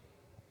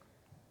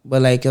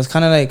 But like, it was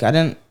kind of like I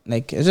didn't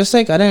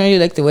really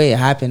like the way it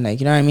happened. Like,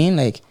 you know what I mean?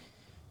 Like,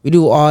 we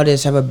do all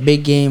this, have a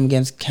big game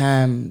against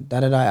Cam,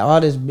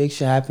 all this big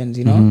shit happens,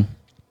 you know.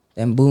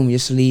 Then boom, you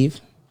just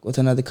leave, go to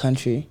another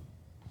country.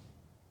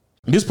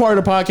 This part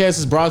of the podcast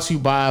is brought to you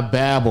by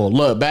Babbel.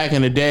 Look, back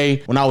in the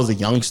day when I was a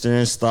youngster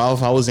and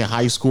stuff, I was in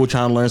high school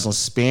trying to learn some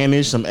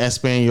Spanish, some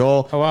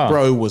Espanol. Oh, wow.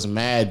 Bro, it was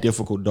mad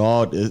difficult,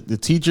 dog. The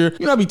teacher,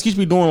 you know, be teach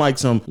me doing like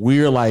some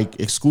weird, like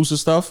exclusive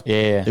stuff.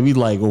 Yeah. They be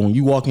like, when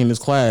you walk in this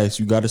class,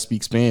 you got to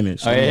speak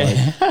Spanish. Oh, I'm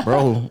yeah. like,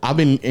 bro, I've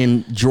been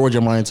in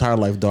Georgia my entire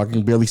life, dog. I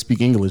can barely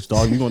speak English,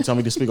 dog. You gonna tell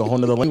me to speak a whole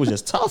nother language?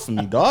 That's tough for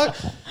me, dog.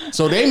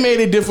 So they made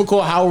it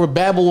difficult. However,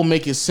 Babbel will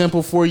make it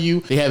simple for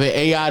you. They have an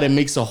AI that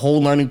makes the whole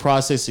learning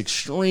process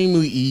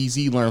extremely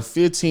easy. Learn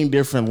 15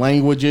 different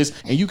languages,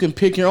 and you can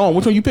pick your own.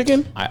 Which one you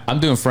picking?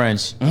 I'm doing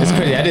French. It's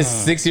crazy. I did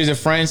 6 years of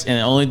French, and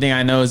the only thing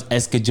I know is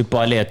 "Est-ce que je peux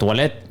aller à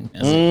toilette?" Go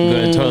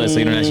to the toilet, so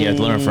you don't actually have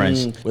to learn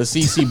French. But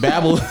see,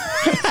 Babbel.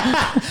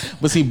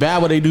 But see,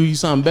 Babbel, they do you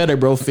something better,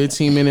 bro.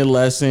 15-minute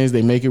lessons.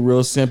 They make it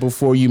real simple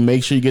for you.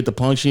 Make sure you get the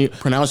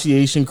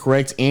pronunciation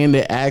correct and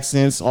the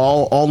accents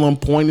all on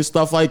point and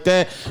stuff like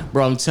that,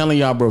 bro. I'm telling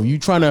y'all, bro. You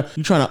trying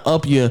to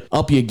up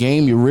your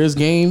game, your Riz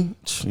game.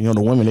 You know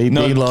the women they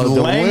love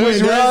the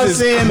language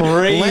Riz is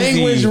crazy.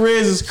 Language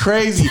Riz is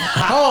crazy.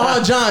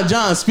 Oh,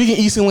 John. Speaking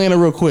East Atlanta,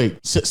 real quick.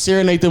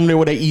 Serenade them there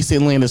with that East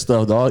Atlanta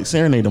stuff, dog.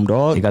 Serenade them,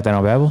 dog. You got that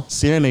on Babbel?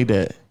 Serenade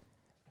that.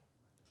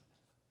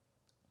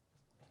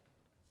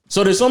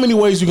 So there's so many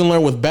ways you can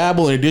learn with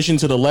Babbel. In addition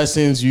to the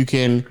lessons, you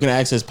can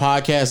access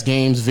podcasts,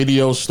 games,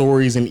 videos,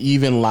 stories, and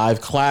even live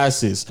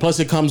classes. Plus,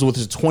 it comes with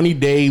a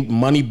 20-day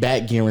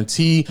money-back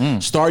guarantee.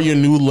 Start your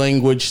new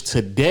language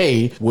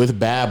today with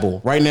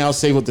Babbel. Right now,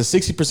 save up to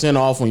 60%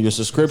 off on your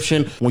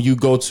subscription when you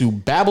go to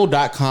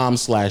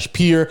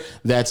babbel.com/peer.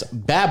 That's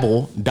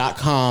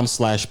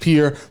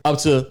babbel.com/peer. Up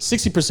to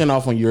 60%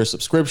 off on your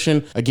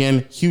subscription.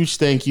 Again, huge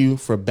thank you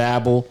for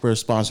Babbel for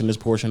sponsoring this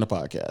portion of the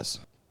podcast.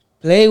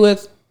 Play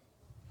with.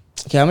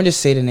 Okay, I'm gonna just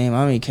say the name.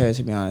 I don't even care,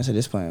 to be honest, at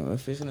this point.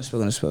 If it's gonna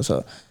spill.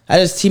 So I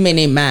had this teammate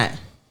named Matt.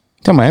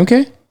 Talking about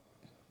MK?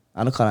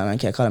 I don't call him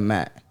MK. I call him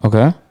Matt.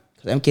 Okay.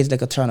 Because MK is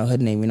like a Toronto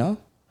hood name, you know?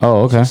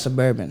 Oh, okay.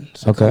 Suburban.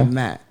 So I call him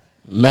Matt.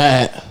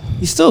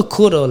 He's still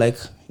cool though, like,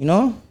 you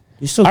know?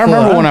 He's still cool. I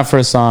remember when I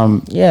first saw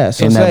him. Yeah,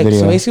 so in it's that like, video.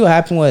 so basically what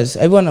happened was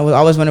everyone was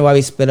always wondering why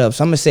we split up.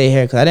 So I'm gonna say it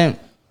here because I didn't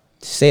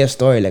say a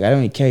story. Like I don't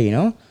really care, you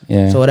know?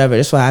 Yeah. So whatever,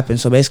 this is what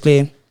happened. So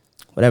basically,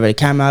 whatever, the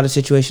camera out of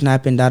situation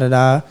happened,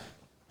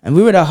 and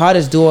we were the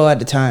hottest duo at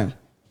the time.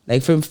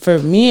 Like for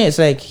me, it's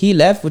like he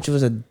left, which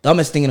was the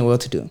dumbest thing in the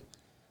world to do.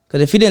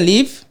 Because if he didn't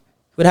leave,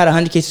 we'd have had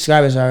 100K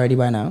subscribers already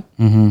by now.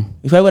 Mm-hmm.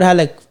 We probably would have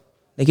had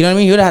like you know what I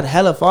mean? He would have had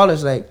hella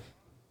followers. Like,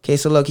 okay,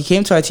 so look, he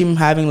came to our team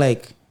having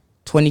like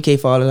 20K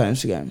followers on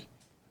Instagram.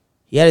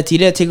 He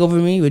did a takeover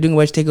with me. We were doing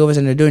wedge takeovers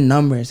and they're doing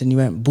numbers. And he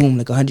went boom,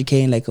 like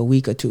 100K in like a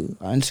week or two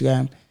on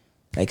Instagram.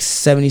 Like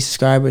 70K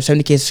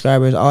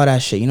subscribers, all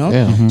that shit, you know?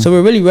 Yeah. Mm-hmm. So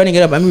we're really running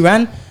it up. And we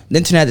ran the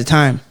internet at the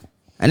time.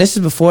 And this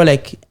is before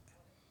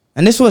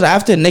and this was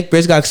after Nick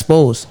Briz got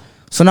exposed.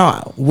 So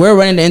now we're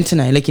running the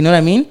internet. Like, you know what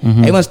I mean? Mm-hmm.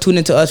 Everyone's tuned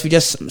into us. We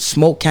just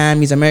smoke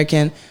Cam. He's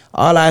American.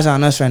 All eyes are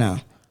on us right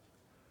now.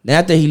 Then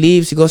after he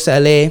leaves, he goes to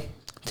LA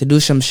to do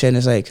some shit. And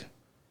it's like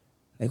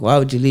why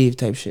would you leave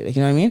type shit? Like,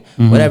 you know what I mean?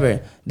 Mm-hmm. Whatever.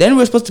 Then we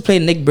were supposed to play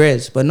Nick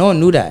Briz, but no one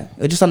knew that.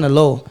 It was just on the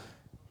low.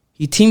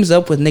 He teams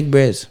up with Nick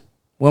Briz.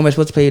 When we're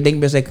supposed to play Nick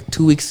Briz like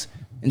 2 weeks,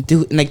 in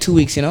 2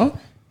 weeks, you know?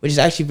 Which is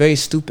actually very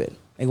stupid.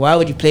 Like, why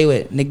would you play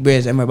with Nick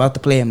Briz and we're about to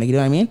play him? Like, you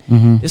know what I mean?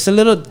 Mm-hmm. Just a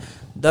little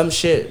dumb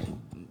shit,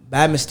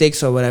 bad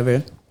mistakes or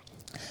whatever.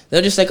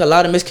 They're just like a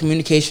lot of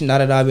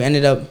miscommunication, We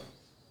ended up,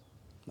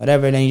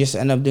 whatever, and then you just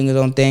end up doing his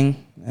own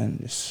thing and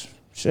just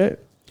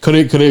shit. Could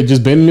it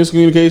just been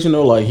miscommunication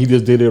though? Like he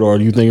just did it, or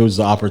do you think it was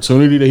the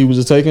opportunity that he was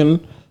just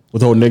taking with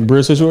the whole Nick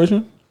Briz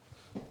situation?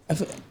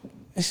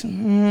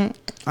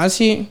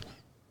 Honestly,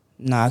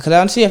 nah, because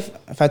honestly,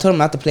 if I told him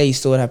not to play, he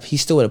still would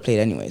have played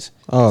anyways.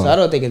 Oh. So I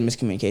don't think it's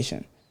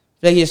miscommunication.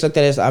 I feel like he just looked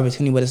at it as an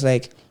opportunity, but it's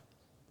like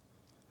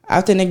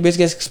after Nick Briz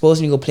gets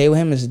exposed and you go play with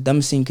him, it's the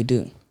dumbest thing you could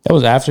do. That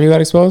was after he got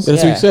exposed?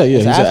 That's what he said, yeah.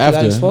 He said after.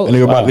 And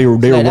they were running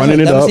it up. That's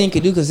the dumbest thing you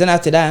could do, because then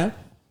after that,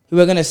 we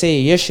were going to say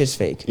your shit's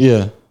fake.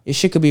 Yeah. Your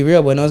shit could be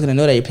real, but no one's going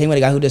to know that you're playing with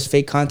a guy who does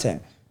fake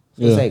content.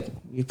 So it's like,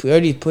 you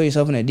already put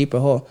yourself in a deeper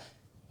hole.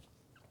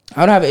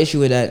 I don't have an issue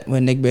with that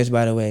with Nick Briz,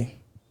 by the way.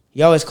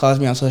 He always calls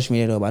me on social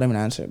media, though, but I don't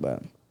even answer.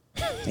 But,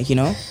 like, you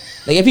know?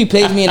 Like, if he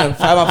plays me in a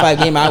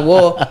 5-on-5 game, I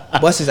will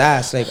bust his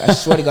ass. Like, I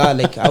swear to God,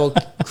 like, I will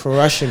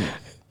crush him.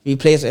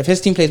 If his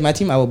team plays my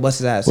team, I will bust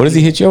his ass. What does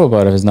he hit you up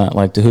about if it's not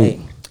like the hoop? Like,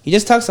 he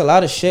just talks a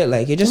lot of shit.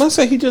 Like, he just... I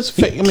say he just...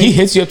 he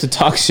hits you up to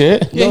talk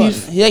shit? Yeah,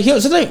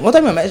 sometimes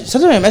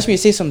he message me to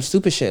say some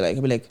stupid shit. Like,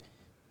 he'll be like,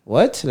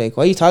 what? Like,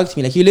 why are you talking to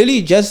me? Like, he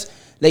literally just...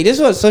 Like, this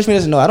is what social media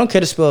doesn't know. I don't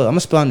care to spill. I'm going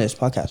to spill on this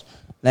podcast.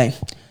 Like,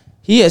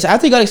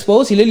 after he got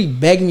exposed, he literally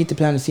begged me to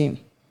play on the team.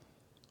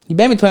 He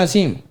begged me to play on the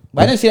team.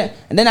 But I didn't see that.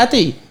 And then after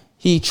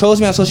he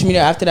chose me on social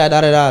media after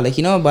that, like,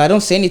 you know, but I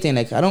don't say anything.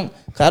 Like, I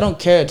don't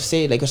care to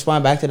say, like,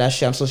 respond back to that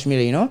shit on social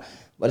media, you know?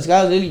 But this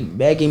guy was literally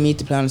begging me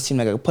to play on his team.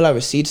 Like, I could pull out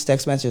receipts,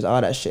 text messages, all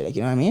that shit. Like,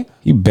 you know what I mean?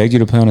 He begged you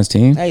to play on his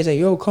team? Yeah, he's like,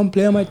 yo, come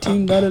play on my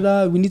team,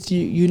 We need to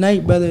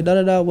unite,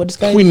 brother, What this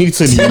guy... We need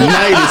to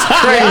unite is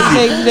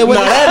crazy. Like,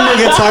 that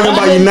nigga talking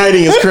about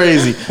uniting is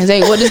crazy. He's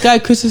like, what this guy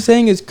Chris is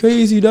saying is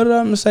crazy,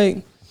 I'm just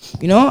like,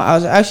 you know, I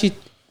was actually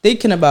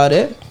thinking about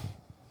it.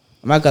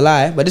 I'm not gonna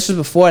lie, but this was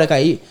before, I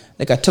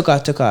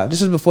took off. This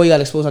was before he got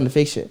exposed on the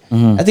fake shit.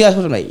 Mm-hmm. I think I was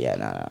supposed to be like, yeah,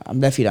 nah,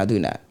 I'm definitely not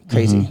doing that.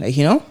 Crazy. Mm-hmm. Like,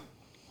 you know?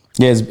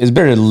 Yeah, it's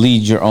better to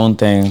lead your own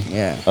thing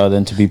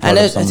than to be part of someone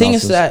else's. And the thing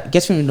is that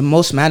gets me the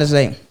most mad is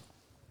like,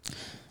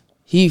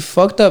 he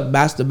fucked up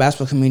the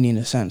basketball community in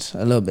a sense,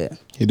 a little bit.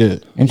 He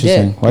did.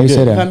 Interesting. Why do you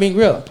say that? If I'm being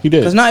real. He did.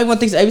 Because not everyone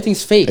thinks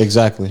everything's fake.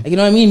 Exactly. Like, you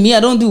know what I mean? Me, I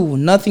don't do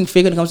nothing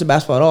fake when it comes to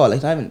basketball at all.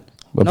 Like, not even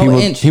But no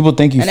inch. people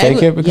think you And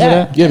fake it because of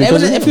that? Yeah, And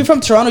because everyone- of if you're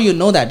from Toronto, you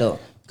know that though,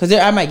 because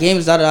they're at my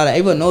games.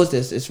 Everyone knows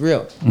this. It's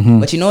real.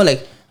 But you know,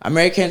 like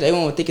Americans,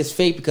 everyone would think it's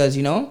fake because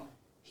you know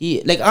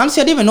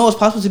honestly, I didn't even know it's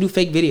possible to do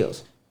fake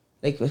videos.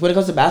 Like when it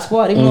comes to basketball,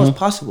 I didn't even know it's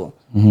possible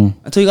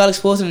until you got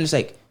exposed and it's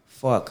like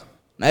fuck.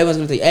 Now everyone's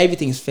gonna think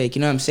everything is fake.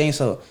 You know what I'm saying?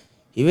 So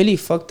he really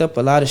fucked up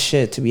a lot of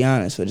shit, to be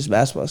honest, with this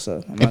basketball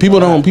stuff. And people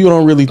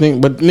don't really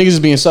think, but niggas is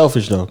being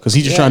selfish though, because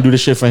he's just trying to do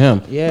this shit for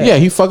him. Yeah.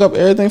 He fuck up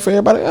everything for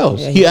everybody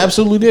else. Yeah, he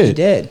absolutely did. He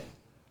did.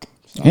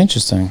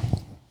 Interesting.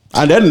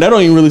 That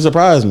don't even really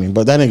surprise me,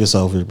 but that nigga's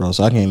selfish, bro.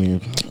 So I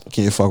can't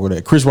fuck with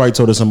that. Chris Wright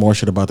told us some more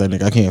shit about that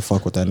nigga. I can't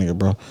fuck with that nigga,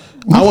 bro.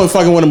 I wasn't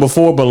fucking with him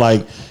before, but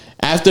like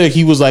after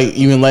he was like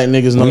even letting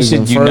niggas know We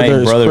even should unite,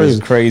 further, brother. it's Is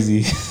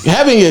crazy. crazy.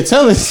 Having it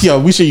telling yo,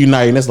 we should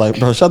unite, and it's like,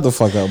 bro, shut the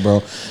fuck up, bro.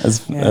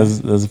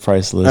 That's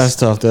priceless. That's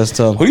tough. That's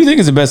tough. Who do you think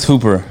is the best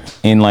hooper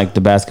in like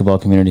the basketball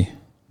community?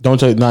 Don't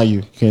take not you.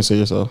 You can't say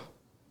yourself.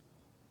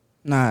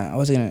 Nah, I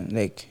wasn't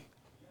gonna like.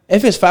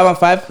 If it's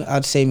 5-on-5,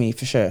 I'd say me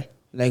for sure.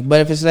 Like,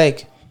 but if it's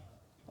like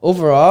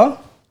overall,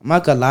 I'm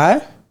not gonna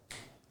lie.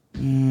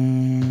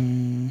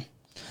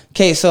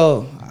 Okay,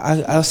 so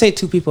I'll say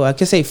two people. I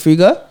can say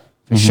Friga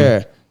for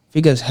sure.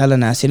 Friga's hella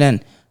nasty.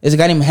 Then there's a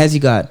guy named Hezzy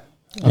God.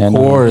 Of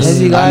course,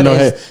 Hezzy God I know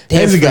is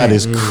Hezzy God different.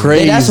 is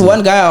crazy. Yeah, that's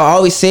one guy I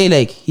always say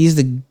like he's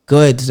the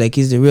goods, like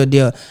he's the real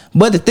deal.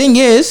 But the thing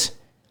is,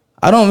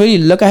 I don't really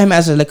look at him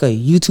as like a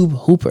YouTube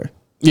hooper.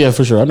 Yeah,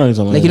 for sure. I know he's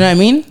something Like, you know what I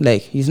mean?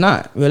 Like, he's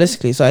not,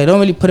 realistically. So I don't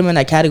really put him in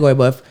that category.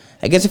 But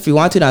I guess if you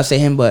want to, then I'll say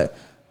him. But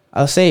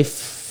I'll say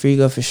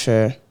Friga for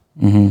sure.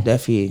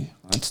 Definitely.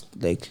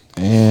 Like,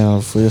 Damn,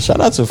 Friga. Shout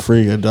out to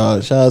Friga,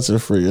 dog. Shout out to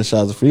Friga.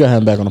 Shout out to Friga. Have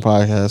him back on the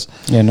podcast.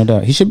 Yeah, no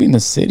doubt. He should be in the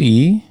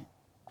city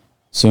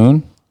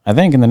soon. I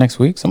think in the next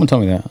week. Someone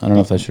told me that. I don't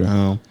know if that's true.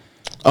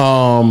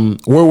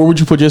 Where would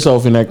you put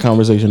yourself in that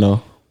conversation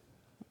though?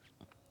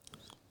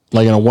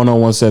 Like in a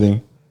one-on-one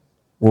setting.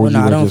 Where would no,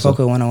 you I rank don't yourself? fuck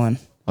with one-on-one.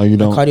 Oh, you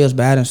don't? Cardio's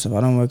bad and stuff. I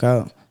don't work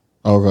out.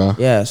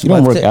 Okay. Yeah. So You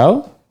don't but work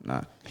out?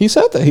 Nah. He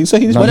said that. He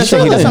said he's. No, But you that's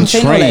said he what I'm doesn't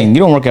saying, train. like- You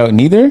don't work out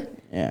neither?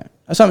 Yeah.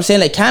 That's what I'm saying.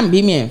 Like, Cam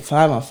beat me in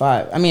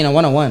 5-on-5. I mean, a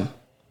one-on-one.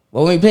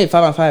 But when we played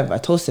 5-on-5, I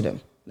toasted him.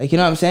 Like, you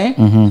know what I'm saying?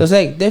 So it's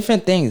like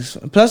different things.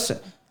 Plus,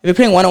 if you're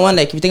playing one-on-one,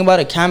 like, if you think about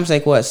it, Cam's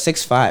like, what,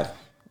 6'5".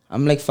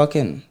 I'm like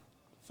fucking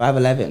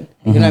 5'11".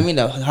 You know what I mean?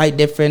 The height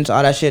difference,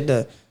 all that shit,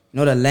 the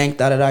length,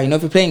 da-da-da. You know,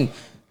 if you're playing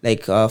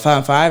like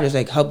 5-on-5, there's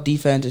like help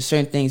defense, there's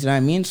certain things, you know what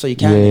I mean? So you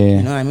can't, Yeah.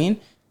 you know what I mean?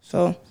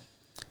 So it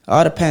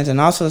all depends. And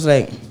also it's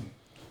like,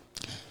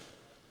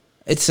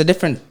 it's a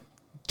different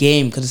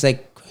game because it's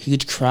like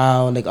huge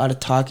crowd, like all the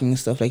talking and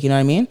stuff, like, you know what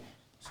I mean?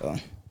 So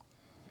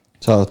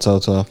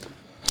Tough.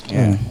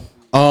 yeah.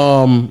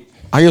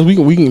 I guess we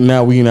can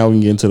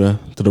get into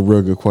the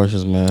real good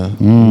questions, man.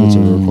 Get to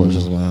the real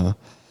questions, man.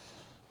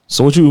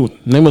 So what you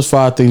name us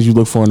 5 things you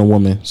look for in a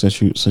woman since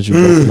you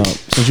broken up.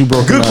 Since you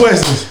broken Good up.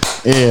 questions.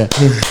 Yeah.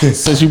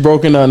 Since you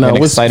broken up now. An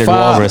What's excited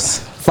walrus.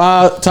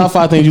 top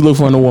 5 things you look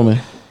for in a woman?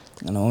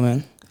 And a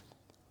woman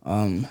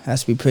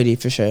has to be pretty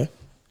for sure.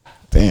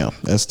 Damn,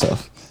 that's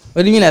tough.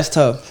 What do you mean that's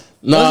tough?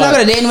 Nah. No, it's not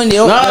gonna date anyone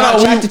they're not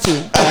we- attracted to.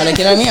 Like,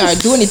 you know what I mean?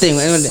 Or do anything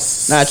with anyone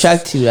they're not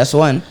attracted to. That's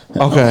one.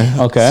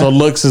 Okay. So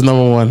looks is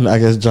number 1, I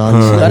guess, John.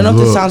 I don't know if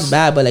this looks. sounds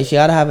bad, but like she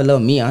gotta have a little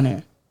meat on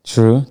her.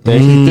 True.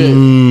 Thick.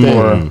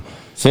 Or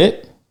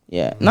fit?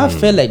 Yeah, not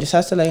fit, like just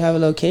has to like have a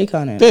little cake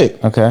on her.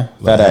 Thick. Okay.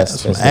 Fat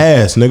ass. Some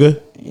ass,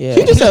 nigga. Yeah,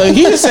 He said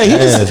he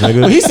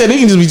said he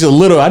can just be just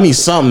little. I need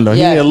something though. He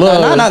yeah, need a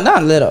little. no,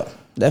 not little,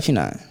 definitely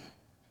not.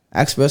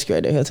 Ask Broski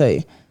right there, he'll tell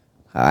you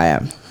how I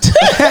am.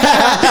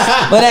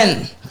 But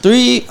then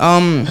 3,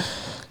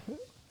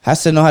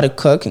 has to know how to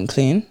cook and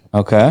clean.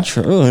 Okay.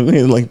 True. I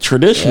mean, like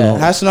traditional. Yeah,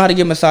 has to know how to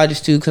give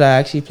massages too, cause I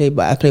actually play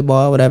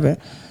ball, whatever.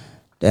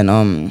 Then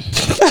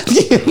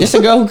just a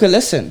girl who could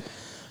listen,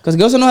 cause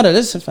girls don't know how to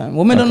listen, fam.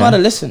 Women don't know how to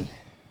listen.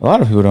 A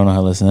lot of people don't know how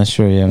to listen. That's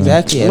true. Yeah. Man.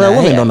 Exactly. Man, and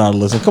women don't know how to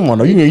listen. Come on,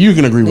 though. You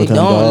can agree They with him,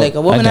 don't dog. like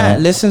a woman I that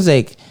don't. listens,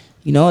 like,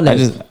 you know, like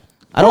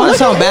I don't want look to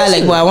sound at bad,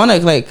 like, but I want to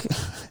like.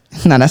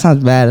 Nah, that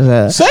sounds bad as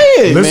hell. Say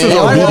it, Listen man.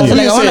 to I want to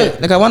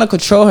obedience. like I want to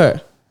control her.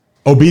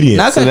 Obedience.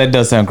 Not, So that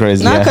does sound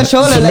crazy. not yeah.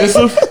 control her. Like,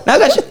 Submissive?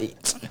 not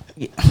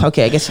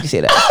okay, I guess you can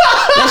say that.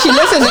 Like she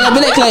listens,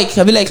 like,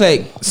 I'll be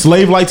like.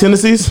 Slave-like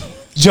tendencies.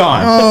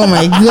 John. Oh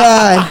my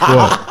god.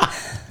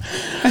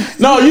 What?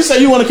 No, you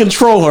say you want to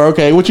control her.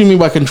 Okay, what you mean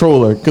by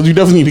control her? Because you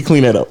definitely need to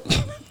clean that up.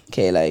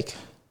 Okay, like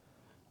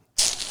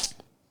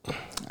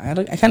I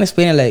can't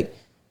explain it. Like,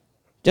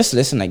 just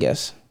listen, I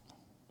guess,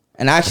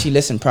 and actually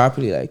listen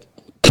properly. Like,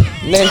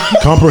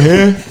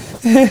 Comprehend.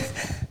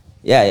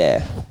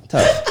 yeah,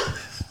 tough.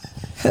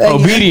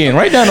 Obedient.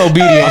 Write down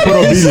obedient. Put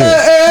obedience.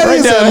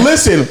 Right there,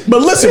 listen,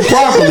 but listen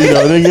properly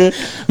though,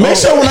 nigga. Make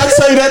sure when I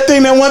tell you that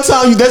thing that one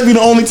time, that's be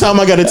the only time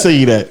I got to tell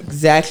you that.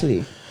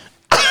 Exactly.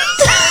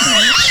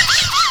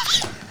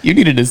 You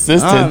needed Oh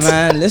assistance.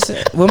 man, listen.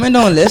 Women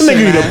don't listen.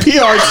 Nigga need a Man.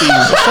 PR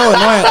team. So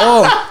annoying.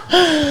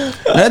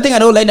 Oh, another thing I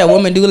don't like that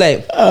women do,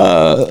 like,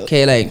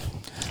 okay, like,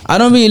 I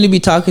don't really be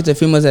talking to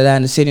females like that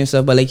in the city and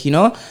stuff, but like, you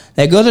know,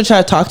 like girls will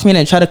try to talk to me and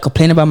then try to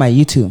complain about my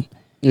YouTube.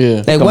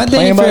 Yeah. Like one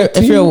thing, Complain about it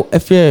to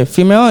if you're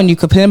female and you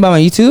complain about my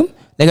YouTube,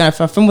 like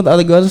if I'm filming with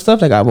other girls and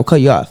stuff, like I will cut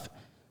you off.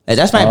 Like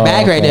that's my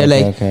bag right there.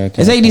 Like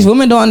it's like these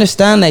women don't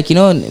understand. Like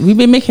we've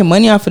been making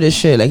money off of this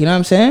shit. Like you know what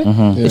I'm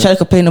saying? They try to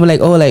complain. They'll be like,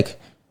 oh, like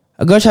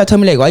a girl try to tell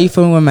me like, why you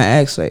filming with my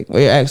ex? Like,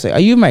 where your ex? Like, are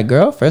you my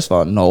girl? First of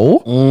all, no.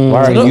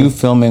 Why are you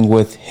filming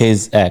with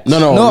his ex? No,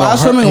 I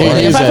was filming.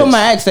 If I film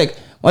my ex, like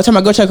one time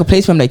I go try to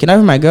complain to him, like you're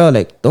never my girl.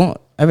 Like don't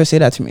ever say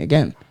that to me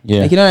again.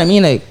 Yeah. Like you know what I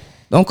mean? Like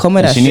don't come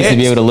with that. She needs to shit.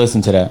 be able to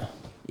listen to that.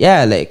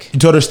 Yeah, like You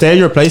told her stay in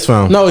your place,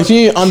 fam. No, she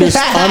need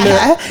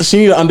she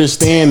need to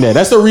understand that.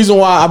 That's the reason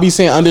why I be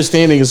saying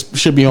understanding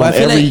should be on But I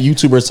feel every like-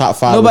 YouTuber's top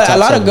 5. no, or but top a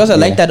lot 7. of girls are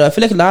like that though. I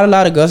feel like a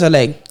lot of girls are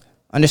like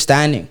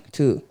understanding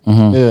too.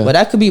 Yeah. But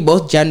that could be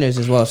both genders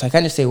as well. So I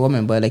can't just say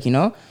woman, but like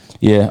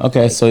Yeah.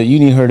 Okay. So you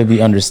need her to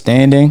be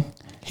understanding.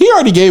 He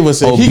already gave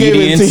us it. He gave it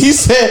to, Obedience.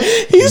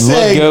 he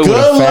said good with a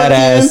good fat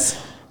looking,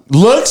 ass.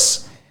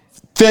 looks,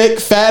 thick,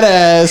 fat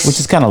ass, Which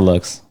is kind of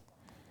looks.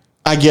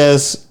 I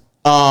guess,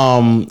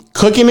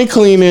 cooking and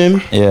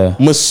cleaning, Yeah.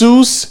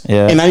 masseuse,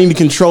 Yeah. and I need to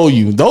control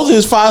you. Those are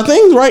his 5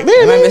 things right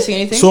there. am I man. missing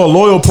anything? So a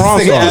loyal prom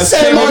I star.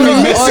 said,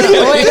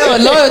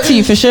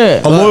 Loyalty for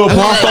sure. A loyal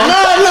prom star.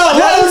 no,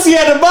 loyalty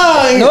at the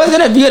bar. No one's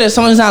gonna view it as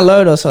someone's not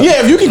loyal though. So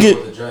Yeah, if you can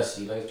get The dress,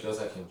 he likes girls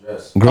that can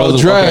dress. Girls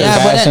with dress. okay, yeah,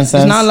 but fashion there's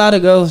sense. not a lot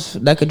of girls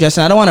that could dress.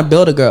 And I don't want to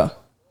build a girl.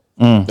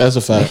 that's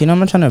a fact. Like, I'm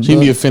not trying to She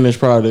build. be a finished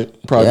product.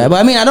 Yeah, but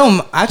I mean, I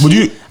don't actually.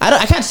 Would you-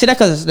 I can't say that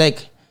because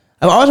like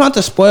I always want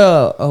to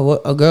spoil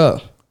a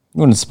girl. You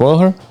want to spoil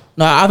her?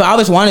 No, I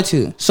always wanted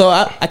to. So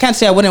I can't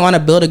say I wouldn't want to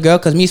build a girl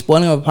because me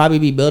spoiling her would probably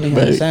be building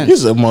her in a sense. This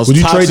is the most Would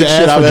you toxic trade the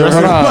shit ass I've for ever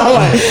heard. dressing? I'm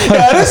like,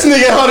 yeah, this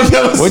nigga on the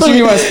other What you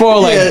mean by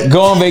spoil? Like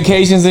go on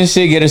vacations and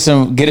shit. Get her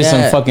some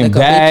Yeah, fucking like a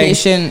bags.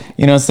 vacation.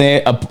 You know what I'm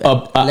saying? A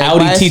Like,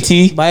 Audi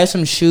TT. Buy her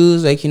some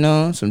shoes, like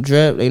some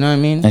drip, like, you know what I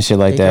mean, And shit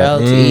like Take her that. out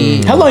to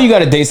eat. How long you got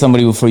to date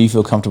somebody before you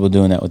feel comfortable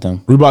doing that with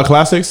them? Reebok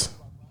Classics,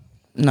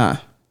 Nah,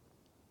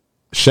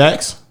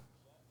 Shaqs,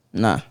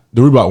 nah,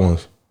 the Reebok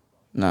ones.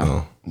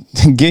 nah.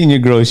 Getting your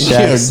girl Yeah,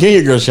 Shaqs get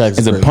your girl Shaqs.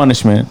 is a crazy.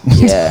 punishment.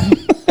 Yeah.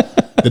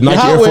 The Nike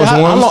How, Air Force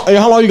how Ones. long,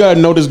 how long you gotta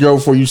know this girl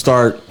before you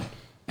start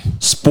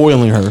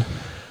spoiling her?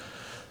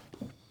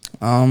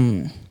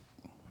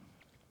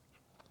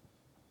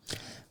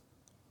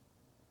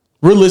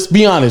 Realist,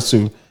 be honest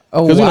too,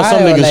 because you know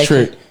some while, niggas like,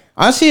 trick.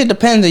 Honestly, it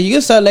depends. You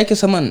can start liking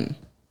someone,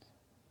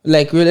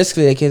 like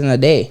realistically, like in a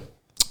day.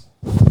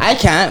 I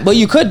can't, but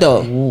you could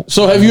though.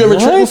 So have you ever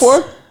tricked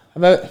before?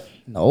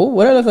 No,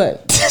 what I look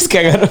like? This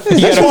guy got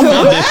That's what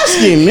I'm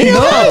asking, nigga.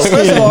 I'm asking.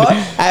 First of all, I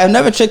have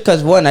never tricked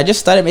because one, I just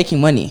started making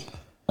money.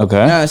 Okay.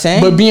 You know what I'm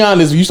saying? But be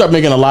honest, if you start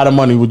making a lot of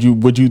money, would you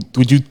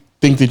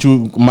think that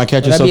you might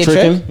catch Would that yourself be a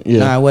tricking? trick?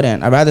 No, I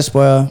wouldn't. I'd rather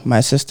spoil my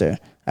sister.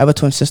 I have a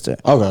twin sister.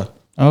 Okay.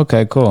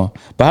 Okay, cool.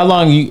 But how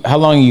long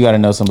you got to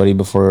know somebody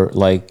before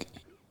like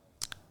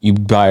you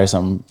buy her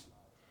something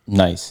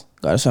nice?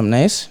 Got her something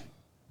nice.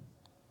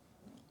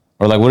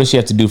 Or like what does she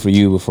have to do for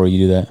you before you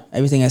do that?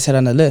 Everything I said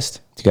on the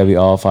list. It's got to be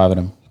all 5 of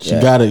them. She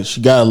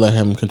gotta let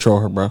him control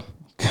her, bro.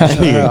 Her all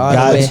the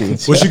Got way. to.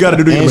 What she got to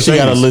do to get a And she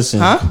gotta Mercedes? listen.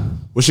 Huh?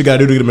 What she got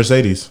to do to get a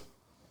Mercedes?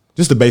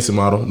 Just the basic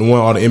model, the one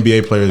all the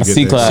NBA players get.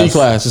 C-class. C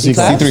class, the C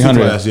class,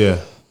 C-class? C300.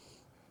 Yeah.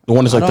 the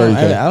one that's like I don't,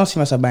 30K. I don't see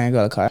myself buying a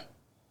girl a car.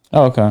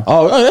 Oh, okay.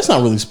 Oh, that's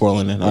not really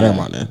spoiling it. Oh, never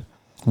mind that.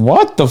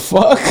 What the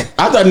fuck?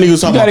 I thought niggas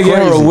was You talking got to about get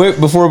her a crazy. whip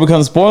before it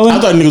becomes spoiling? I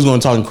thought niggas was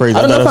going talking crazy.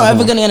 I don't know if thought I'm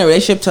that's ever gonna get in a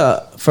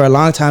relationship for a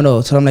long time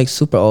though, till I'm like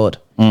super old.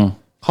 How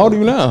old are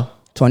you now?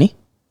 20,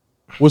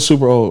 What's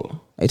super old?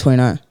 like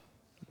 29.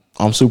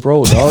 I'm super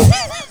old, dog.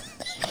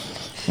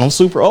 I'm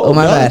super old. Oh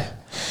my dog. bad.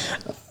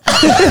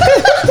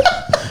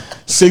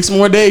 6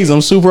 more days.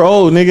 I'm super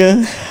old,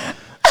 nigga.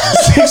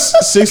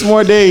 Six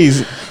more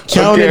days.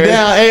 Count it Okay.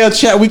 down. Hey,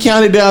 chat. We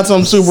counted down till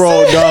I'm super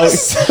old, dog.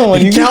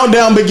 When you-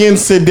 Countdown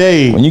begins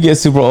today. When you get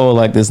super old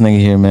like this nigga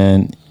here,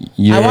 man,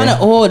 you're, I wanna.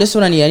 Oh, this is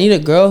what I need. I need a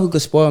girl who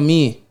could spoil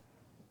me.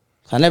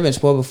 I've never been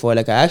spoiled before.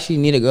 Like I actually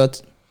need a girl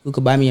who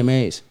could buy me a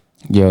Marys.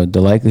 yo,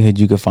 the likelihood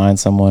you could find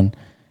someone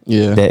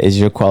Yeah. that is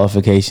your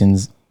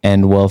qualifications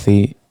and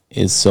wealthy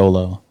is so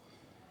low.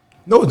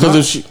 No, it's Because not.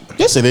 if she,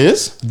 yes, it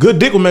is. Good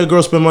dick will make a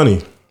girl spend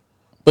money.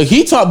 But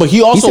he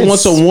also said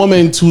wants a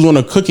woman who's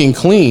gonna cook and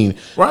clean.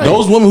 Right.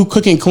 Those women who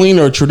cook and clean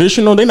are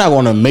traditional. They're not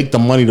gonna make the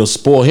money to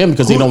spoil him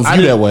because they don't I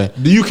view didn't- that way.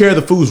 Do you care if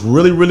the food's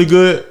really, really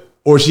good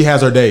or she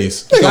has her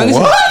days? Nigga,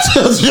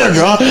 what? Yeah,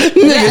 girl.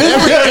 Every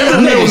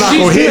meal not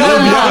gonna hit.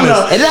 Let's be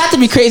honest. It doesn't have to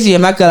be crazy.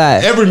 I'm not gonna lie.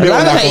 Every meal as long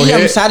as not I gonna eat, I'm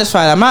hit.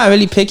 satisfied. I'm not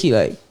really picky.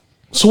 Like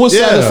So what's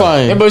Yeah.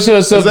 satisfying? Yeah, but so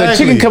if the Exactly.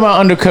 chicken come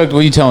out undercooked, what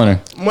are you telling her?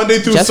 Monday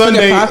through just cook it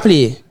Sunday.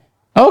 properly.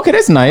 Oh, okay,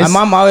 that's nice. My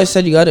mom always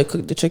said you gotta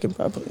cook the chicken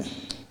properly.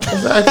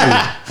 Exactly.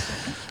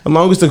 As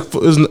long as the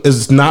food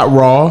is not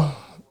raw,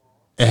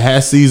 it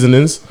has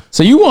seasonings.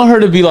 So you want her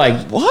to be like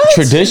What?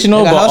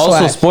 traditional, Like a but also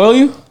housewife. spoil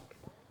you?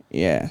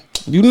 Yeah.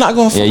 You're not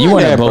gonna find you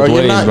want it that, both bro. You're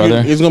ways, not,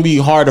 brother. It's gonna be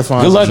hard to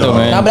find. Good luck some though, shit.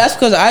 man. No, but that's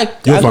because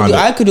You'll find it.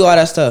 I could do all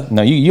that stuff.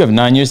 No, you have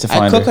 9 years to I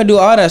find cook her. and do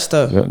all that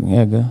stuff.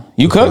 Yeah, good.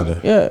 You cook?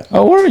 Yeah.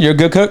 Oh, word, you're a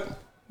good cook.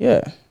 Yeah.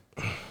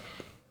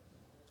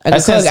 I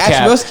That's could cook. Ask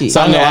cap. Broski.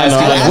 So I'm gonna ask you,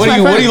 I know.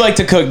 like, what do you like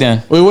to cook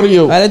then? Wait, what are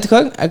you I like to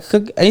cook. I could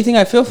cook anything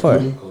I feel for.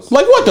 like?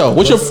 What though?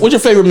 What's your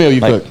favorite meal you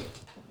Like- cook?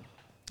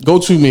 Go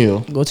to meal.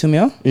 Go to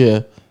meal.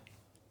 Yeah.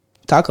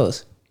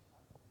 Tacos.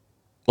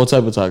 What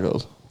type of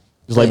tacos?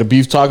 Just like the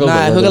beef tacos. Nah,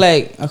 I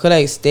like cook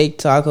like steak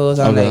tacos.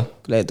 I'm Okay.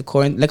 like the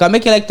corn. Like I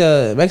make it like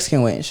the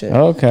Mexican way and shit.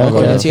 Okay. Corn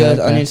okay, tortillas,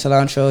 onion,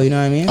 cilantro. You know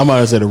what I mean? I'm about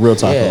to say the real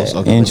tacos. Yeah.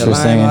 Okay. Interesting.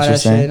 The lime, all that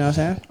Interesting. shit, you know what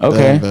I'm saying?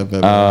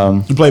 Okay.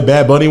 Bet. You play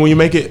Bad Bunny when you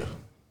make it?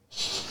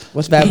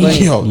 What's Bad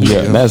Bunny? Yo,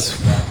 Yeah, that's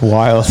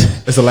wild.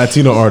 It's a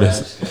Latino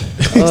artist.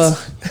 nah,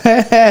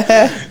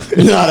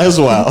 that's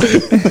wild.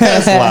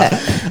 That's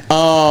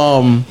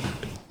wild.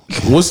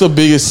 What's the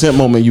biggest simp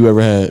moment you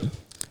ever had?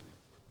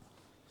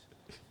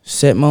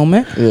 Sit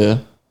moment. Yeah.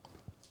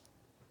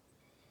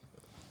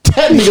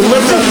 That nigga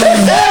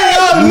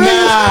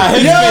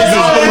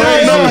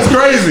It's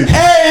crazy.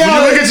 Hey, When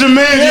you look at your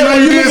man, you know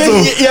you did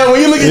some. Yeah,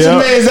 when you look at your Yeah.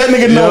 man, that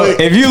nigga know it.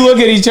 If you look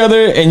at each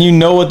other and you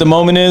know what the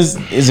moment is,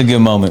 it's a good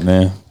moment,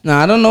 man.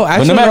 Nah, I don't know.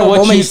 Actually, no matter know what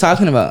moment you- he's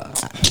talking about.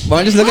 But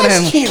I'm just looking at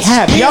him.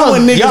 Cap, Y'all,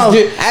 when niggas y'all-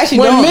 get, actually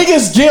when don't.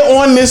 niggas get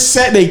on this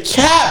set, they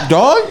cap,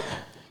 dog.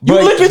 You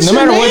But look at no your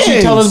matter what you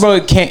mans. tell us, bro,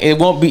 it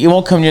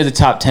won't come near the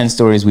top 10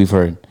 stories we've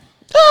heard.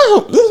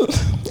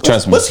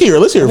 Trust me. Let's hear it.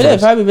 Let's hear it Yeah,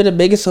 first. probably the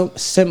biggest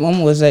simp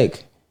moment was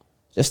like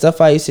the stuff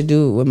I used to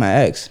do with my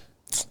ex.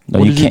 No,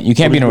 What you did can't. you- You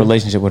can't what be in a did you-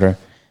 relationship with her.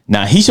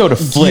 Nah, he showed a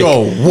flick.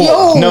 Yo,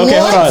 whoa. No, okay,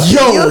 hold on.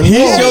 Yo, he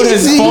showed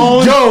his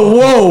phone. Yo,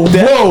 whoa,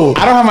 whoa.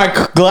 I don't have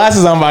my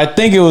glasses on, but I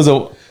think it was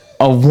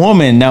a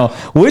woman. Now,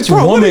 which Bro,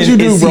 what woman did you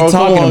do, is bro? he Come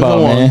talking on, about,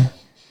 come on.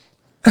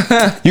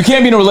 man? You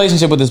can't be in a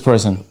relationship with this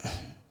person.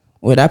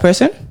 With that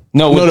person?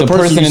 No, with No, the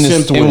person you in this,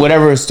 simped in with.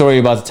 whatever story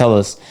you're about to tell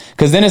us.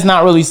 Because then it's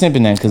not really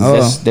simping then,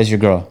 because that's your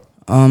girl.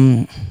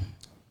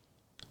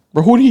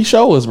 Bro, who did he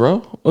show us, bro?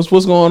 What's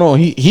going on?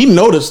 He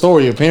know the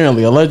story,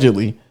 apparently,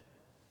 allegedly.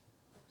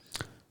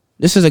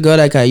 This is a girl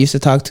like I used to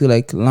talk to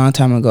like a long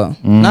time ago.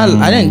 Not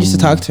I didn't used to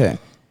talk to her,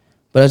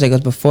 but it was like it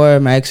was before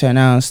my ex right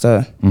now and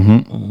stuff.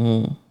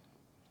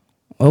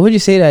 What would you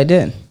say that I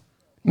did?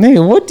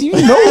 Nigga, what do you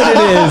know what it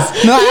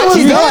is? No, I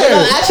actually don't. No,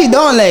 I actually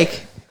don't. Like,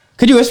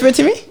 could you whisper it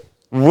to me?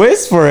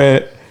 Whisper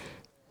it.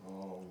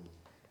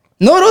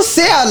 No, don't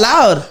say it out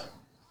loud.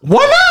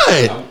 Why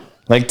not?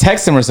 Like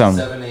text him or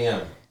something. 7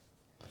 a.m.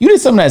 You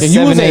did something at And you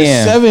 7 was at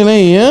a.m. 7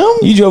 a.m.?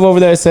 You drove over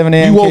there at 7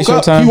 a.m. You in woke case up.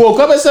 your time? He woke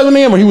up at 7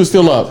 a.m. or he was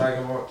still up?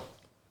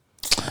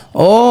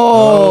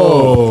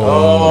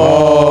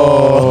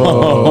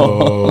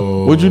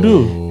 What'd you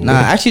do? Nah,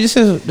 actually, this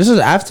is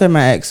after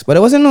my ex, but it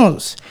wasn't no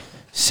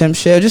simp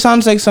shit. It just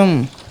sounds like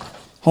some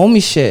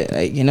homie shit.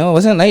 Like, you know, it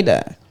wasn't like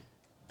that.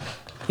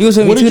 He was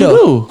with What me did too, you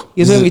though. do?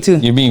 He was with me too.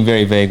 You're being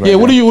very vague right Yeah, now.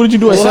 what did you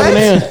do at What? 7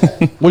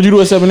 a.m.? What'd you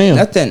do at 7 a.m.?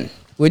 Nothing.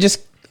 We're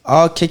just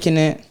all kicking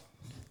it,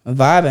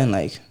 vibing.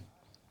 Like,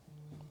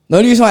 the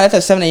only reason why I left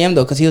at 7 a.m.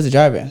 though, because he was the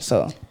driver.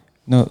 So,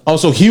 No. Oh,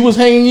 so he was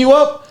hanging you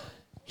up?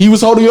 He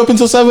was holding you up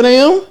until 7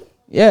 a.m.?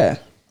 yeah.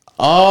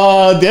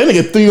 Oh, that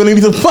nigga threw you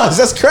underneath the bus.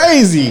 That's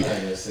crazy.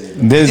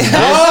 There's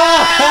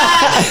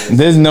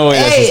no way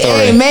that's the Hey, story.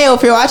 hey, Mayo,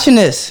 if you're watching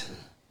this,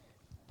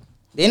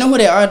 they know who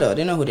they are though.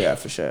 They know who they are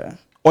for sure.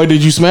 Or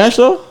did you smash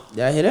though? Did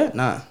I hit it?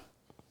 Nah.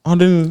 I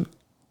didn't.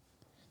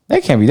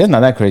 That can't be. That's not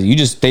that crazy. You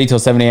just stayed till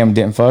 7 a.m. and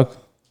didn't fuck?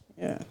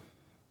 Yeah. That's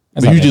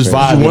But not you that just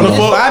crazy. vibing. You wanna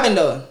though. fuck? Vibing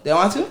though. They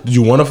want to? Did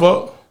you want to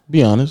fuck?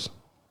 Be honest.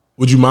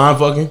 Would you mind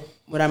fucking?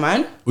 Would I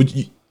mind? Would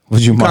you?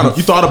 Would you mind?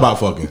 You thought about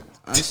fucking?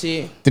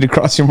 Honestly, Did it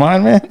cross your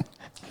mind, man?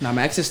 nah.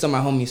 My ex is still my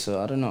homie,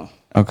 so I don't know.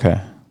 Okay.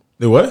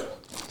 Did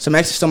what? So my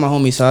ex is still my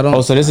homie, so I don't.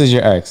 Oh, so this is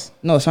your ex.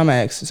 No, it's not my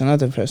ex. It's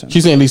another person.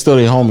 She's saying these still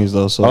their homies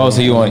though. So. Oh,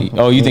 so you want?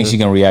 Oh, you think she's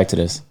gonna react to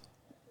this?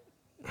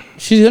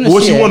 She's gonna.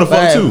 What see she it, want to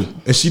fuck but- too,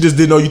 and she just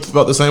didn't know you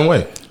felt the same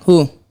way.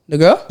 Who? The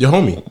girl? Your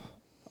homie.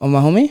 Oh, my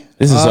homie?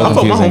 This is so I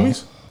fuck my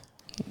confusing.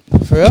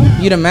 homies. For real?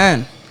 You the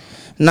man.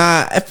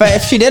 Nah,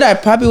 if she did, I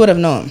probably would have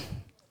known.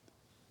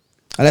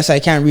 Unless I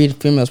can't read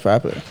females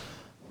properly.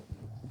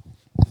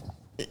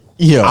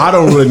 Yeah. I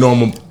don't really know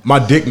him. My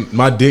dick.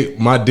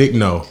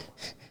 No.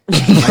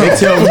 They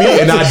tell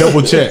me, and I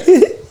double check. All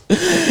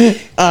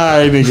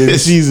right,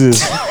 nigga.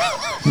 Jesus.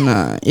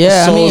 Nah.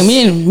 Yeah, So- I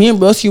mean, me and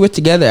Broski were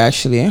together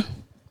actually.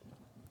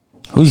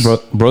 Who's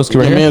Broski right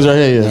Your here? man's right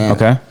here. Yeah.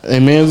 Okay. Hey,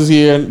 man's is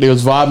here. They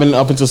was vibing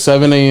up until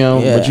 7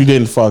 a.m. Yeah. But you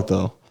didn't fuck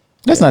though.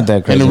 That's not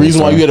that crazy. And the of a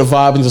reason why story. you had to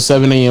vibe until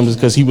 7 a.m. is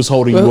because he was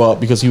holding you Well,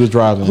 up because he was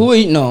driving. Who are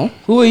you? No.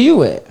 Who are you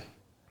with?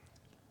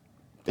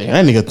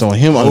 Damn, that nigga throwing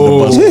him under the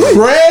bus.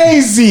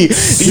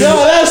 Crazy. Yo,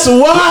 that's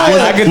wild.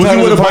 I can Was tell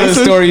you you with the a part of the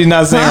bison? story you're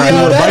not saying right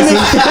Yo, now.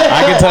 that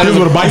I can tell This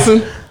you. with a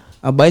bison?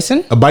 A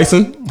bison? A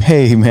bison?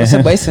 Hey man. It's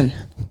a bison.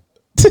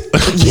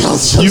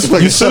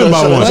 You said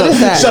about one. What is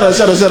that? Shut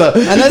up.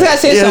 I know I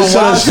say Yeah, some shut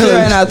wild up, shit shut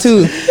up. right now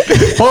too.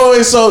 Oh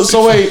wait,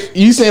 so wait,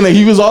 you saying that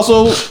he was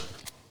also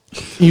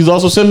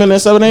simping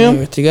at 7 We a.m.?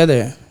 were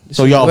together.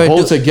 So y'all We're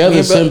both together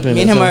simping.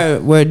 Me and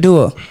him we're a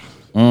duo.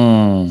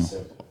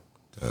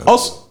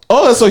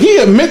 Oh, so he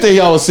admit that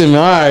y'all was simping.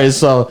 All right,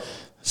 so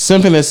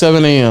simping at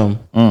 7 a.m.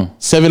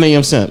 7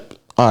 a.m. simp.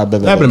 All right,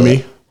 bet. Happened to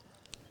me.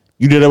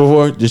 You did that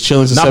before? Just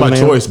chilling to Not 7 by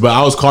a.m.? choice, but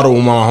I was caught up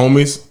with my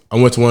homies. I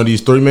went to one of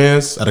these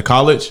 3-mans at a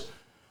college,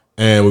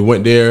 and we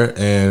went there,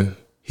 and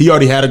he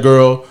already had a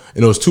girl,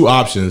 and there was 2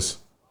 options.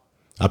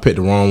 I picked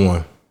the wrong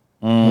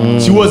one.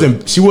 She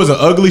wasn't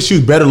ugly. She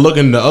was better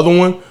looking than the other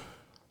one,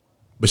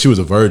 but she was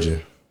a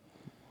virgin.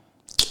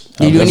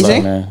 Do you do Good luck,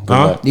 anything? man. Good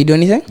Huh? luck. Do you do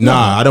anything?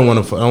 Nah, I don't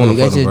want to. I don't want You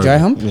to guys fuck a just dry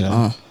virgin. hump?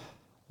 Yeah.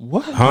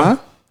 What? Huh?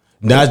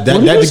 That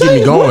you just get say?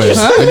 me going.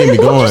 That get me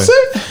going.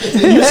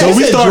 So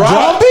we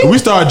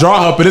start dry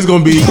humping. It's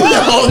gonna be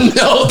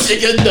No,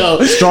 nigga,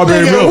 no.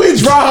 Strawberry nigga, milk. We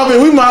dry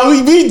humping.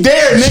 We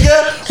there,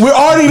 nigga. We're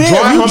already there.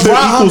 Dry You humping dry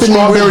equals humping,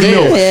 strawberry we're there.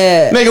 milk.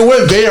 Yeah. Nigga,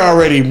 we're there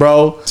already,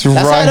 bro. That's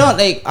why I don't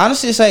like.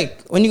 Honestly, it's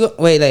like when you go.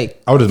 Wait,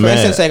 like I was just for mad.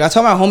 instance, like I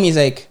told my homies,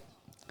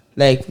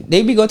 like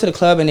they be going to the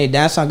club and they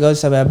dance on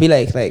girls and stuff. I'd be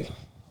like,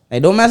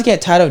 don't man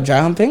get tired of dry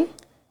humping?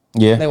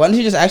 Yeah. Like, why don't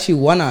you just actually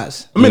one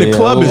us? I mean, the Yeah,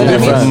 club is ooh.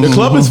 different. The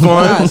club is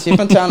Nah, fun. it's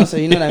different town, so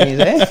you know what I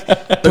mean, eh?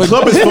 The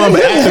club is fun,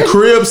 but at the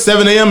crib,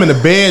 7 a.m. in the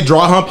bed,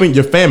 dry humping,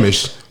 you're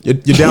famished. You're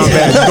down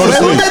bad. Just go to Who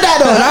sleep. did that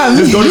though? Not me.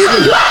 Just go to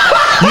sleep.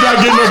 You're not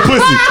getting no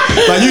pussy.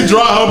 Like you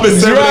dry humping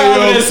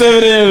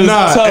 7 a.m.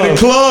 Nah, in the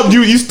club,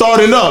 you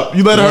starting up.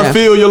 You let her Yeah.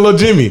 feel your little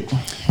Jimmy.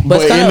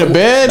 But it's in kinda- the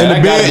bed, In the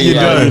That gotta bed, be, you're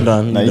yeah,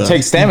 done. Nah, you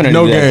take stamina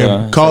No to do that, game.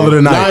 though. Call it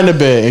a not night. in the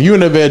bed. If you in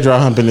the bed dry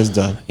humping, it's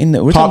done.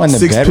 We're Pop talking about in the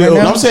 6 bed pills. right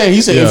No, now? I'm saying,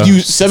 he said Yeah. if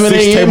you 7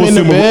 6 a.m. in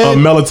the tablespoons bed.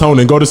 of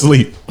melatonin. Go to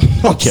sleep.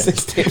 Okay.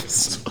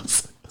 So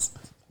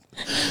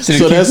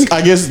So that's,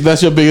 I guess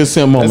that's your biggest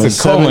sin moment. that's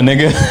a coma,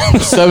 nigga.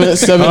 7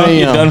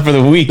 You're done a.m. for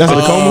the week. That's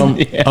a coma.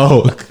 Yeah.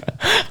 Oh,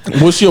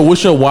 What's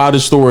your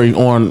wildest story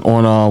on Maybe when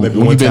one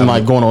you've been tablet.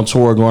 like going on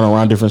tour, going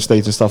around different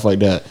states and stuff like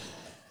that?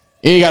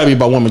 It ain't gotta be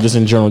about women, just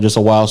in general, just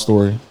a wild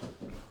story.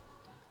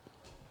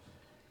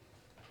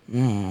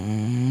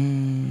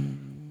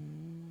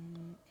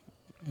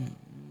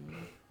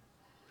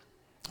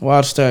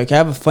 Wild story. Okay, I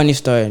have a funny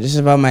story. This is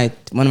about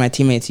one of my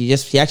teammates. He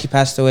actually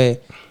passed away.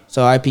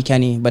 So RP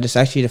Kenny, but it's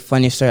actually the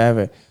funniest story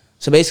ever.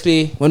 So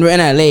basically, when we're in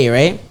LA,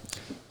 right?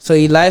 So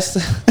he lies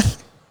to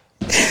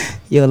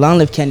yo, long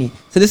live Kenny.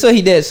 So this is what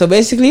he did. So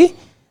basically,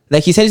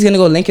 like he said he's gonna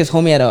go link his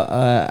homie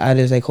at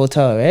his like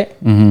hotel, right?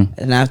 Mm-hmm.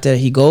 And after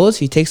he goes,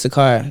 he takes the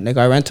car, like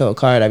our rental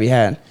car that we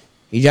had.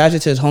 He drives it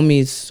to his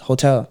homie's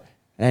hotel,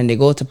 and they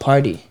go to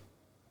party.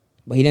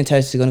 But he didn't tell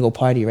us he's gonna go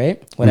party,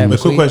 right? Whatever. a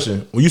So quick he-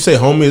 question. When you say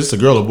homie, is this a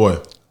girl or boy?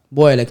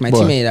 Boy, like my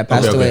Boy. teammate that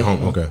passed Okay, away.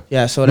 home, okay.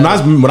 Yeah, so When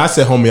whatever. I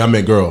said homie, I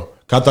meant girl.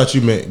 'Cause I thought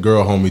you meant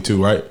girl homie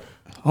too, right?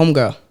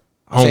 Homegirl.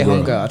 I'll say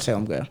Homegirl. homegirl. I'll say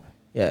homegirl.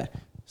 Yeah.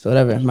 So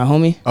whatever. My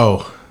homie.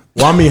 Oh,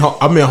 well,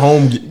 I mean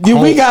home. Yeah,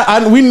 we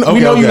got. We know Okay.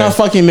 you're not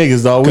fucking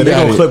niggas, dog. We They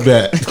got gonna it. clip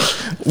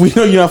that. We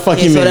know you're not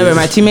fucking Yeah, so niggas. whatever.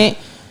 My teammate.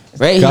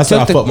 Right. He I said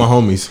I took fuck the. my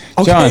homies.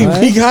 Okay, John,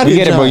 we got we it,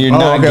 get it, John. but you're Oh,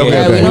 not okay, gay. okay,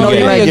 Yeah, okay. we know Okay.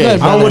 you're not You're good.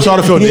 I don't want y'all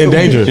to feel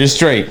endangered. You're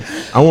straight.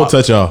 I won't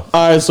touch y'all.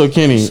 All right, so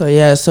Kenny, So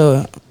yeah.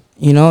 So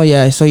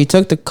So he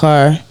took the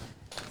car.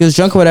 He was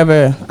drunk or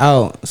whatever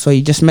out. So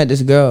he just met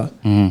this girl.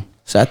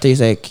 So after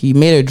he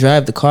made her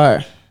drive the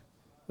car,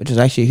 which was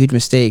actually a huge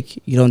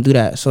mistake. You don't do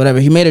that. So whatever.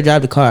 He made her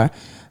drive the car,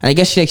 and I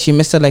guess she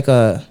missed it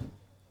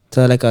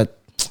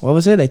what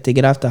was it, like to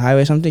get off the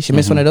highway or something. She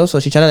missed one of those, so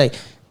she tried to like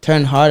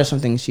turn hard or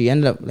something. She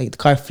ended up like the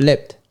car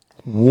flipped,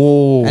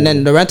 whoa, and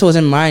then the rental was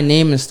in my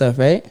name and stuff,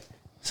 right?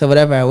 So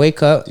whatever, I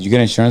wake up. Did you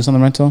get insurance on the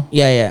rental?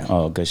 Yeah.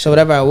 Oh, good shit. So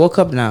whatever, I woke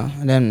up now,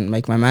 and then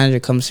like my manager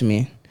comes to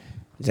me.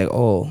 He's like,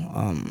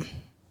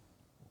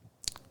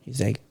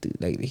 he's like, dude,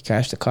 like he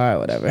crashed the car or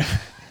whatever.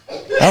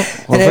 Well,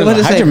 And then what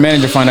is how'd like- your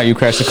manager find out you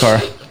crashed the car?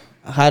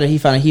 How did he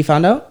find out? He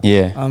found out.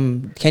 Yeah.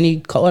 Kenny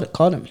called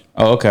him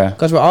Oh, okay.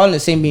 because we're all in the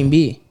same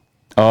B&B.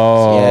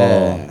 Oh.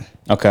 Yeah.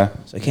 Okay.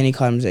 So Kenny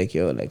called him, he's like,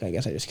 yo, like I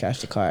guess I just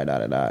crashed the car,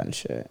 and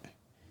shit.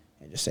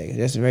 And just like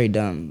that's very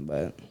dumb,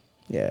 but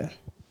yeah.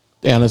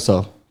 damn, that's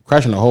tough.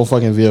 Crashing the whole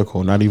fucking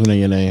vehicle, not even in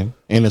your name,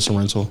 and it's a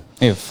rental,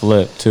 It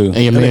flipped too. and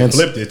your And they man's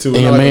flipped it too.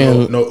 And your Not man,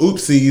 like no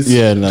oopsies.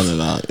 yeah, no.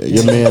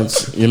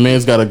 Your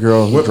man's got a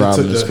girl who's Whip it to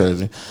driving. It's the-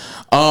 crazy.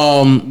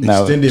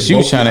 No, Extended she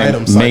was bulky trying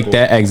item to make cycle.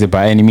 that exit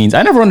by any means.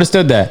 I never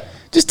understood that.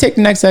 Just take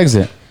the next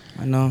exit.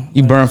 I know.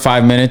 You burn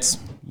 5 minutes,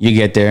 you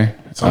get there.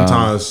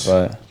 Sometimes-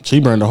 but She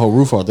burned the whole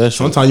roof off that shit.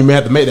 Sometimes you may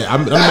have to make that. I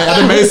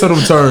done made some of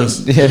them turns.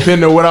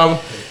 Depending on what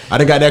I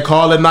done got that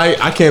call at night.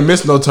 I can't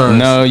miss no turns.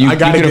 no, you I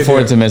gotta can get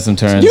afford there. to miss some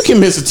turns. You can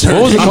miss a turn.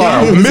 What was the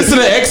car? I'm missing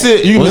the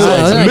exit. You Was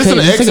it- missing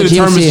the it's like exit a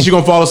determines GMC. if she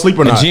gonna fall asleep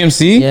or A not.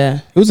 GMC? Yeah.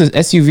 It was an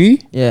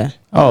SUV? Yeah.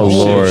 Oh,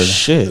 Lord.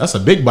 Shit, That's a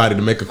big body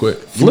to make a quick.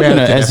 Flipping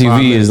an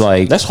SUV is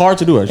like, that's hard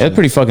to do. Actually, that's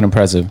pretty fucking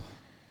impressive.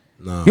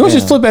 You don't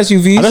just flip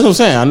SUVs? That's what I'm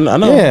saying. I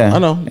know. Yeah. I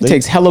know. It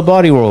takes hella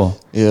body roll.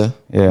 Yeah.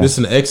 Yeah.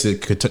 missing the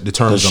exit could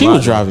determines. She a lot.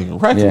 was driving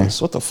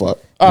reckless. Yeah. What the fuck?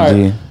 All right,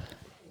 Indeed.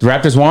 The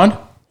Raptors won?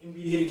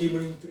 Embiid hit a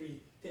game-winning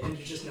three to end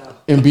it just now.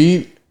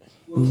 Embiid.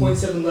 With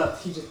 0.7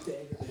 left, he just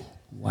ended it.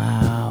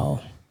 Wow.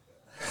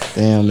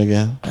 Damn,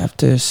 nigga.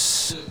 After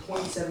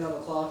 0.7 on the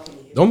clock, and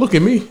he hit. Don't look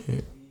at me.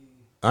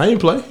 I ain't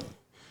play.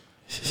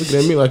 Looking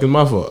at me like it's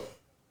my fault.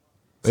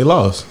 They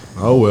lost.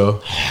 Oh well.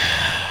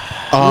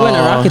 you in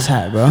a Rockets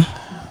hat, bro.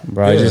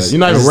 Bro, Yeah, you're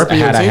not even just repping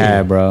your had a team.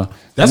 hat, bro.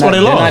 That's They're why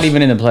they not- lost. They're not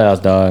even in the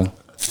playoffs, dog.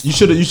 You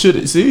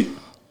should see. You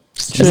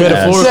Yeah, made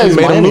a Florida says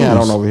made them Miami hat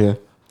lose. on over here.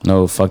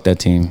 No, fuck that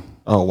team.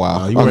 Oh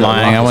wow. You I'm wear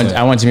lying. Rockets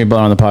hat. I want Jimmy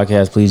Butler on the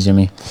podcast, please,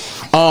 Jimmy.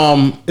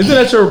 Isn't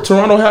that your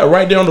Toronto hat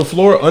right there on the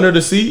floor under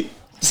the seat?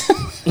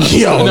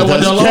 Yo, that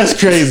what they're that's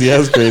crazy.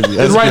 That's crazy. That's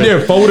It's right crazy.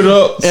 there, folded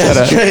up.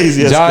 That's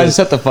crazy. That's John, crazy.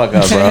 shut the fuck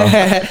up,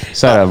 bro.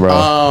 Shut up,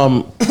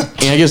 bro.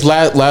 And I guess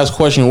last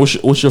question.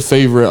 What's your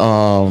favorite?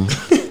 Oh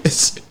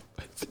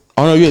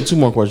no, you had two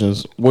more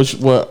questions.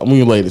 What? I'm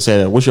you late to say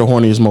that. What's your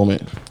horniest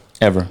moment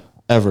Ever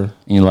ever?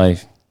 in your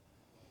life.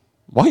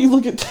 Why you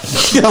look at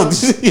yo,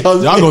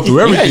 Y'all go through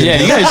everything. Yeah,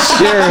 you guys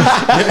share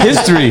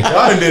history. Y'all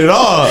done did it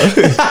all.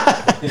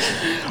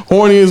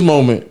 horniest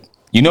moment?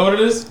 You know what it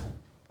is?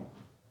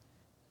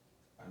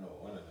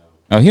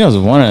 Oh, he knows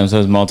one of them, so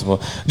it's multiple.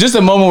 Just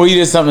a moment where you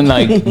did something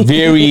like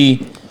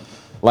very,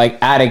 like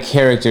out of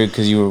character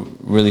because you were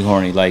really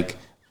horny, like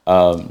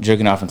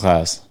jerking off in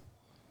class.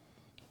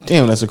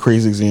 Damn, that's a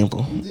crazy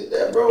example.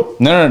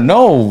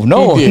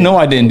 No, He did.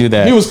 I didn't do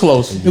that. He was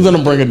close. He was on the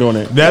brink of doing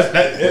it. That's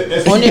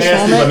Horniest a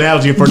nasty moment?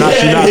 analogy for not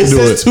you not to it's do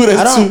it. two.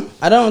 That's two.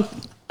 I don't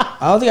think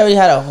I really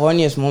had a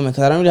horniest moment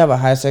because I don't really have a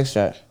high sex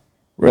drive.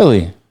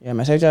 Really? Yeah,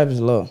 my sex drive is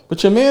low.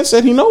 But your man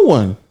said he know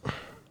one.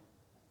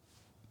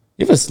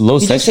 You have a low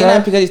He sex just saying that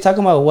drive? because he's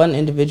talking about one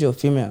individual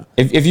female.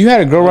 If you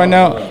had a girl right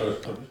now,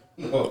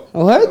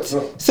 What?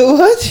 So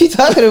what you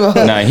talking about?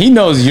 nah, he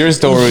knows your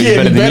story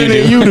Yeah, better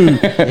than you do.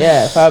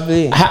 Yeah,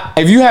 probably.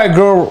 If you had a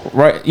girl,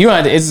 right? You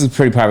know, this is a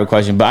pretty private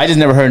question, but I just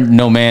never heard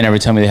no man ever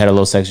tell me they had a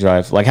low sex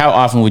drive. Like, how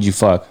often would you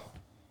fuck?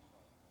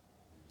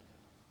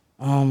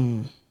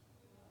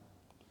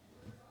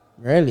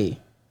 Rarely.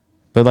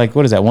 But like,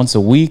 what is that? Once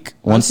a week?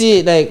 Once?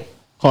 See, like,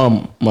 Hold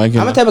on, Mike.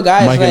 I'm the type of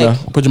guy Mike,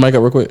 that's put your mic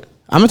up real quick.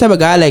 I'm the type of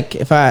guy like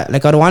if I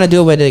don't want to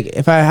do it with like,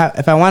 if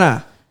I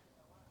wanna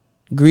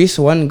grease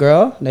one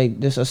girl like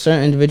there's a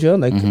certain individual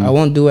like I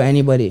won't do it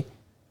anybody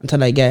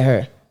until I get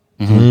her.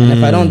 And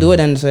if I don't do it,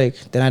 then it's like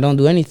then I don't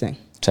do anything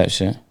Type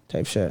shit.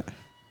 type shit.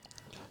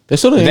 They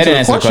still didn't They answer didn't the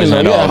answer the question.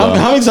 question though. at all, Yeah, though.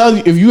 how many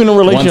times if you in a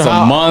relationship?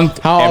 Once a month,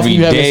 How often every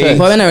you having day. sex?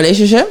 If I'm in a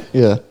relationship,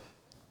 Yeah.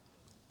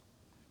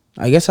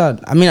 I guess I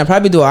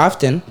probably do it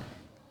often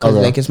because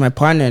Okay. like it's my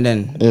partner. And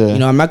then Yeah. you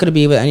know I'm not gonna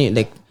be with any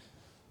like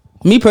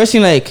me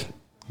personally like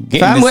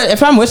Getting this-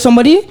 if I'm with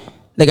somebody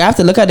like I have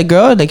to look at the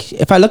girl like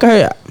if I look at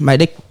her my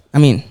dick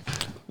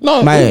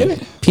No, my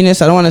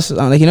penis I don't want to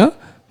like you know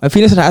my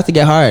penis would have to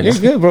get hard. You're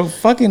good, bro.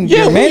 Fucking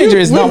Yeah, your manager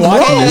is not we're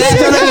watching grown.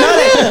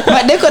 this.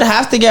 My dick would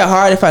have to get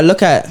hard if I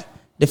look at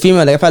the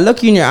female. Like if I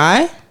look you in your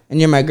eye and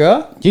you're my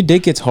girl. Your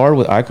dick gets hard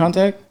with eye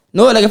contact?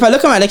 No, like if I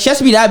look at my like she has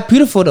to be that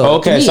beautiful though.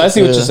 Okay, to me. so I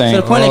see what you're To saying.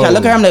 the point like I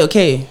look at her I'm like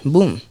okay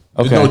boom.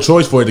 There's Okay. no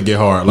choice for it to get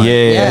hard. Like,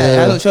 Yeah. Yeah, I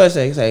have no choice.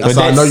 Like, it's like That's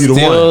But how I that know you the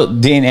still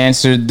didn't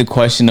answer the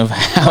question of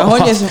how. My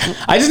horniest-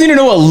 I just need to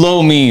know what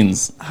low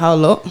means. how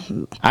low?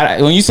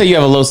 When you say you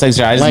have a low sex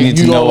drive, I just like need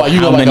you to go, know you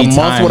how go like many a month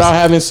times. without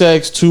having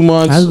sex, 2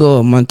 months. I'll go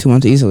a month, 2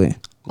 months easily.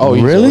 Oh,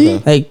 easy, Really?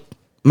 okay. Like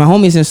my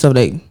homies and stuff.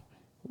 Like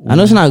I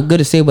know it's not good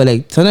to say, but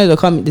like sometimes they'll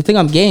call me. They think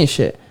I'm gay and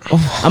shit.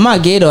 I'm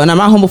not gay though, and I'm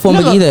not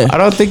homophobic either. I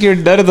don't think you're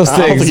none of those I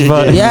don't things. think you're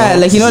But gay. Yeah,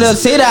 like you know they'll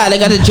say that like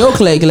as a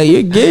joke, like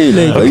you're gay.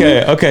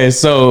 Like okay.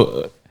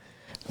 So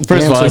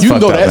first Damn, of all, so it's you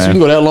can fucked go up, that. So you man. can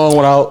go that long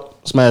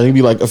without smashing. It'd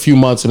be like a few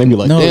months, and they'd be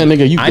like, "Damn,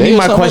 nigga, you." I gay need or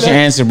my something question like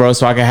that? answered, bro,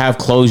 so I can have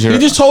closure. He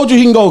just told you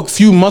he can go a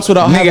few months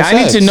without having Nigga, I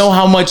need sex. to know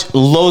how much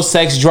low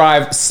sex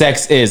drive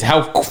sex is.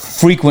 How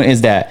frequent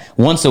is that?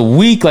 Once a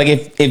week? Like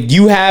if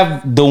you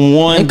have the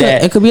one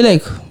that it could be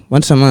like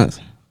once a month.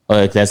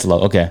 like that's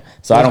low. Okay,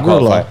 so I That's don't real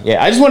qualify. low.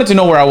 Yeah, I just wanted to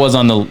know where I was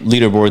on the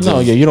leaderboards. No,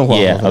 of- yeah, you don't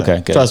qualify. Yeah, for that.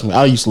 okay, good. Trust me,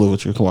 I used to live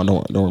with you. Come on,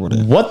 don't worry about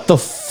that. What the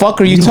fuck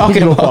are you You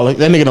talking don't about? qualify.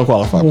 That nigga don't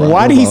qualify. Bro.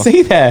 Why Don't did he qualify.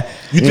 say that?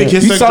 You think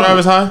his You sex saw- drive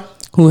is high?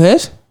 Who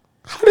his?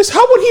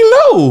 How would he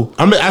know?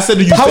 I said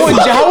to you.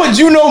 How would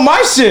you know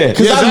my shit?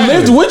 Because Yeah, I exactly.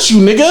 lived with you,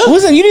 nigga.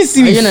 Listen, you didn't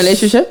see Are me. you in a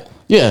relationship?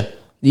 Yeah.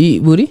 Do you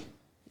eat booty?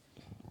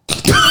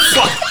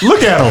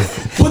 Look at him.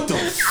 What the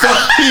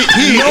fuck?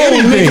 He No,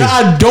 anything. nigga,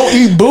 I don't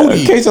eat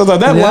booty. Okay, so that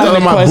line Tell of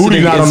him my questioning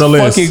booty not is on the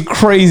list. fucking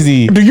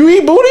crazy. Do you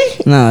eat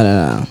booty?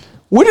 No.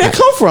 Where did that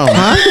come from?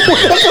 Huh?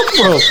 Where did that come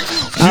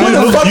from?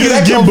 Where the fuck You did that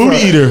just get come booty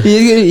from? eater.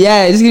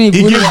 Yeah, it's gonna be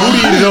He booty. get booty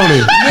eater, don't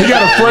he? He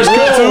got a fresh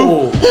cut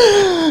too.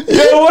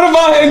 Yo, what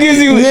about him gives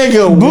you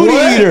Nigga, booty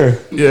what? eater?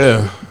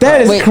 Yeah.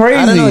 That is Wait, crazy.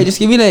 I don't know. Just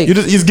give me like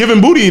He's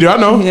giving booty eater. I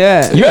know.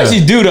 yeah. You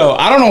actually do though.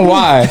 I don't know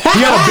why.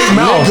 He got a big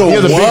mouth. Nigga, He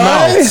has a big what?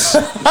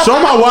 mouth. Show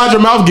him how wide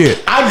your mouth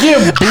get. I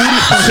give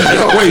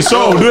booty. Wait,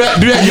 so do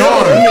that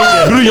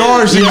yarn. Do the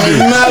yarn shit. you do.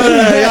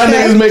 Y'all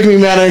niggas making me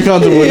mad and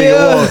uncomfortable.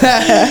 Nigga.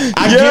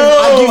 I give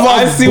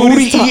I off see what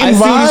booty he's, I eating see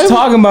what he's vibe.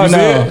 talking about You see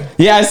now. it?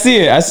 Yeah, I see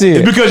it. I see it.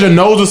 It's because your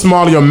nose is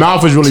small and your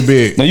mouth is really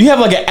big. Now you have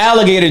like an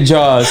alligator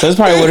jaw, so that's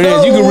probably what it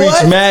is. You can reach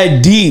What?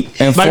 mad deep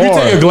and Like far. you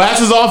take your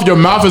glasses off, your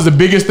mouth is the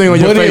biggest thing on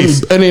your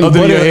face. But in, other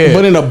than but, your in, head.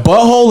 but in a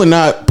butthole and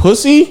not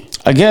pussy.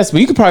 I guess, but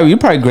you're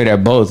probably great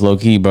at both, low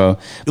key, bro.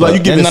 Like, you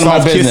But giving that's none of my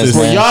soft business, kisses.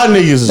 Well, man. y'all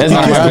niggas is That's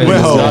not bugging. my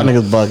business. Y'all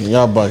niggas bugging.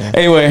 Y'all bugging.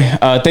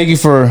 Anyway, thank you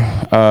for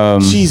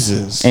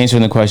Jesus.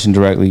 answering the question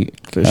directly.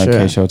 sure.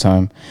 Okay,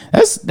 Showtime.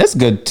 That's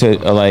good to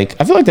like.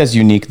 I feel like that's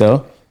unique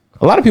though.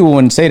 A lot of people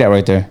wouldn't say that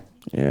right there.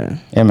 Yeah.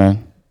 Yeah,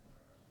 man.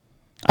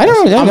 I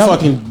don't know. I'm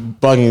fucking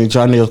bugging.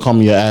 John Neal call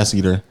me an ass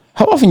eater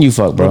How often you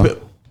fuck, bro?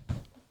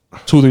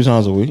 2-3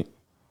 times a week.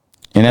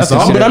 And that's all.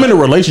 But considered- I'm in a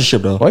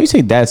relationship though. Why you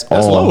say that's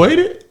That's all? low, ain't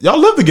it? Y'all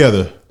live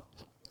together.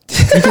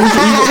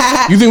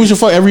 You think we should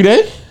fuck every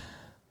day?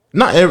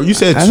 Not every. You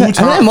said I two think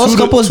times. most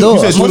couples you do.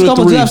 said Most two to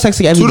couples do three. have sex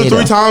every 2 to day, 3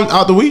 though. times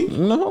out the week.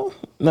 No,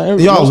 not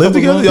every. Y'all most live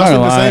couples together. don't. Y'all sleep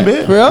in the Not same lying.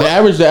 bed. For real? The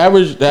average I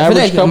feel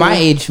couple.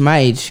 like my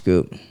age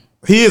group.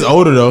 He is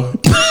older though.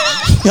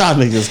 Y'all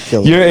niggas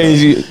killing. Your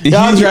age,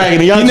 Y'all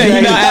dragging it. Y'all dragging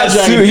it. You're not Y'all as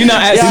dragging it. you're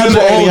not as Y'all super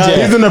dragging it. old Y'all-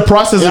 yet. He's in the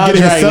process of Y'all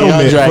getting his dragging it. Y'all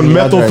settlement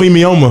dragging from it.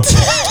 Y'all dragging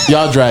methylthelioma.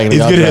 Y'all dragging it. He's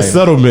Y'all getting his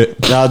dragging it.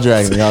 settlement. Y'all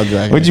dragging it. Y'all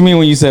dragging What it. you mean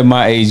when you said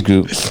my age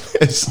group?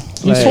 He's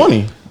Like-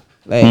 20.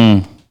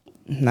 Like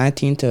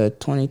 19 to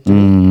 23.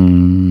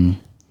 When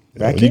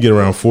you get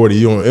around 40,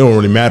 it don't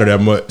really matter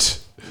that much.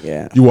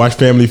 Yeah. You watch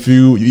Family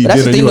Feud. You eat But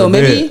that's the dinner. thing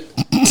You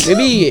though. in bed.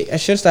 Maybe I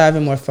should start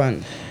having more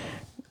fun.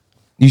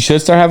 You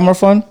should start having more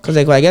fun. Cause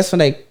like, well, I guess when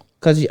like,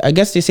 cause I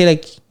guess they say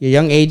like your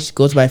young age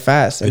goes by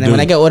fast, and It then when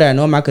do. I get older, I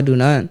know I'm not gonna do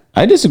none.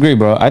 I disagree,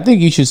 bro. I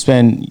think you should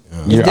spend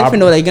your It's different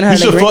though. Like you're gonna You have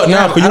should like, fuck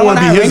now because you want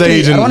to be his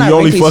age and you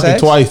only fucking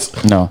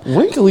twice. No.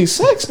 Wrinkly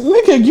sex,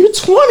 nigga. You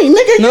 20,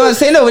 nigga. No, I'm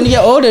saying though. When you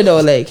get older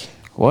though, like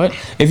What?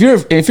 If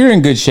you're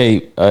in good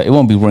shape, it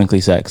won't be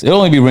wrinkly sex. It'll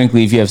only be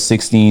wrinkly if you have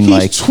 16. He's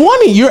Like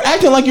 20. You're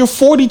acting like you're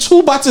 42,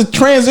 about to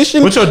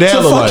transition What's your dad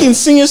to look like? fucking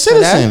senior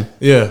citizen.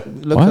 Yeah.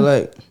 look What?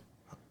 alike.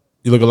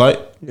 You look alike?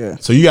 Yeah.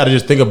 So you got to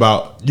just think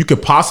about, you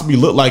could possibly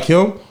look like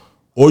him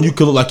or you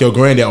could look like your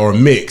granddad or a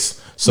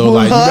mix. So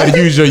like you What? got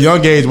to use your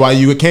young age while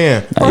you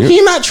can. Bro, he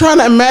not trying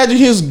to imagine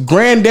his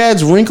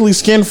granddad's wrinkly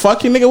skin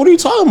fucking nigga. What are you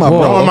talking about, Whoa.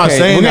 bro? No, I'm not Okay,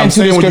 saying we're that. I'm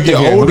getting too saying when you get descriptive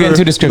here. We're older,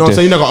 getting too you know what I'm descriptive.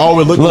 saying? You're not going to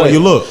always look the way you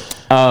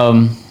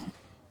look.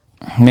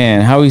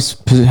 Man, how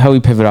we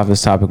pivot off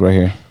this topic right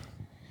here?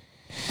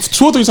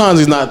 2 or 3 times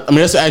is not. I mean,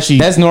 that's actually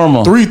That's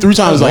normal. Three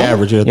times is like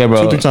average. Yeah, Yeah,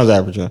 bro. 2-3 times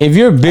average. Yeah. If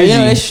you're Are you busy, in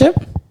a relationship?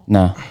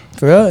 no.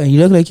 For real? You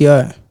look like you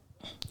are.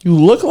 You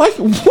look like.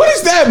 What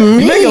does that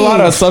mean? You make a lot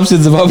of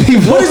assumptions about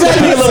people. What does that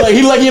nigga look like?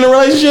 He like you in a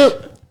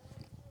relationship?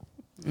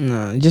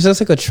 No, it just looks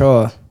like a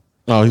troll.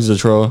 Oh, he's a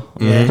troll.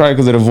 Probably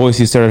because of the voice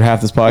you started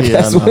half this podcast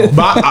Yeah, I know. with.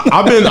 But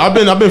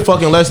I've been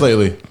fucking less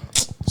lately.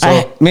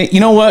 Man, you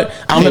know what?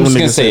 I'm hate when just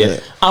gonna niggas say say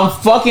it. I'm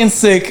fucking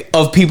sick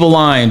of people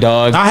lying,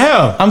 dog. I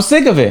have. I'm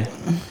sick of it.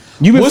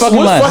 You've been What's fucking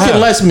lying. fucking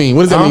less mean?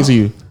 What does that Huh? mean to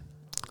you?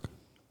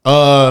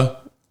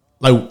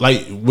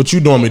 Like what you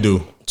normally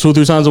do. 2 or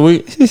 3 times a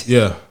week?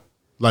 Yeah.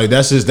 Like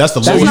that's the lowest.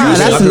 not- Usually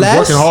that's I've been less?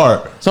 working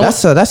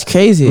hard. That's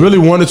crazy. Really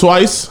 1 or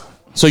twice.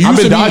 So you I've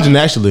used been to be- dodging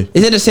actually.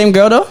 Is it the same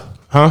girl though?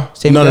 Huh?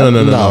 Same No. girl?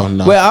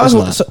 No. Wait, I it's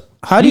was. not. So,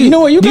 how do you? You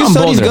know what? You do you got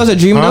sell these bolder. girls a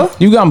dream Huh? though?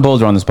 You've gotten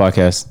bolder on this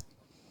podcast.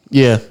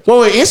 Yeah.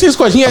 Well, wait. Answer his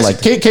question. He has.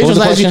 like Kate what was was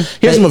the asking. question?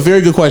 He asked him a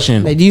very good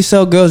question. Like, do you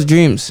sell girls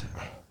dreams?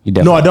 You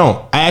No, definitely. I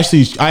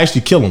don't. I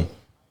actually kill them.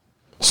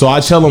 So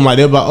I tell them like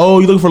they're like, oh,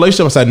 you looking for a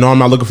relationship? I said, no, I'm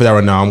not looking for that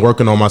right now. I'm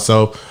working on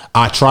myself.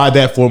 I tried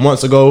that 4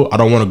 months ago. I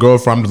don't want a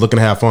girlfriend. I'm just looking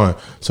to have fun.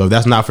 So if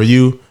that's not for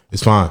you,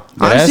 it's fine.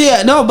 Honestly,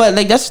 no, but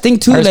like that's the thing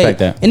too. I respect Like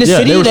that. in the Yeah,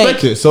 city, they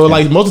respect like it. So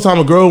like most of the time,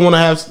 a girl want to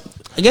have.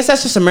 I guess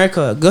that's just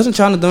America. Girls in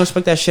China don't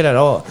respect that shit at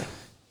all.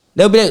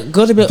 They'll be like,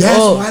 girls will be like, That's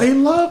oh, why they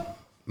love.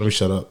 Let me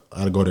shut up. I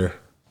gotta go there.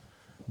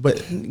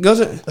 But girls.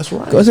 that's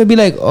right. Girls will be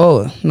like,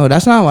 oh, no,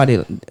 that's not why they.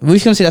 We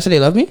just gonna say that's why they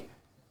love me.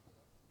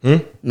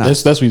 Nah.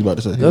 That's what he's about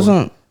to say. Girls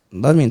don't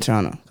love me in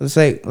Toronto. Cause it's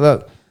like,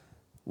 look,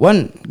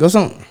 girls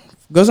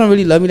don't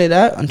really love me like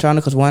that in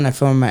Toronto. Cause one, I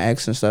film my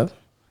ex and stuff.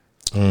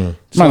 I'm not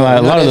gonna lie,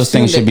 a lot of it's those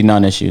things too should be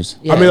non-issues.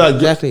 Yeah, I mean, like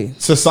exactly.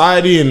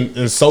 society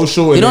and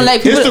social and don't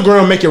like people-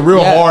 Instagram make it real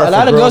Yeah, hard. a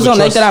lot for of girls to don't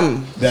like trust that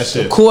I'm that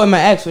shit. cool with my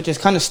ex, which is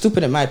kind of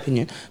stupid in my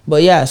opinion.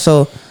 But yeah,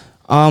 so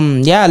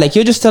yeah, like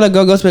you just tell a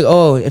girl, goes like,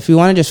 oh, if you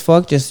want to just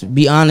fuck, just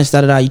be honest,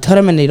 da da da. You tell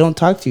them and they don't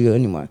talk to you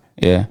anymore.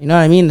 Yeah, You know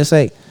what I mean? It's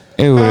like,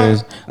 it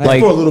was Like like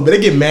for a little bit, they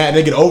get mad,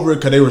 they get over it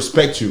because they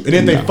respect you, and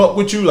then they fuck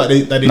with you like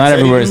they not say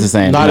everywhere you. is the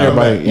same. Not No.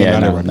 everybody. Yeah,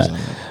 not no, everybody's no.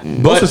 the same.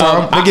 Most of the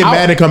time, they get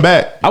mad and come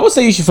back. I would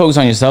say you should focus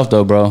on yourself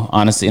though, bro.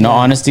 Honestly, in all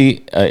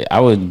honesty, I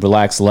would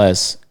relax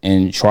less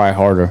and try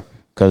harder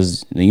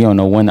because you don't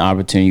know when the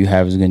opportunity you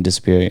have is going to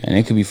disappear, and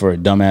it could be for a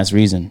dumbass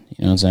reason.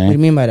 You know what I'm what do you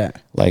saying? mean by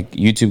that? Like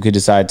YouTube could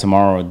decide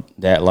tomorrow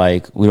that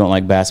like we don't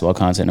like basketball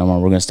content no more.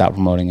 We're going to stop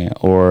promoting it,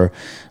 or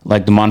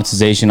like the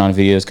monetization on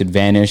videos could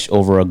vanish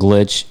over a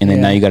glitch, and then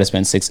Yeah. now you got to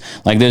spend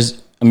like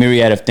there's a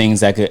myriad of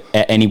things that could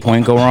at any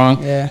point go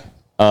wrong. Yeah.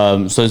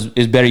 So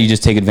it's better you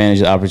just take advantage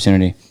of the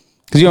opportunity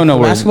because you don't know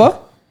where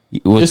Basketball?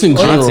 Just in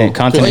general.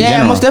 content Oh, in yeah,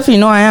 general. most definitely.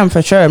 No, I am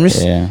for sure. I'm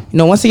just, Yeah. you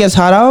know, once it gets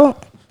hot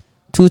out,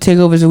 2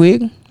 takeovers a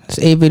week. That's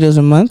 8 videos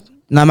a month.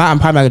 No, I'm probably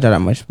not gonna do that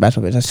much.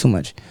 Basketball videos, that's too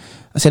much.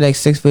 I say like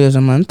 6 videos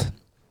a month,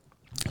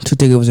 2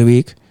 takeovers a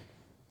week,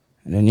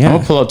 and then I'm yeah.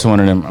 gonna pull up to one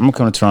of them. I'm gonna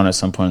come to Toronto at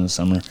some point in the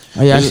summer.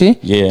 Are you actually?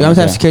 Yeah, You don't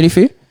have yeah. security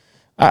fee?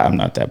 I'm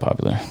not that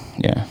popular.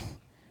 Yeah,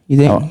 You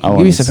think? I You'd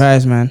be won't-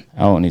 surprised, man.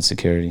 I won't need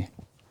security.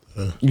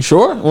 You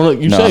sure? Well,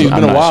 you No, said it's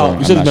I'm been a not while. sure. You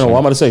I'm said not it's been a sure. while.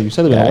 I'm about to say. You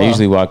said it's been Yeah, a I while.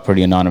 usually walk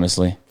pretty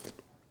anonymously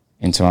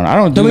in Toronto. I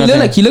don't do No, but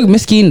nothing. you look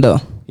Miskeen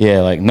though.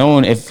 Yeah, like no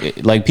one,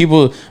 if like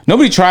people,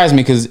 nobody tries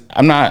me because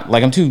I'm not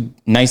like I'm too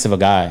nice of a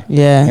guy. Yeah,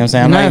 you know what I'm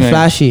saying. I'm you're not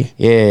flashy.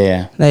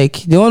 Yeah,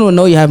 Like no one will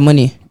know you have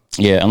money.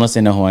 yeah, unless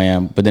they know who I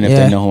am. But then if Yeah.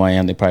 they know who I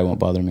am, they probably won't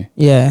bother me.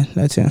 Yeah,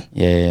 that's it.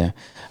 Yeah.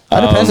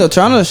 It depends. Though.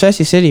 Toronto's a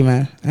stressy city,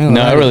 man. I ain't gonna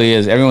No, lie it to you. really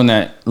is.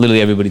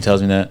 Literally everybody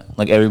tells me that.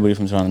 Like everybody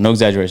from Toronto, no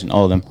exaggeration,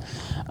 all of them.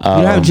 You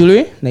don't have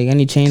jewelry, like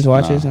any chains,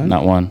 watches, Nah, huh?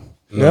 not one.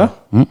 Yeah.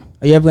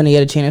 Are you ever gonna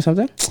get a chain or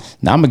something?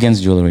 Nah, I'm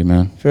against jewelry,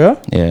 man. For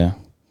real? Yeah,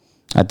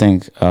 I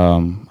think I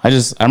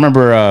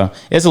remember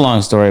it's a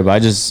long story, but I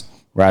just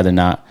rather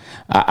not.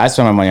 I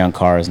spend my money on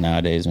cars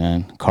nowadays,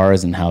 man.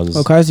 Cars and houses.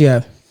 What cars do you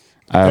have?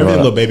 Everything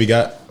little baby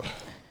got.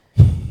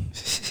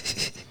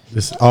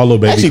 Just all little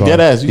baby Actually, cars. dead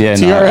ass. Yeah,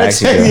 no, TRX. I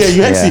actually do. yeah,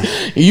 you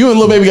actually, you and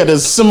Lil Baby got the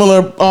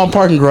similar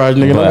parking garage,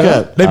 nigga. No But-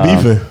 cap. They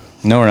beefing.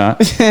 No, we're not.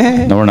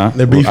 No, we're not.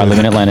 They're beefing. I live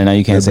in Atlanta now.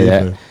 You can't They're say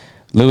that. beefing.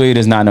 Louis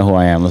does not know who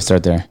I am. Let's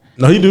start there.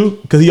 No, he do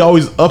because he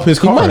always up his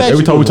car might every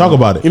actually time we do, talk man.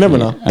 about it. You never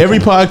know. Every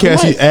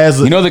podcast he adds.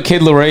 You know, the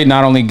kid Lorraine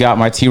not only got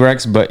my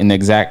T-Rex, but in the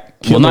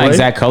exact, well, not Lorraine?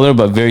 exact color,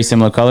 but very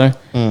similar color.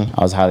 I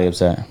was highly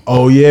upset.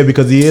 Oh yeah,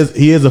 because he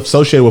is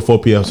associated with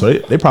 4PF, so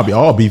they probably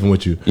all beefing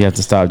with you. You have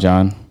to stop,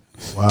 John.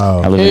 I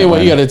Wow. live in Hey,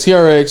 what you Atlanta. got a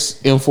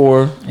TRX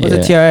M4? What's a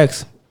Yeah.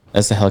 TRX?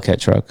 That's the Hellcat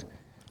truck.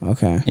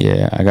 Okay.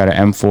 Yeah, I got an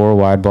M4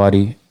 wide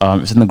body.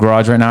 It's in the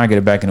garage right now. I get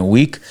it back in a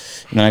week.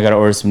 And then I got to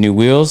order some new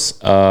wheels.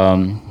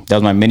 That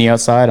was my Mini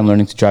outside. I'm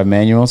learning to drive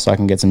manual so I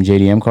can get some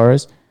JDM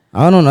cars.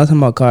 I don't know nothing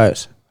about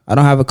cars. I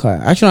don't have a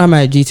car. I actually don't have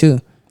my G2.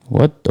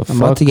 What the I'm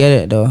about fuck? to get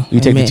it though. You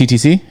take the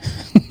TTC?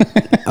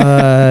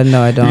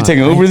 No, I don't. You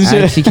taking Ubers and I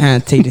shit? actually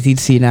can't take the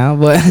TTC now,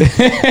 but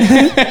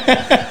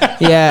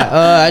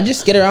yeah, I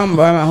just get around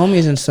by my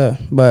homies and stuff.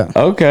 But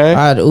Okay.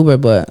 I had Uber,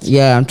 but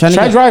yeah, I'm trying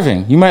Try to get.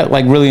 driving. You might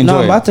like really enjoy No,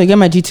 I'm it. about to get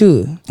my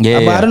G2. Yeah,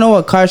 but yeah. I don't know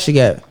what car to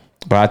get.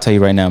 But I'll tell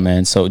you right now,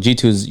 man. So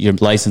G2 is your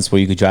license where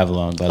you could drive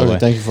along, by the Okay, way.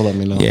 thank you for letting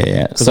me know. Yeah,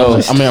 yeah. 'Cause So,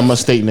 I'm a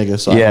state nigga,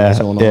 so I know what's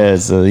yeah, going on. yeah.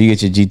 So you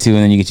get your G2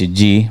 and then you get your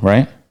G,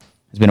 right?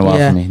 It's been a while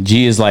Yeah. for me.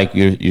 G is like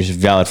you're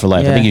valid for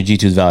life. I Yeah. think your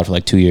G2 is valid for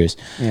like 2 years.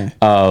 Yeah.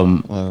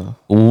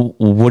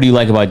 What do you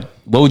like about?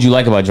 What would you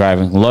like about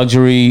driving?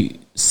 Luxury,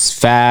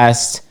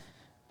 fast,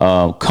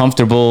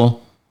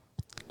 comfortable.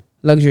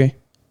 Luxury.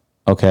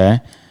 Okay.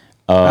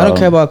 I don't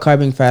care about car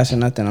being fast or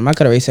nothing. I'm not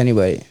gonna race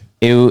anybody.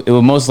 It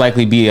would most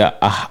likely be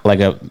like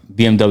a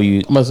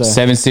BMW gonna say.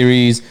 7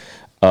 Series,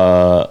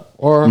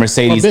 Or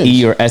Mercedes Benz.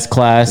 E or S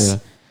Class. Yeah.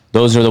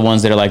 Those are the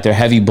ones that are like they're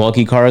heavy,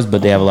 bulky cars,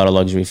 but they have a lot of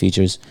luxury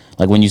features.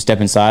 Like when you step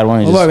inside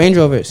one, What about Range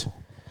Rovers?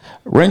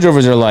 Range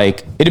Rovers are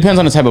like, it depends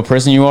on the type of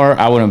person you are.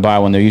 I wouldn't buy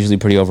one. They're usually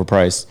pretty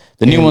overpriced.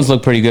 The new ones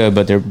look pretty good,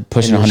 but they're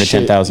pushing And they're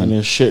shit- 110,000. And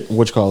they're shit,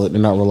 what you call it,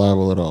 they're not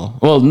reliable at all.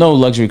 Well, no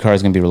luxury car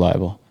is going to be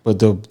reliable. But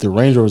the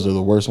Range Rovers are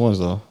the worst ones,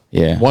 though.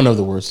 Yeah. One of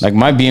the worst. Like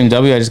my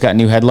BMW, I just got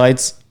new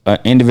headlights,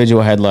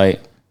 individual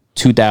headlight,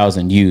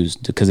 2,000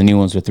 used because the new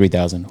ones were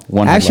 3,000.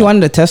 One I actually headlight.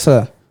 wanted a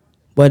Tesla,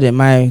 but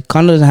my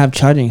condo doesn't have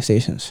charging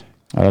stations.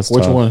 Oh, that's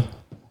Which tough. one?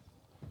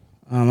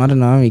 I don't know. I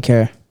don't really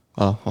care.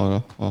 Oh,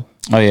 okay. Oh.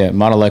 Oh, yeah.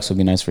 Model X would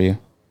be nice for you.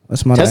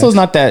 What's my Tesla's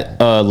not that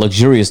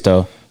luxurious,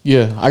 though.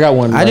 Yeah, I got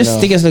one. I right just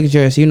now. think it's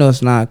luxurious. You know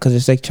it's not because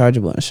it's like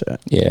chargeable and shit.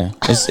 Yeah.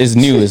 It's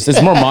new.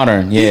 It's more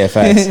modern. Yeah,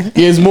 facts. Yeah,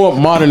 it's more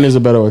modern is a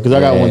better word because I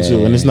got one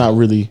too, and it's not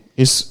really.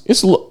 It's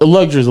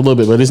luxurious a little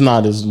bit, but it's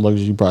not as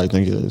luxurious you probably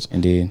think it is.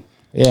 Indeed.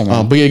 Yeah,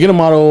 man. But yeah, get a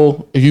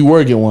model if you were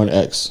to get one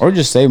X, Or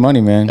just save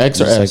money, man. X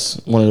or Just,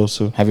 S, one of those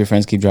two. Like, have your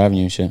friends keep driving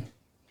you and shit.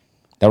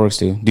 That works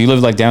too. Do you live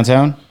like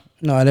downtown?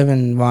 No, I live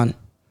in Vaughan.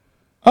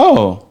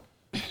 Oh.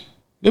 You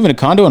live in a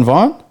condo in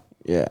Vaughan?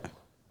 Yeah.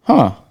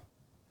 Huh.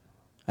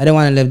 I didn't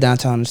want to live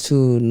downtown. It's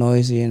too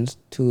noisy and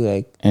too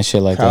like And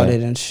shit like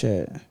crowded that. and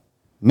shit.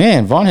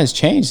 Man, Vaughan has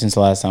changed since the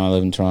last time I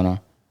lived in Toronto.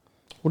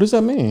 What does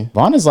that mean?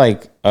 Vaughan is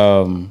like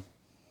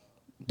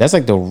that's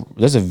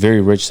a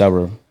very rich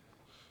suburb.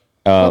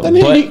 Then but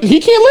he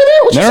can't live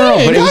there. What you no,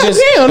 saying? but God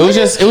damn,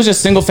 it was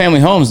just single family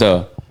homes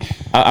though.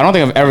 I don't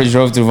think I've ever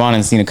drove through Vaughan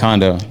and seen a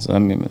condo. So I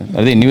mean,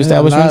 are they new There's a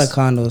lot of establishments?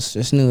 condos.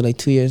 Just new, like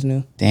 2 years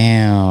new.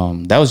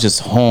 Damn, that was just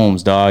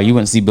homes, dog. You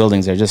wouldn't see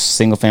buildings there, just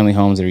single family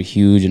homes that are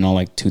huge and all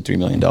like $2-3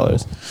 million.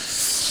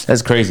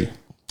 That's crazy.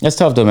 That's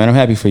tough though, man. I'm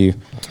happy for you.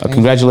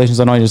 Congratulations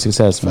on all your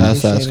success, man.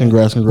 Fast.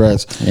 Congrats.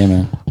 Yeah,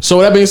 man. So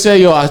with that being said,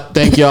 yo, I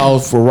thank y'all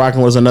for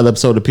rocking with us another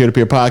episode of Peer to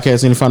Peer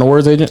Podcast. Any final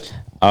words, Agent?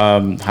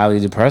 Highly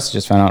depressed.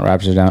 Just found out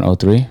Raptors are down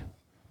 0-3.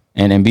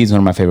 And Embiid's one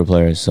of my favorite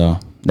players, so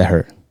that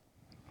hurt.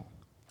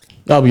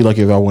 I'll be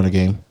lucky if y'all win a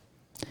game.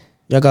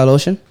 Y'all got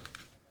lotion?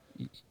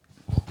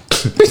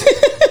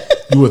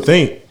 You would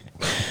think.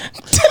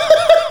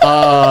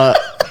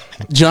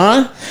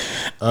 John,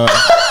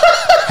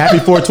 Happy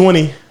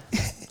 420.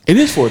 it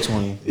is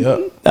 420.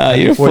 Yep.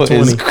 Your foot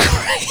is 420.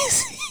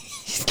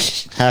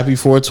 crazy. Happy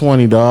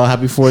 420, dog.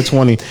 Happy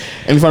 420.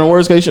 Any final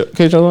words,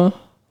 K-Showtime?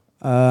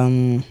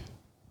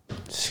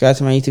 Subscribe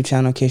to my YouTube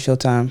channel, K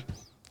Showtime.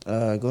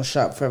 Go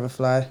shop Forever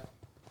Fly.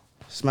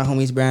 It's my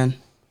homie's brand.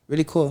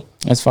 Really cool.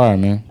 That's fire,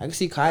 man. I can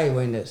see Kai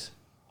wearing this.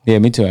 Yeah,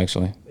 me too,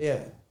 actually. But yeah.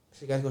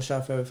 So you guys go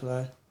shop Forever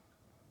Fly.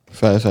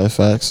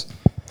 Facts.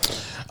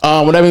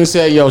 With that being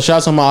said, yo, shout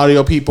out to my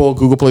audio people,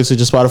 Google Play,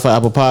 Stitcher, Spotify,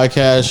 Apple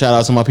Podcasts. Shout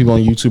out to my people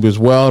on YouTube as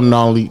well.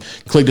 Not only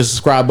click the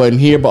subscribe button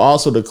here, but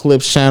also the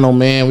Clips channel,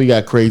 man. We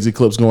got crazy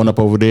clips going up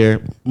over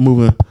there,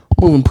 moving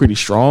pretty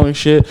strong and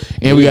shit.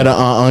 And we got an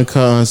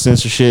uncut,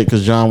 uncensored shit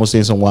because John was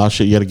saying some wild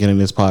shit yet again in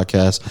this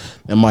podcast.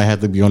 That might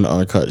have to be on the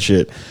uncut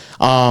shit.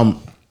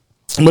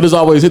 But as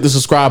always, hit the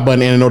subscribe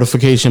button and the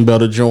notification bell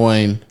to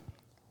join.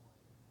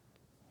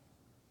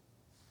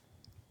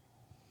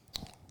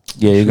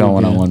 Yeah, you're going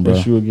one-on-one, bro.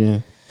 That's you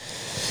again.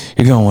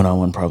 You're going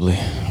one-on-one, probably.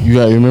 You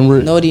got to remember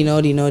it?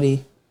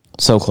 Nodi.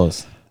 So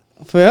close.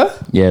 For real?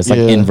 Yeah, it's like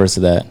Yeah. inverse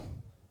of that.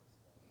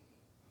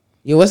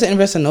 Yo, what's the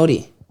inverse of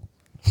Nodi?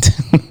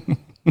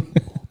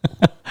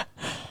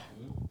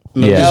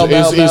 No, Yeah.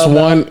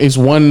 it's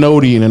one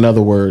nodi in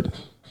another word.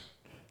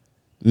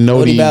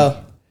 Nodi Nodi.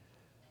 Bell.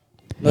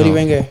 Nodi No.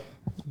 Ringer.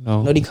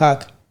 No. Nodi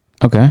Cock.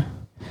 Okay.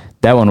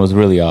 That one was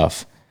really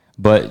off.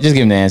 But just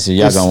give him the answer.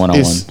 Y'all going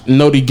one-on-one. It's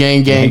Nodi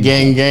gang.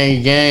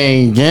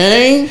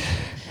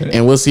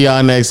 And we'll see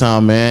y'all next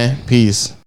time, man. Peace.